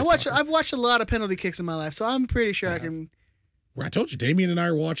soccer. I've watched a lot of penalty kicks in my life, so I'm pretty sure I can. Well, I told you, Damien and I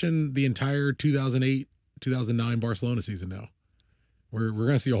are watching the entire 2008-2009 Barcelona season now. We're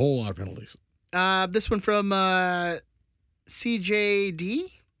going to see a whole lot of penalties. This one from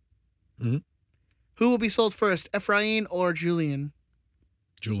CJD. Mm-hmm. Who will be sold first, Efrain or Julian?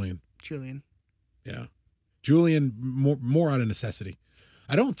 Julian. Yeah. Julian, more out of necessity.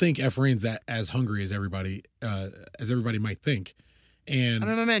 I don't think Efrain's that as hungry as everybody might think. And I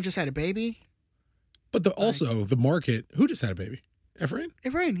mean, my man just had a baby. But also the market, who just had a baby? Efrain?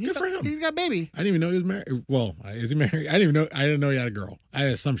 Efrain. Good for him. He's got a baby. I didn't even know he was married. Well, is he married? I didn't know he had a girl. I had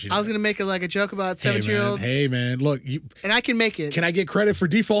an assumption. I was going to make a joke about 17-year-olds. Hey, man. Look. And I can make it. Can I get credit for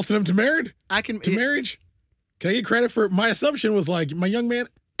defaulting him to marriage? Marriage? Can I get credit for my assumption was like, my young man,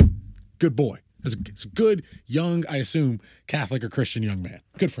 good boy. It's a good, young, I assume, Catholic or Christian young man.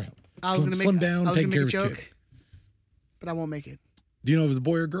 Good for him. Slim down, taking care of his kid. But I won't make it. Do you know if it was a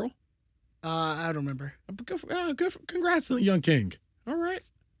boy or a girl? I don't remember. Congrats to the young king. All right.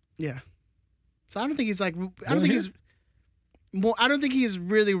 Yeah. So I don't think he's I don't think he's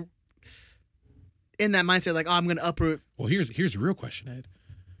really in that mindset. Like, oh, I'm going to uproot. Well, here's the real question, Ed.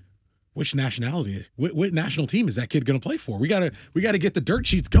 Which nationality? What national team is that kid going to play for? We gotta get the dirt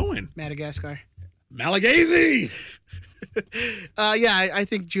sheets going. Madagascar. Malagasy. Yeah, I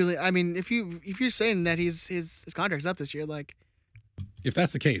think Julian. I mean, if you're saying that his contract's up this year, like. If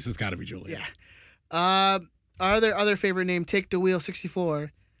that's the case, it's got to be Julian. Yeah. Our other favorite name, Take the Wheel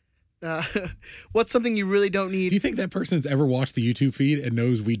 64. What's something you really don't need? Do you think that person's ever watched the YouTube feed and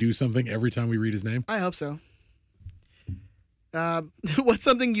knows we do something every time we read his name? I hope so. What's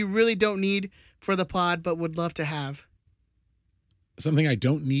something you really don't need for the pod but would love to have? Something I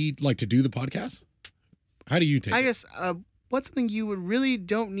don't need, like to do the podcast? How do you take it? I guess, what's something you would really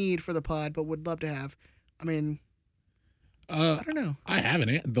don't need for the pod but would love to have? I mean, I don't know. I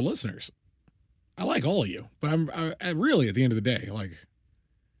haven't. The listeners. I like all of you, but I really, at the end of the day, like,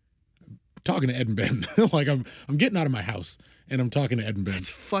 talking to Ed and Ben. Like, I'm getting out of my house and I'm talking to Ed and Ben. It's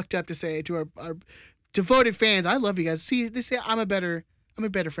fucked up to say to our devoted fans. I love you guys. See, they say I'm a better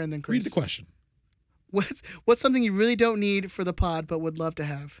friend than Chris. Read the question. What's something you really don't need for the pod but would love to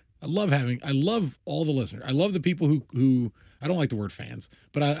have? I love all the listeners. I love the people who I don't like the word fans,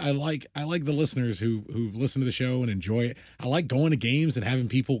 but I like the listeners who listen to the show and enjoy it. I like going to games and having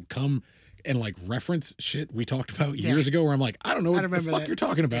people come and like reference shit we talked about years ago where I'm like, I don't know what the fuck you're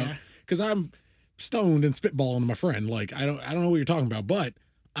talking about because I'm stoned and spitballing to my friend. Like, I don't know what you're talking about, but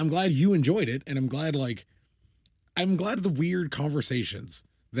I'm glad you enjoyed it. And I'm glad of the weird conversations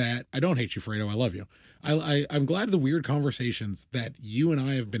that I don't hate you, Fredo. I love you. I'm glad of the weird conversations that you and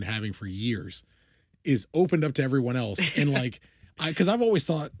I have been having for years is opened up to everyone else. And like, because I've always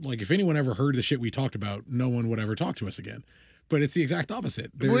thought like, if anyone ever heard the shit we talked about, no one would ever talk to us again. But it's the exact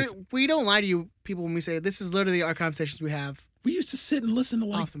opposite. We don't lie to you people when we say this is literally our conversations we have. We used to sit and listen to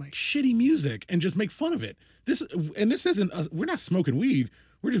like shitty music and just make fun of it. This isn't us. We're not smoking weed.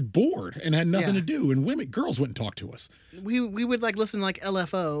 We're just bored and had nothing to do. And girls wouldn't talk to us. We would like listen to like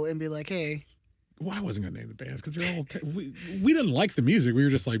LFO and be like, hey. Well, I wasn't gonna name the bands because they're all. We didn't like the music. We were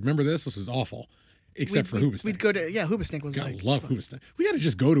just like, remember this? This was awful. except for we'd Hoobastank. go to Hoobastank was Gotta like love Hoobastank. We got to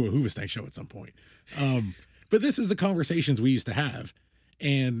just go to a Hoobastank show at some point. But this is the conversations we used to have,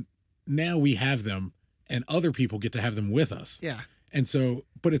 and now we have them, and other people get to have them with us. Yeah. And so,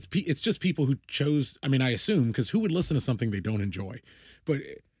 but it's just people who chose. I mean, I assume, because who would listen to something they don't enjoy? But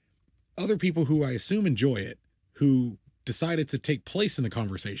other people who I assume enjoy it, who decided to take place in the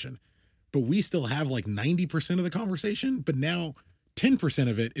conversation, but we still have like 90% of the conversation, but now 10%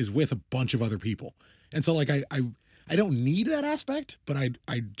 of it is with a bunch of other people. And so like I don't need that aspect, but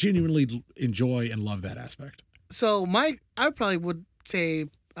I genuinely enjoy and love that aspect. So I probably would say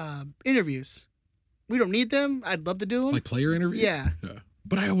interviews. We don't need them. I'd love to do them. Like player interviews? Yeah.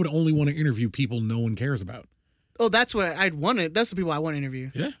 But I would only want to interview people no one cares about. Oh, that's what I'd want to. That's the people I want to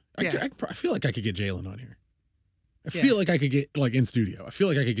interview. Yeah. Yeah. I feel like I could get Jalen on here. I Yeah. feel like I could get like in studio. I feel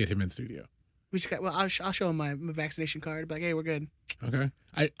like I could get him in studio. We just got. Well, I'll show him my vaccination card. Be like, hey, we're good. Okay.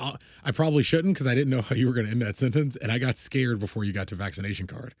 I probably shouldn't because I didn't know how you were going to end that sentence, and I got scared before you got to vaccination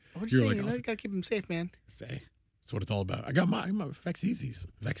card. What You're you like, saying? You gotta keep him safe, man. Say, that's what it's all about. I got my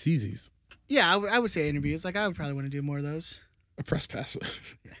Vaxeasies. Yeah, I would say interviews. Like I would probably want to do more of those. A press pass.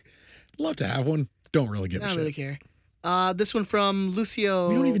 Love to have one. Don't really give I a don't shit. really care. This one from Lucio.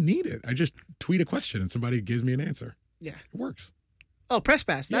 We don't even need it. I just tweet a question and somebody gives me an answer. Yeah. It works. Oh, press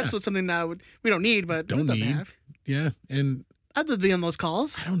pass. That's Yeah. what something that we don't need, but Don't we'd love to need. have. Yeah. And I'd love to be on those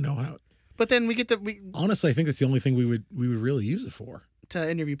calls. I don't know how. But then we get Honestly, I think that's the only thing we would really use it for. to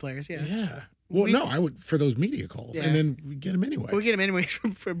interview players. Yeah. Yeah. Well, We- no, I would for those media calls, Yeah. and then we get them anyway. But we get them anyways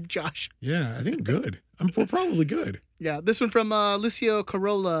from Josh. Yeah, I think I'm good. We're probably good. Yeah. This one from Lucio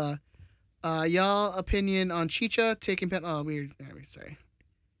Corolla. Y'all opinion on Chicha taking pen? Oh, weird. Sorry.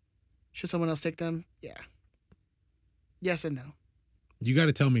 Should someone else take them? Yeah. Yes and no. You got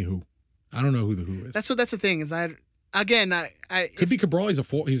to tell me who. I don't know who the who is. That's the thing is I Could be Cabral. He's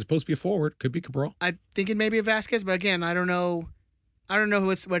supposed to be a forward. Could be Cabral. I'm thinking maybe a Vasquez, but again, I don't know. I don't know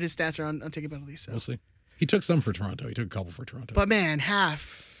what his stats are on taking penalties. So. We'll see. He took some for Toronto. He took a couple for Toronto. But man,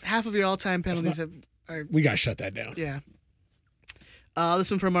 half of your all-time penalties are We got to shut that down. yeah.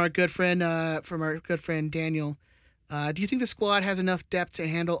 This one from our good friend Daniel. Do you think the squad has enough depth to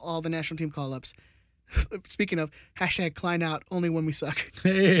handle all the national team call-ups? Speaking of #Klein out, only when we suck.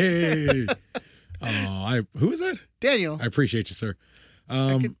 Hey. Who is that? Daniel. I appreciate you, sir.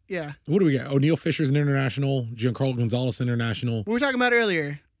 Yeah. What do we got? O'Neal Fisher's an international. Giancarlo Gonzalez international. We were talking about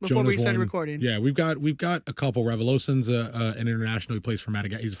earlier before we Jonah's started one. recording. Yeah, we've got a couple. Revolution's an international. He plays for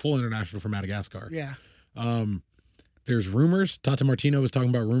Madagascar. He's a full international for Madagascar. Yeah. There's rumors. Tata Martino was talking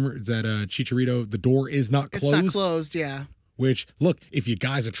about rumors that Chicharito, the door is not closed. It's not closed. Yeah. Which, look, if you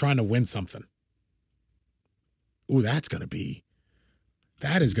guys are trying to win something, that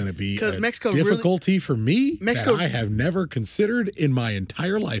is going to be Because a Mexico difficulty for me Mexico- that I have never considered in my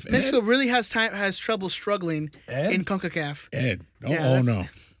entire life. Mexico really has trouble struggling Ed? in CONCACAF. Ed, Yeah, no.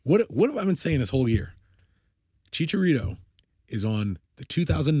 What have I been saying this whole year? Chicharito is on the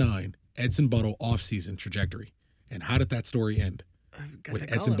 2009 Edson Buttle offseason trajectory. And how did that story end?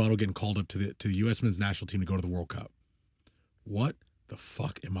 With Edson Buttle getting called up to the U.S. men's national team to go to the World Cup. What the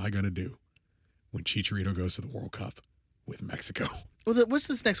fuck am I going to do when Chicharito goes to the World Cup with Mexico? Well, what's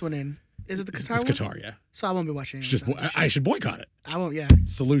this next one in? Is it the Qatar It's one? Qatar, yeah. So I won't be watching it. It's just I should boycott it. I won't. Yeah.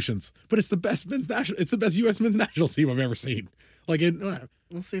 Solutions, but it's the best It's the best U.S. men's national team I've ever seen. Like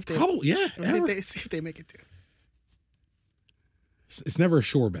We'll see if they probably see if they make it to. It's never a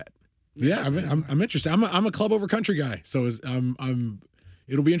sure bet. Yeah, I'm interested. I'm a club over country guy, so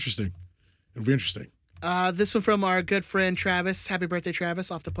it'll be interesting. It'll be interesting. This one from our good friend Travis. Happy birthday,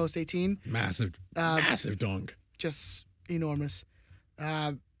 Travis! Off the post 18. Massive dunk. Just enormous.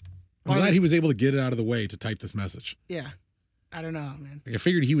 I'm glad he was able to get it out of the way to type this message. Yeah. I don't know, man. Like I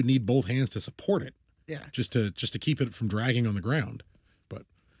figured he would need both hands to support it, Yeah. just to keep it from dragging on the ground. But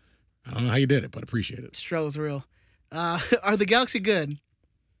I don't know how you did it, but appreciate it. Struggle's real. Are the Galaxy good?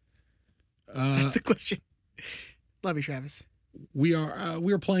 That's the question. Love you, Travis. We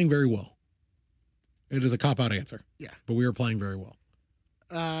are playing very well. It is a cop-out answer. Yeah. But we are playing very well.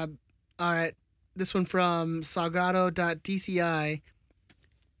 All right. This one from Salgado.dci.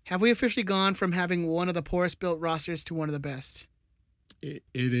 Have we officially gone from having one of the poorest built rosters to one of the best? It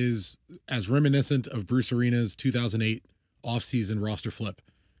is as reminiscent of Bruce Arena's 2008 offseason roster flip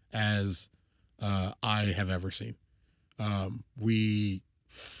as I have ever seen. We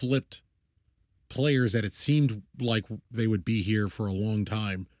flipped players that it seemed like they would be here for a long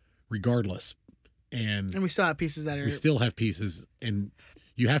time regardless. And we still have pieces that are... we still have pieces, and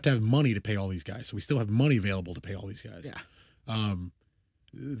you have to have money to pay all these guys. So we still have money available to pay all these guys. Yeah.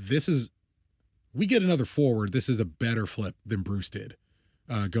 We get another forward. This is a better flip than Bruce did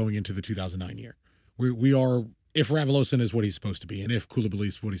going into the 2009 year. We are, if Ravalosin is what he's supposed to be, and if Koulibaly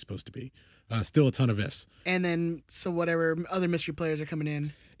is what he's supposed to be, still a ton of ifs. And then so whatever other mystery players are coming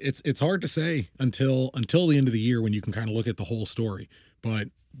in. It's hard to say until the end of the year when you can kind of look at the whole story. But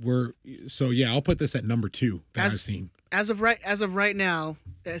I'll put this at number 2 that I've seen. As of right now,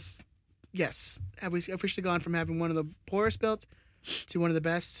 yes. Have we officially gone from having one of the poorest built to one of the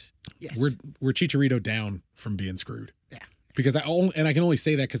best? Yes. We're Chicharito down from being screwed. Yeah. Because I can only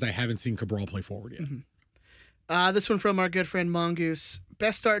say that because I haven't seen Cabral play forward yet. Mm-hmm. This one from our good friend Mongoose.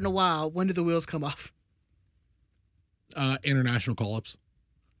 Best start in a while. When do the wheels come off? International call-ups.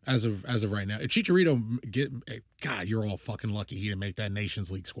 As of right now, Chicharito, God, you're all fucking lucky he didn't make that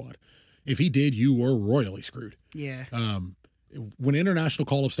Nations League squad. If he did, you were royally screwed. Yeah. When international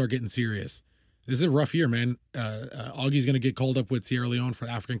call-ups start getting serious, this is a rough year, man. Augie's going to get called up with Sierra Leone for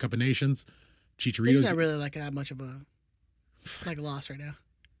the African Cup of Nations. Chicharito's He's not really like that much of a loss right now.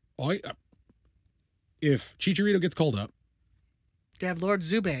 If Chicharito gets called up, You have Lord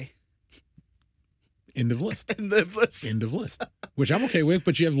Zube. end of list. End of list. End of list. Which I'm okay with,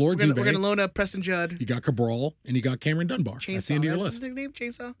 but you have Lord Zube. We're going to loan up Preston Judd. You got Cabral, and you got Cameron Dunbar. Chainsaw. That's the end of your What's list. his name?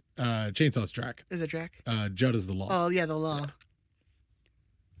 Chainsaw? Chainsaw's Drac. Is it Drac? Judd is the law. Oh, yeah, the law.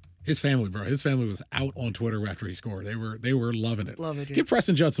 His family, bro. His family was out on Twitter after he scored. They were loving it. Love it, dude. Give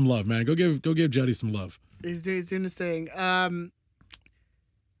Preston Judd some love, man. Go give Juddy some love. He's doing his thing.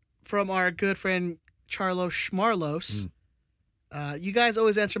 From our good friend Charlos Schmarlos. You guys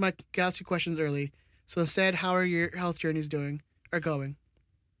always answer my Galaxy questions early. So said, how are your health journeys doing or going?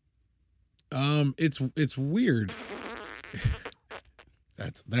 It's weird.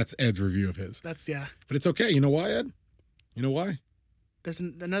 That's Ed's review of his. That's yeah. But it's okay. You know why, Ed? You know why? There's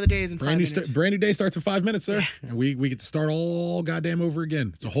another day is in 5 minutes. Brand new day starts in 5 minutes, sir. Yeah. And we get to start all goddamn over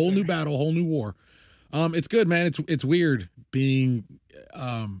again. It's a whole sir. new battle, a whole new war. It's good, man. It's weird being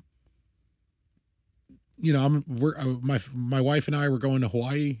my wife and I were going to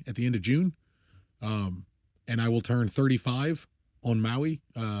Hawaii at the end of June. And I will turn 35 on Maui.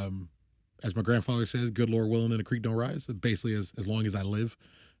 As my grandfather says, good Lord willing and a creek don't rise. Basically, as long as I live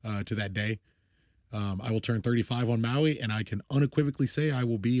to that day. I will turn 35 on Maui, and I can unequivocally say I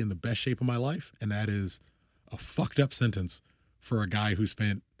will be in the best shape of my life. And that is a fucked up sentence for a guy who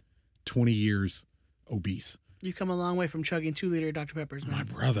spent 20 years obese. You've come a long way from chugging 2-liter Dr. Peppers, man. My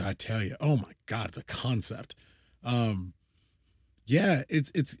brother, I tell you, oh my God, the concept. Yeah,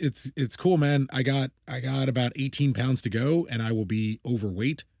 it's cool, man. I got about 18 pounds to go, and I will be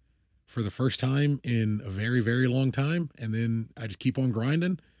overweight for the first time in a very, very long time. And then I just keep on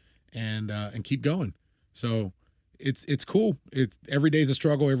grinding and keep going. So it's cool. Every day's a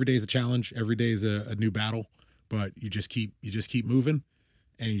struggle, every day's a challenge, every day's a new battle, but you just keep moving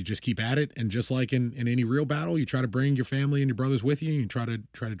and you just keep at it. And just like in any real battle, you try to bring your family and your brothers with you. You try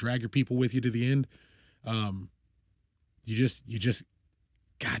to drag your people with you to the end. You just,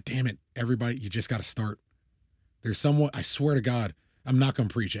 God damn it, everybody, you just got to start. There's someone, I swear to God, I'm not going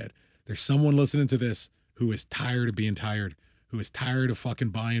to preach, Ed. There's someone listening to this who is tired of being tired, who is tired of fucking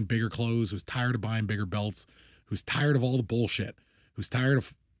buying bigger clothes, who's tired of buying bigger belts, who's tired of all the bullshit, who's tired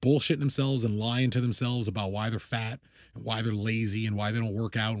of bullshitting themselves and lying to themselves about why they're fat and why they're lazy and why they don't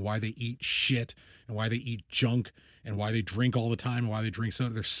work out and why they eat shit and why they eat junk and why they drink all the time and why they drink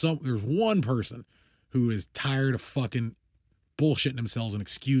soda. There's one person who is tired of fucking bullshitting themselves and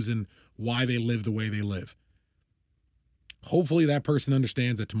excusing why they live the way they live. Hopefully that person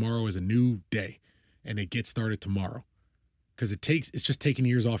understands that tomorrow is a new day and it gets started tomorrow. Because it's just taking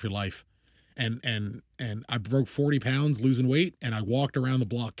years off your life. And I broke 40 pounds losing weight, and I walked around the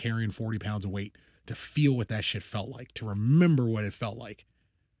block carrying 40 pounds of weight to feel what that shit felt like, to remember what it felt like.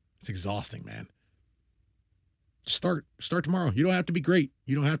 It's exhausting, man. Start tomorrow. You don't have to be great.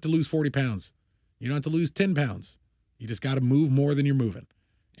 You don't have to lose 40 pounds. You don't have to lose 10 pounds. You just got to move more than you're moving.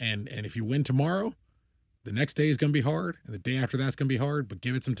 And if you win tomorrow, the next day is going to be hard, and the day after that's going to be hard, but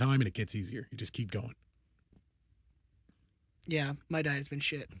give it some time and it gets easier. You just keep going. Yeah, my diet's been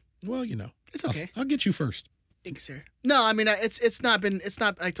shit. Well, you know. It's okay. I'll get you first. Thank you, sir. No, I mean, it's not,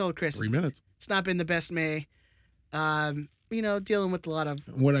 I told Chris. 3 minutes. It's not been the best May. Dealing with a lot of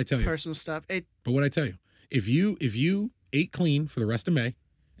What'd I tell you? personal stuff. But what'd I tell you? If you ate clean for the rest of May,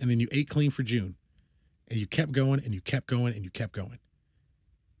 and then you ate clean for June, and you kept going, and you kept going, and you kept going,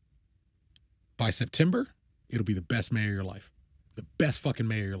 by September, it'll be the best May of your life. The best fucking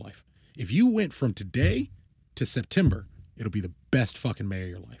May of your life. If you went from today to September, it'll be the best fucking May of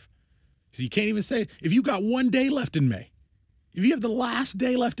your life. So you can't even say, if you got one day left in May, if you have the last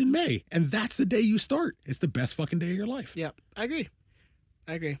day left in May, and that's the day you start, it's the best fucking day of your life. Yep, I agree.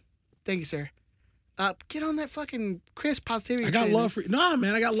 Thank you, sir. Get on that fucking Chris positivity. I got train. love for you. Nah,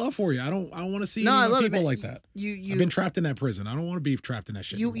 man, I got love for you. I don't want to see No, I any more love it, people man. like that. You I've been trapped in that prison. I don't want to be trapped in that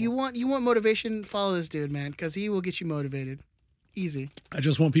shit. you anymore. you want motivation? Follow this dude, man, because he will get you motivated. Easy. I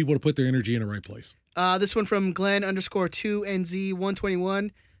just want people to put their energy in the right place. This one from Glenn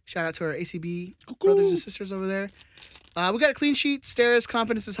 _2NZ121. Shout out to our ACB Cool. brothers and sisters over there. We got a clean sheet. Steris,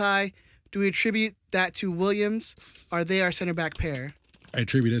 confidence is high. Do we attribute that to Williams? Are they our center back pair? I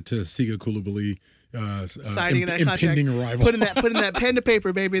attribute it to Siga Koulibaly Signing that contract, impending arrival. putting that pen to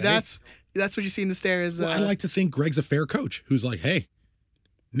paper, baby. That's what you see in the Steris. Well, I like to think Greg's a fair coach who's like, hey,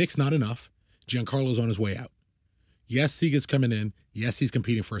 Nick's not enough. Giancarlo's on his way out. Yes, Siga's coming in. Yes, he's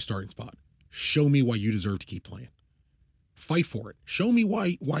competing for a starting spot. Show me why you deserve to keep playing. Fight for it. Show me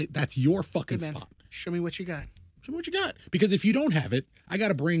why that's your fucking Hey, man, spot. show me what you got. Show me what you got. Because if you don't have it, I got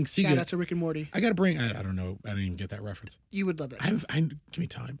to bring Shout Siga. out to Rick and Morty. I got to bring. I don't know. I didn't even get that reference. You would love that. Give me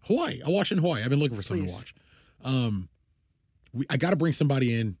time. Hawaii. I watch in Hawaii. I've been looking for something to Please. watch. I got to bring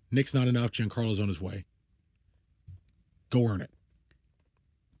somebody in. Nick's not enough. Giancarlo's on his way. Go earn it.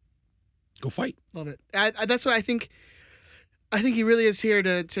 Go fight. Love it. That's what I think. I think he really is here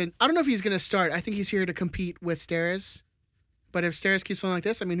to. I don't know if he's going to start. I think he's here to compete with Steris. But if Steris keeps playing like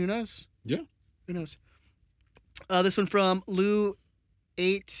this, I mean, who knows? Yeah. Who knows? This one from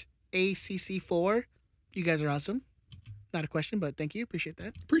Lou8ACC4. You guys are awesome. Not a question, but thank you. Appreciate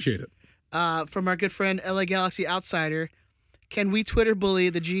that. Appreciate it. From our good friend LA Galaxy Outsider. Can we Twitter bully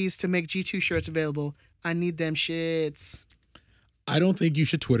the G's to make G2 shirts available? I need them shits. I don't think you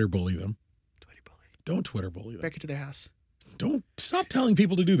should Twitter bully them. Twitter bully. Don't Twitter bully them. Back into their house. Don't stop telling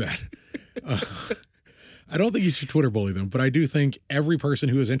people to do that. I don't think you should Twitter bully them, but I do think every person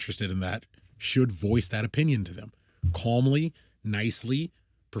who is interested in that should voice that opinion to them calmly, nicely,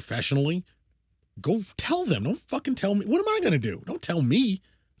 professionally. Go tell them. Don't fucking tell me. What am I going to do? Don't tell me.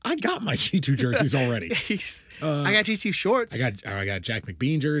 I got my G2 jerseys already. I got G2 shorts. I got Jack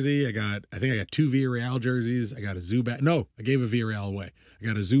McBean jersey. I think I got 2 Villarreal jerseys. I got a Zubac. No, I gave a Villarreal away. I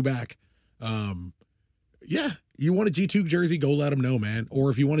got a Zubac. Yeah, you want a G2 jersey, go let them know, man.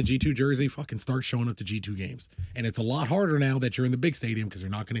 Or if you want a G2 jersey, fucking start showing up to G2 games. And it's a lot harder now that you're in the big stadium because they're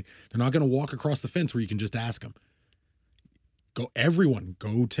not gonna walk across the fence where you can just ask them. Go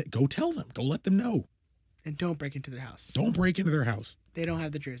tell them. Go let them know. And don't break into their house. Don't break into their house. They don't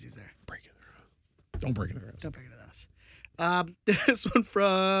have the jerseys there. Break into their house. Don't break into their house. Don't break into their house. This one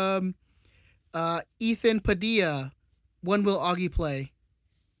from Ethan Padilla. When will Augie play?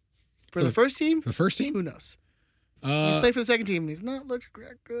 For the first team? For the first team? Who knows? He's played for the second team, and he's not looked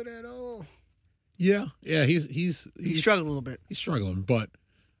good at all. Yeah, he's He struggled a little bit. He's struggling, but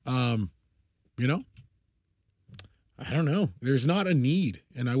you know, I don't know. There's not a need,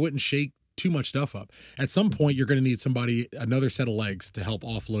 and I wouldn't shake too much stuff up. At some point, you're going to need another set of legs to help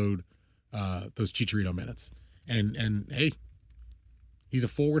offload those Chicharito minutes. And hey, he's a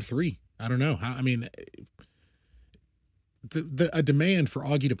forward 3. I don't know. I mean, a demand for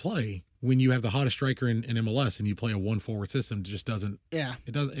Augie to play when you have the hottest striker in MLS and you play a 1 forward system just doesn't. Yeah.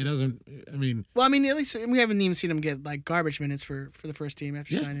 It doesn't. I mean. Well, I mean, at least we haven't even seen him get like garbage minutes for the first team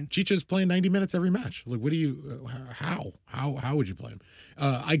after signing. Chicha's playing 90 minutes every match. Like, what do you? How would you play him?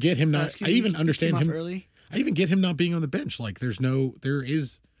 I get him not. I even understand him early. I even get him not being on the bench. Like, Dunbar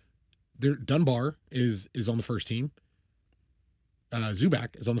is on the first team.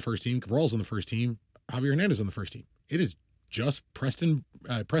 Zubac is on the first team. Cabral's on the first team. Javier Hernandez on the first team. It is just Preston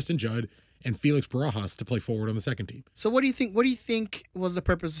Judd and Felix Barajas to play forward on the second team. So what do you think? What do you think was the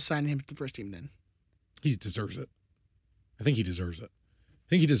purpose of signing him to the first team then? He deserves it. I think he deserves it.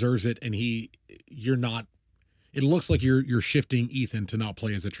 And you're not. It looks like you're shifting Ethan to not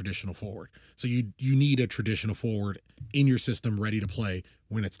play as a traditional forward. So you need a traditional forward in your system ready to play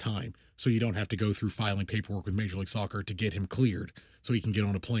when it's time. So you don't have to go through filing paperwork with Major League Soccer to get him cleared so he can get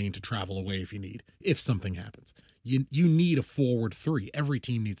on a plane to travel away if something happens. You need a forward 3. Every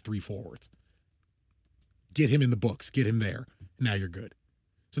team needs 3 forwards. Get him in the books. Get him there. Now you're good.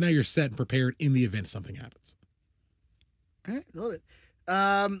 So now you're set and prepared in the event something happens. All right, love it.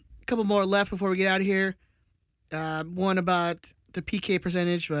 A couple more left before we get out of here. One about the PK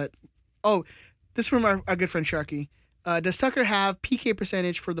percentage, but this is from our good friend Sharky. Does Tucker have PK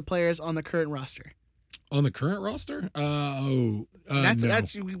percentage for the players on the current roster? On the current roster? No.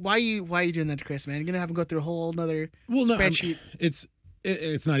 That's why you doing that to Chris, man? You're gonna have him go through a whole nother spreadsheet.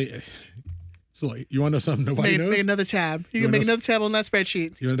 It's not. So like, you want to know something nobody knows? Make another tab. You can make another tab on that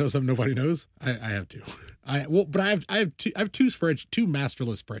spreadsheet. You want to know something nobody knows? I have two. I have two master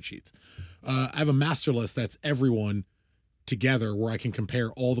list spreadsheets. I have a master list that's everyone together where I can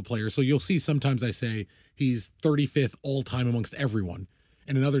compare all the players. So you'll see sometimes I say he's 35th all time amongst everyone.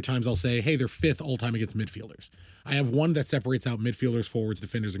 And in other times I'll say, hey, they're 5th all time against midfielders. I have one that separates out midfielders, forwards,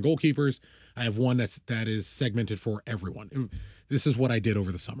 defenders, and goalkeepers. I have one that is segmented for everyone. This is what I did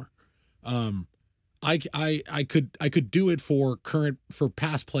over the summer. I could do it for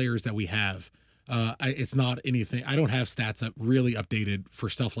past players that we have. It's not anything. I don't have stats up really updated for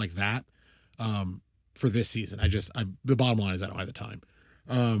stuff like that. For this season, the bottom line is I don't have the time.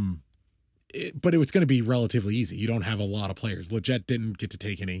 But it was going to be relatively easy. You don't have a lot of players. Leggett didn't get to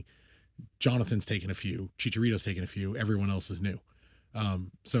take any. Jonathan's taken a few. Chicharito's taken a few. Everyone else is new.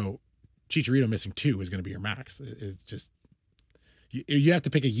 So Chicharito missing 2 is going to be your max. It's just you have to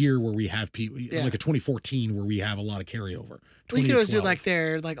pick a year where we have people like a 2014 where we have a lot of carryover. We could always do like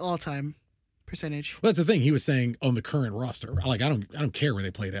their all time percentage. Well, that's the thing he was saying on the current roster. Like I don't care where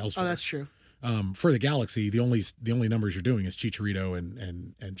they played elsewhere. Oh, that's true. For the Galaxy, the only numbers you're doing is Chicharito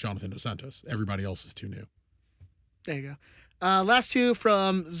and Jonathan Dos Santos. Everybody else is too new. There you go. Last 2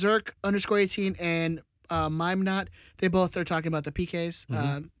 from Zerk_18 and Mime Not. They both are talking about the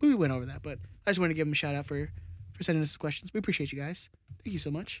PKs. We went over that, but I just want to give them a shout out for sending us questions. We appreciate you guys. Thank you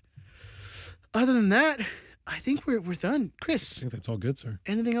so much. Other than that, I think we're done. Chris, I think that's all good, sir.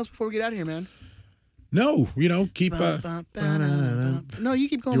 anything else before we get out of here, man? No, keep. No, you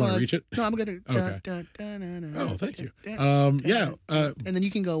keep going. You want to reach it? No, I'm gonna. Okay. Oh, thank you. Yeah. And then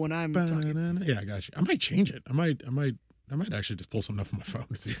you can go when I'm talking. Yeah, I got you. I might change it. I might actually just pull something up on my phone.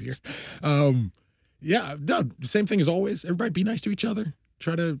 It's easier. Yeah, no, same thing as always. Everybody be nice to each other.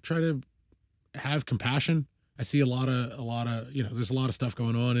 Try to have compassion. I see a lot of there's a lot of stuff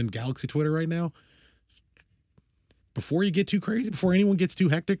going on in Galaxy Twitter right now. Before you get too crazy, before anyone gets too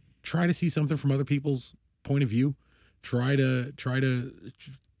hectic, try to see something from other people's point of view. Try to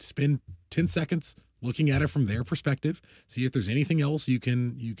spend 10 seconds looking at it from their perspective. See if there's anything else you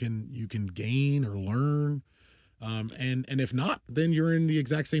can gain or learn. And if not, then you're in the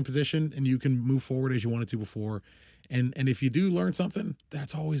exact same position and you can move forward as you wanted to before. And if you do learn something,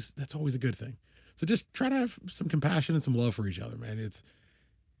 that's always a good thing. So just try to have some compassion and some love for each other, man.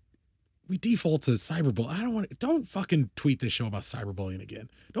 We default to cyberbullying. Don't fucking tweet this show about cyberbullying again.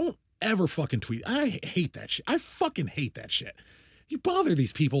 Don't ever fucking tweet. I hate that shit. I fucking hate that shit. You bother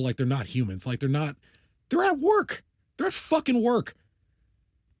these people like they're not humans, like they're at work. They're at fucking work.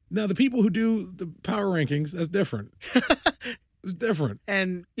 Now, the people who do the power rankings, that's different. It's different.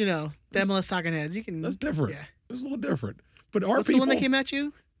 And, the MLS talking heads, you can. That's different. Yeah. It's a little different. But our What's people. the one that came at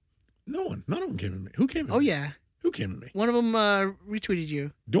you? No one. None of them came at me. Who came at me? Oh, yeah. Who came at me? One of them retweeted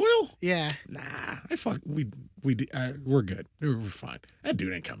you. Doyle? Yeah. Nah, we're good. We're fine. That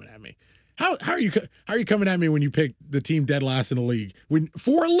dude ain't coming at me. How are you coming at me when you pick the team dead last in the league? When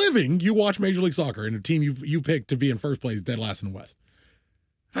for a living you watch Major League Soccer and the team you pick to be in first place dead last in the West.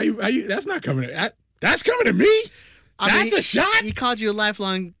 How you that's not coming at that's coming at me? That's a shot? He called you a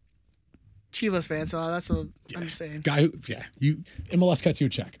lifelong Chivas fan, so that's what I'm just saying. Guy MLS cuts you a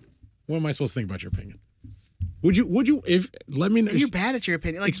check. What am I supposed to think about your opinion? Would you let me know? You're bad at your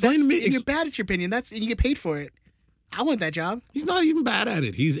opinion. Like, explain to me. You're bad at your opinion. And you get paid for it. I want that job. He's not even bad at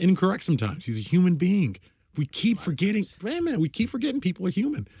it. He's incorrect sometimes. He's a human being. We keep forgetting. Man, we keep forgetting people are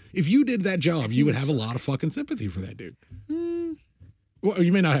human. If you did that job, you would have a lot of fucking sympathy for that dude. Well,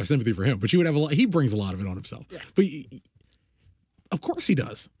 you may not have sympathy for him, but you would have a lot. He brings a lot of it on himself. Yeah. But of course he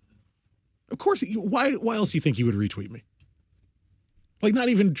does. Of course. Why else do you think he would retweet me? Like, not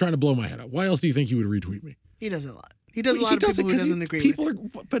even trying to blow my head up. Why else do you think he would retweet me? He does it a lot. He does a lot of people who doesn't agree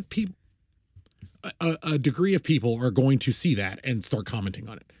with. A degree of people are going to see that and start commenting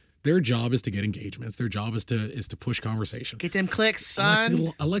on it. Their job is to get engagements. Their job is to push conversation. Get them clicks, son.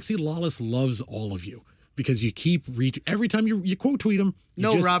 Alexi Lawless loves all of you because you keep every time you quote tweet him.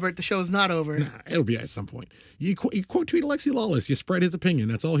 Robert, the show's not over. Nah, it'll be at some point. You quote tweet Alexi Lawless. You spread his opinion.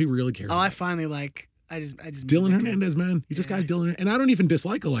 That's all he really cares about. I finally I just Dylan Hernandez, man. You just got Dylan, and I don't even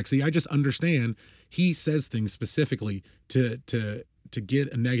dislike Alexi. I just understand he says things specifically to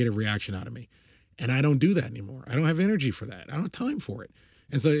get a negative reaction out of me, and I don't do that anymore. I don't have energy for that. I don't have time for it.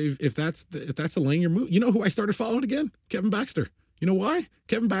 And so if that's the lane you're moving, you know who I started following again? Kevin Baxter. You know why?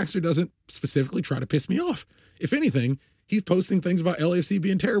 Kevin Baxter doesn't specifically try to piss me off. If anything, he's posting things about LAFC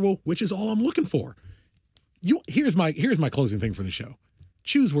being terrible, which is all I'm looking for. Here's my closing thing for the show.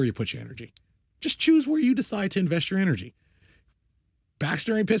 Choose where you put your energy. Just choose where you decide to invest your energy.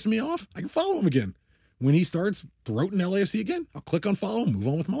 Baxter ain't pissing me off. I can follow him again. When he starts throating LAFC again, I'll click unfollow and move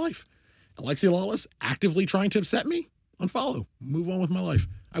on with my life. Alexi Lawless actively trying to upset me, unfollow, move on with my life.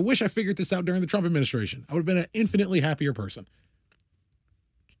 I wish I figured this out during the Trump administration. I would have been an infinitely happier person.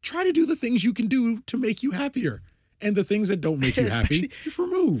 Try to do the things you can do to make you happier. And the things that don't make you happy, just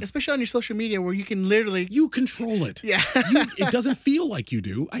remove. Especially on your social media where you can literally. You control it. Yeah. It doesn't feel like you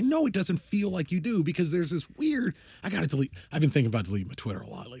do. I know it doesn't feel like you do because there's this weird, I got to delete. I've been thinking about deleting my Twitter a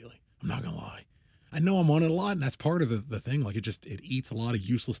lot lately. I'm not going to lie. I know I'm on it a lot, and that's part of the thing. Like, it eats a lot of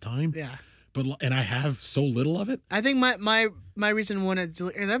useless time. Yeah. And I have so little of it. I think my reason when I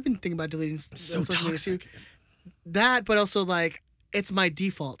delete, and I've been thinking about deleting So social media too. toxic. That, but also like it's my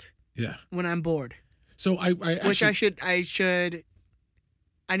default Yeah. when I'm bored. So I Which actually, I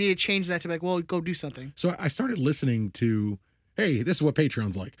need to change that to be like, well, go do something. So I started listening to, hey, this is what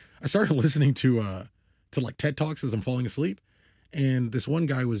Patreon's like. I started listening to like TED Talks as I'm falling asleep. And this one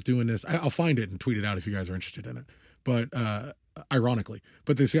guy was doing this. I'll find it and tweet it out if you guys are interested in it. But ironically,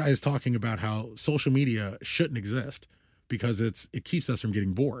 this guy is talking about how social media shouldn't exist because it keeps us from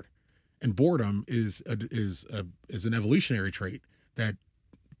getting bored. And boredom is an evolutionary trait that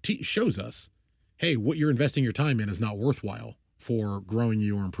shows us, hey, what you're investing your time in is not worthwhile for growing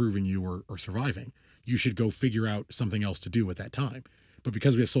you or improving you or surviving. You should go figure out something else to do with that time. But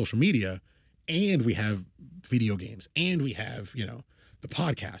because we have social media and we have video games and we have, the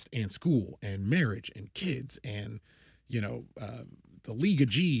podcast and school and marriage and kids and, the League of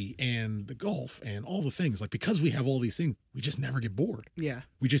G and the golf and all the things, like, because we have all these things, we just never get bored. Yeah.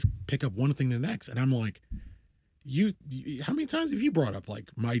 We just pick up one thing to the next. And I'm like, how many times have you brought up like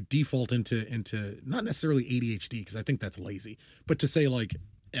my default into not necessarily ADHD, because I think that's lazy, but to say like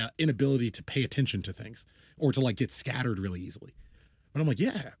inability to pay attention to things or to like get scattered really easily. But I'm like,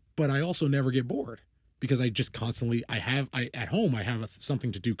 yeah, but I also never get bored because I just constantly, at home, I have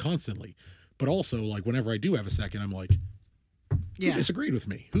something to do constantly. But also like whenever I do have a second, I'm like, who disagreed with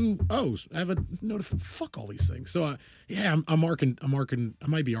me? I have a fuck all these things. So I'm arcing, I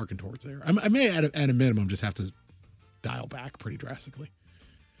might be arcing towards there. I may at a minimum just have to dial back pretty drastically.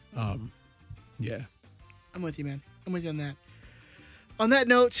 Yeah. I'm with you, man. I'm with you on that. On that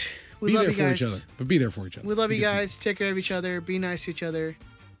note, we love you guys. Be there for each other, but be there for each other. We love you guys. Take care of each other. Be nice to each other.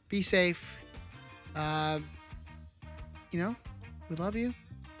 Be safe. We love you.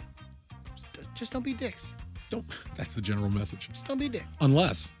 Just don't be dicks. That's the general message. Just don't be a dick.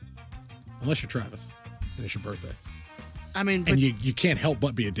 Unless you're Travis and it's your birthday. I mean, and you can't help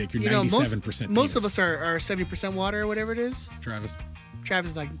but be a dick. You're 97% most of us are 70% water or whatever it is. Travis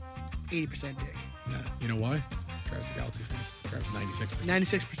is like 80% dick. Nah, you know why? Travis is a Galaxy fan. Travis is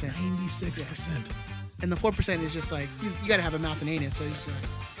 96%. 96%. 96%. Yeah. And the 4% is just like, you got to have a mouth and anus. So you just like...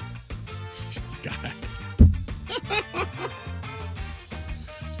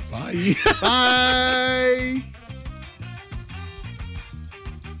 Bye. Bye.